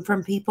adrenochrome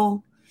from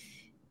people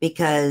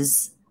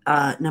because,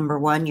 number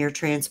one, you're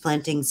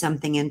transplanting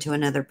something into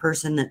another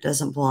person that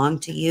doesn't belong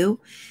to you.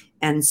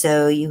 And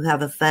so you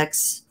have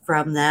effects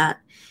from that.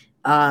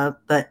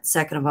 But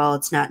second of all,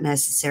 it's not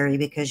necessary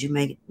because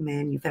you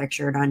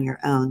manufacture it on your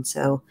own.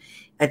 So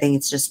I think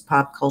it's just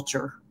pop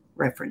culture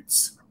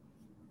reference.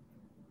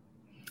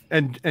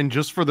 And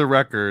just for the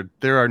record,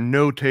 there are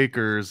no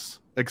takers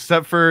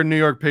except for New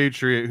York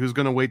Patriot, who's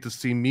going to wait to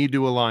see me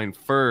do a line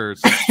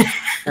first.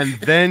 And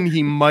then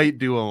he might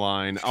do a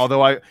line.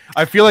 Although I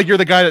feel like you're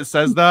the guy that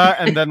says that.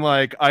 And then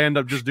like I end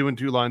up just doing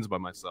 2 lines by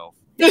myself.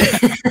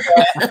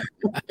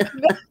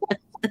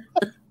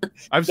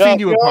 I've seen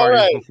you at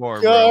parties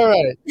before. You're all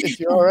right. If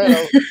you're all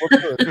right, we'll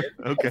do it.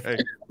 Okay.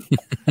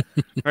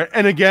 All right.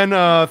 And again,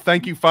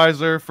 thank you,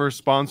 Pfizer, for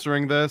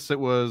sponsoring this. It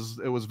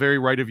was very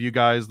right of you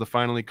guys to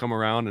finally come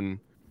around and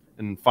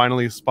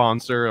finally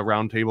sponsor a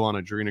roundtable on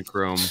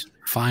adrenochrome.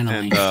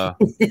 Finally.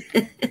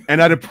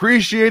 And I'd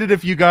appreciate it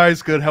if you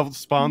guys could help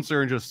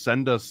sponsor and just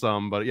send us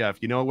some. But yeah,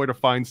 if you know where to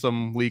find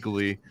some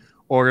legally,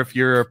 or if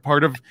you're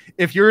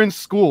if you're in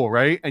school,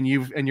 right, and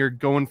you're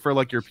going for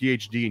like your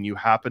PhD and you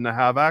happen to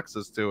have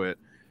access to it,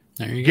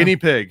 there you guinea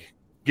go. pig,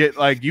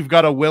 you've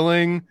got a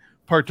willing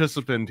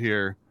participant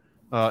here.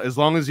 As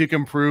long as you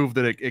can prove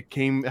that it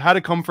had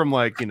to come from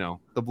like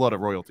the blood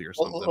of royalty or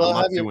something. Well,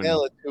 have you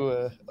mail it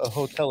to a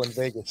hotel in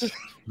Vegas.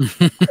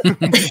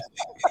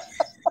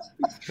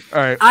 All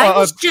right.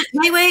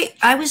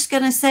 I was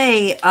gonna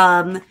say,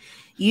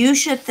 you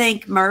should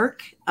thank Merck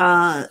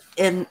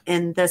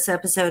in this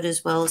episode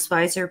as well as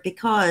Pfizer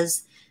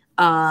because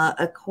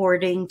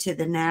according to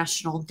the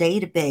national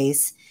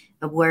database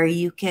of where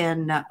you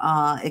can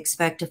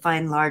expect to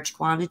find large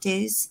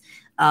quantities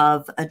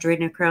of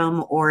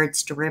adrenochrome or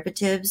its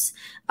derivatives,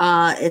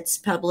 it's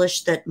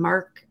published that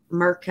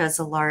Merck has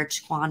a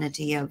large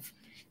quantity of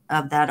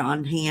that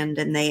on hand,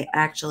 and they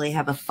actually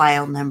have a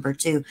file number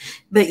too.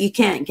 But you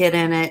can't get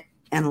in it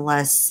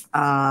unless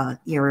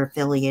you're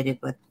affiliated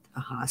with a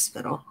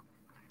hospital.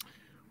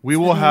 We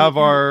will have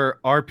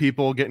our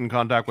people get in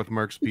contact with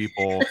Merck's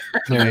people.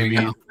 There you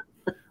go.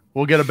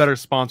 We'll get a better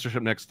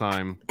sponsorship next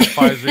time.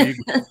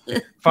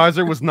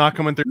 Pfizer was not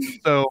coming through,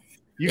 so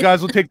you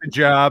guys will take the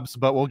jabs,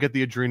 but we'll get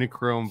the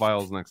adrenochrome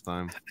vials next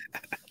time.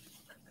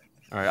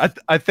 All right.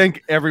 I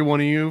thank every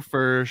one of you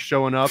for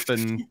showing up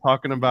and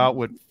talking about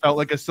what felt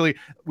like a silly.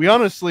 We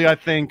honestly, I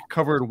think,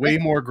 covered way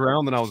more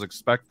ground than I was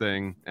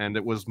expecting, and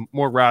it was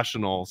more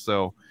rational.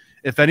 So,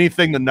 if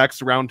anything, the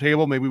next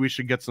roundtable, maybe we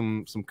should get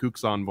some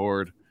kooks on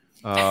board.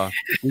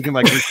 We can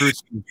recruit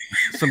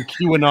some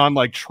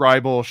QAnon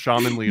tribal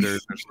shaman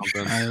leaders or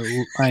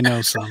something. I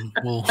know some.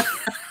 Well,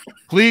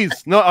 please,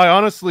 no. I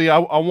honestly, I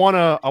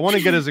wanna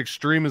get as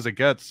extreme as it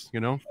gets.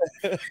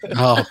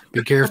 Oh,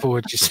 be careful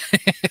what you say.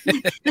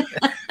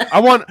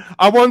 I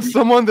want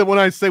someone that when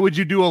I say, "Would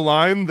you do a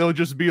line?" they'll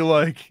just be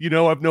like,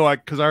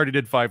 because I already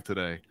did 5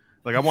 today.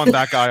 I want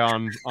that guy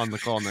on the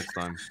call next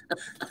time.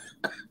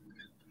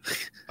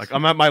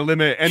 I'm at my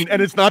limit,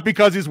 and it's not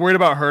because he's worried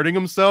about hurting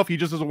himself. He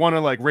just doesn't want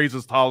to raise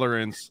his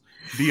tolerance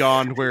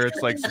beyond where it's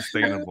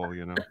sustainable,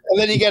 And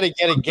then you got to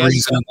get a guess.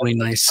 Reasonably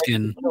nice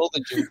skin.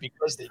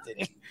 Because they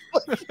did it.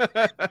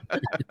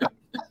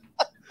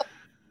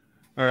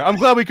 All right, I'm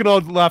glad we can all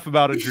laugh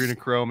about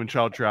adrenochrome and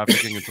child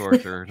trafficking and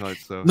torture.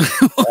 So,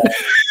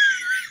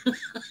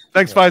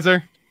 thanks,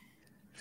 Pfizer.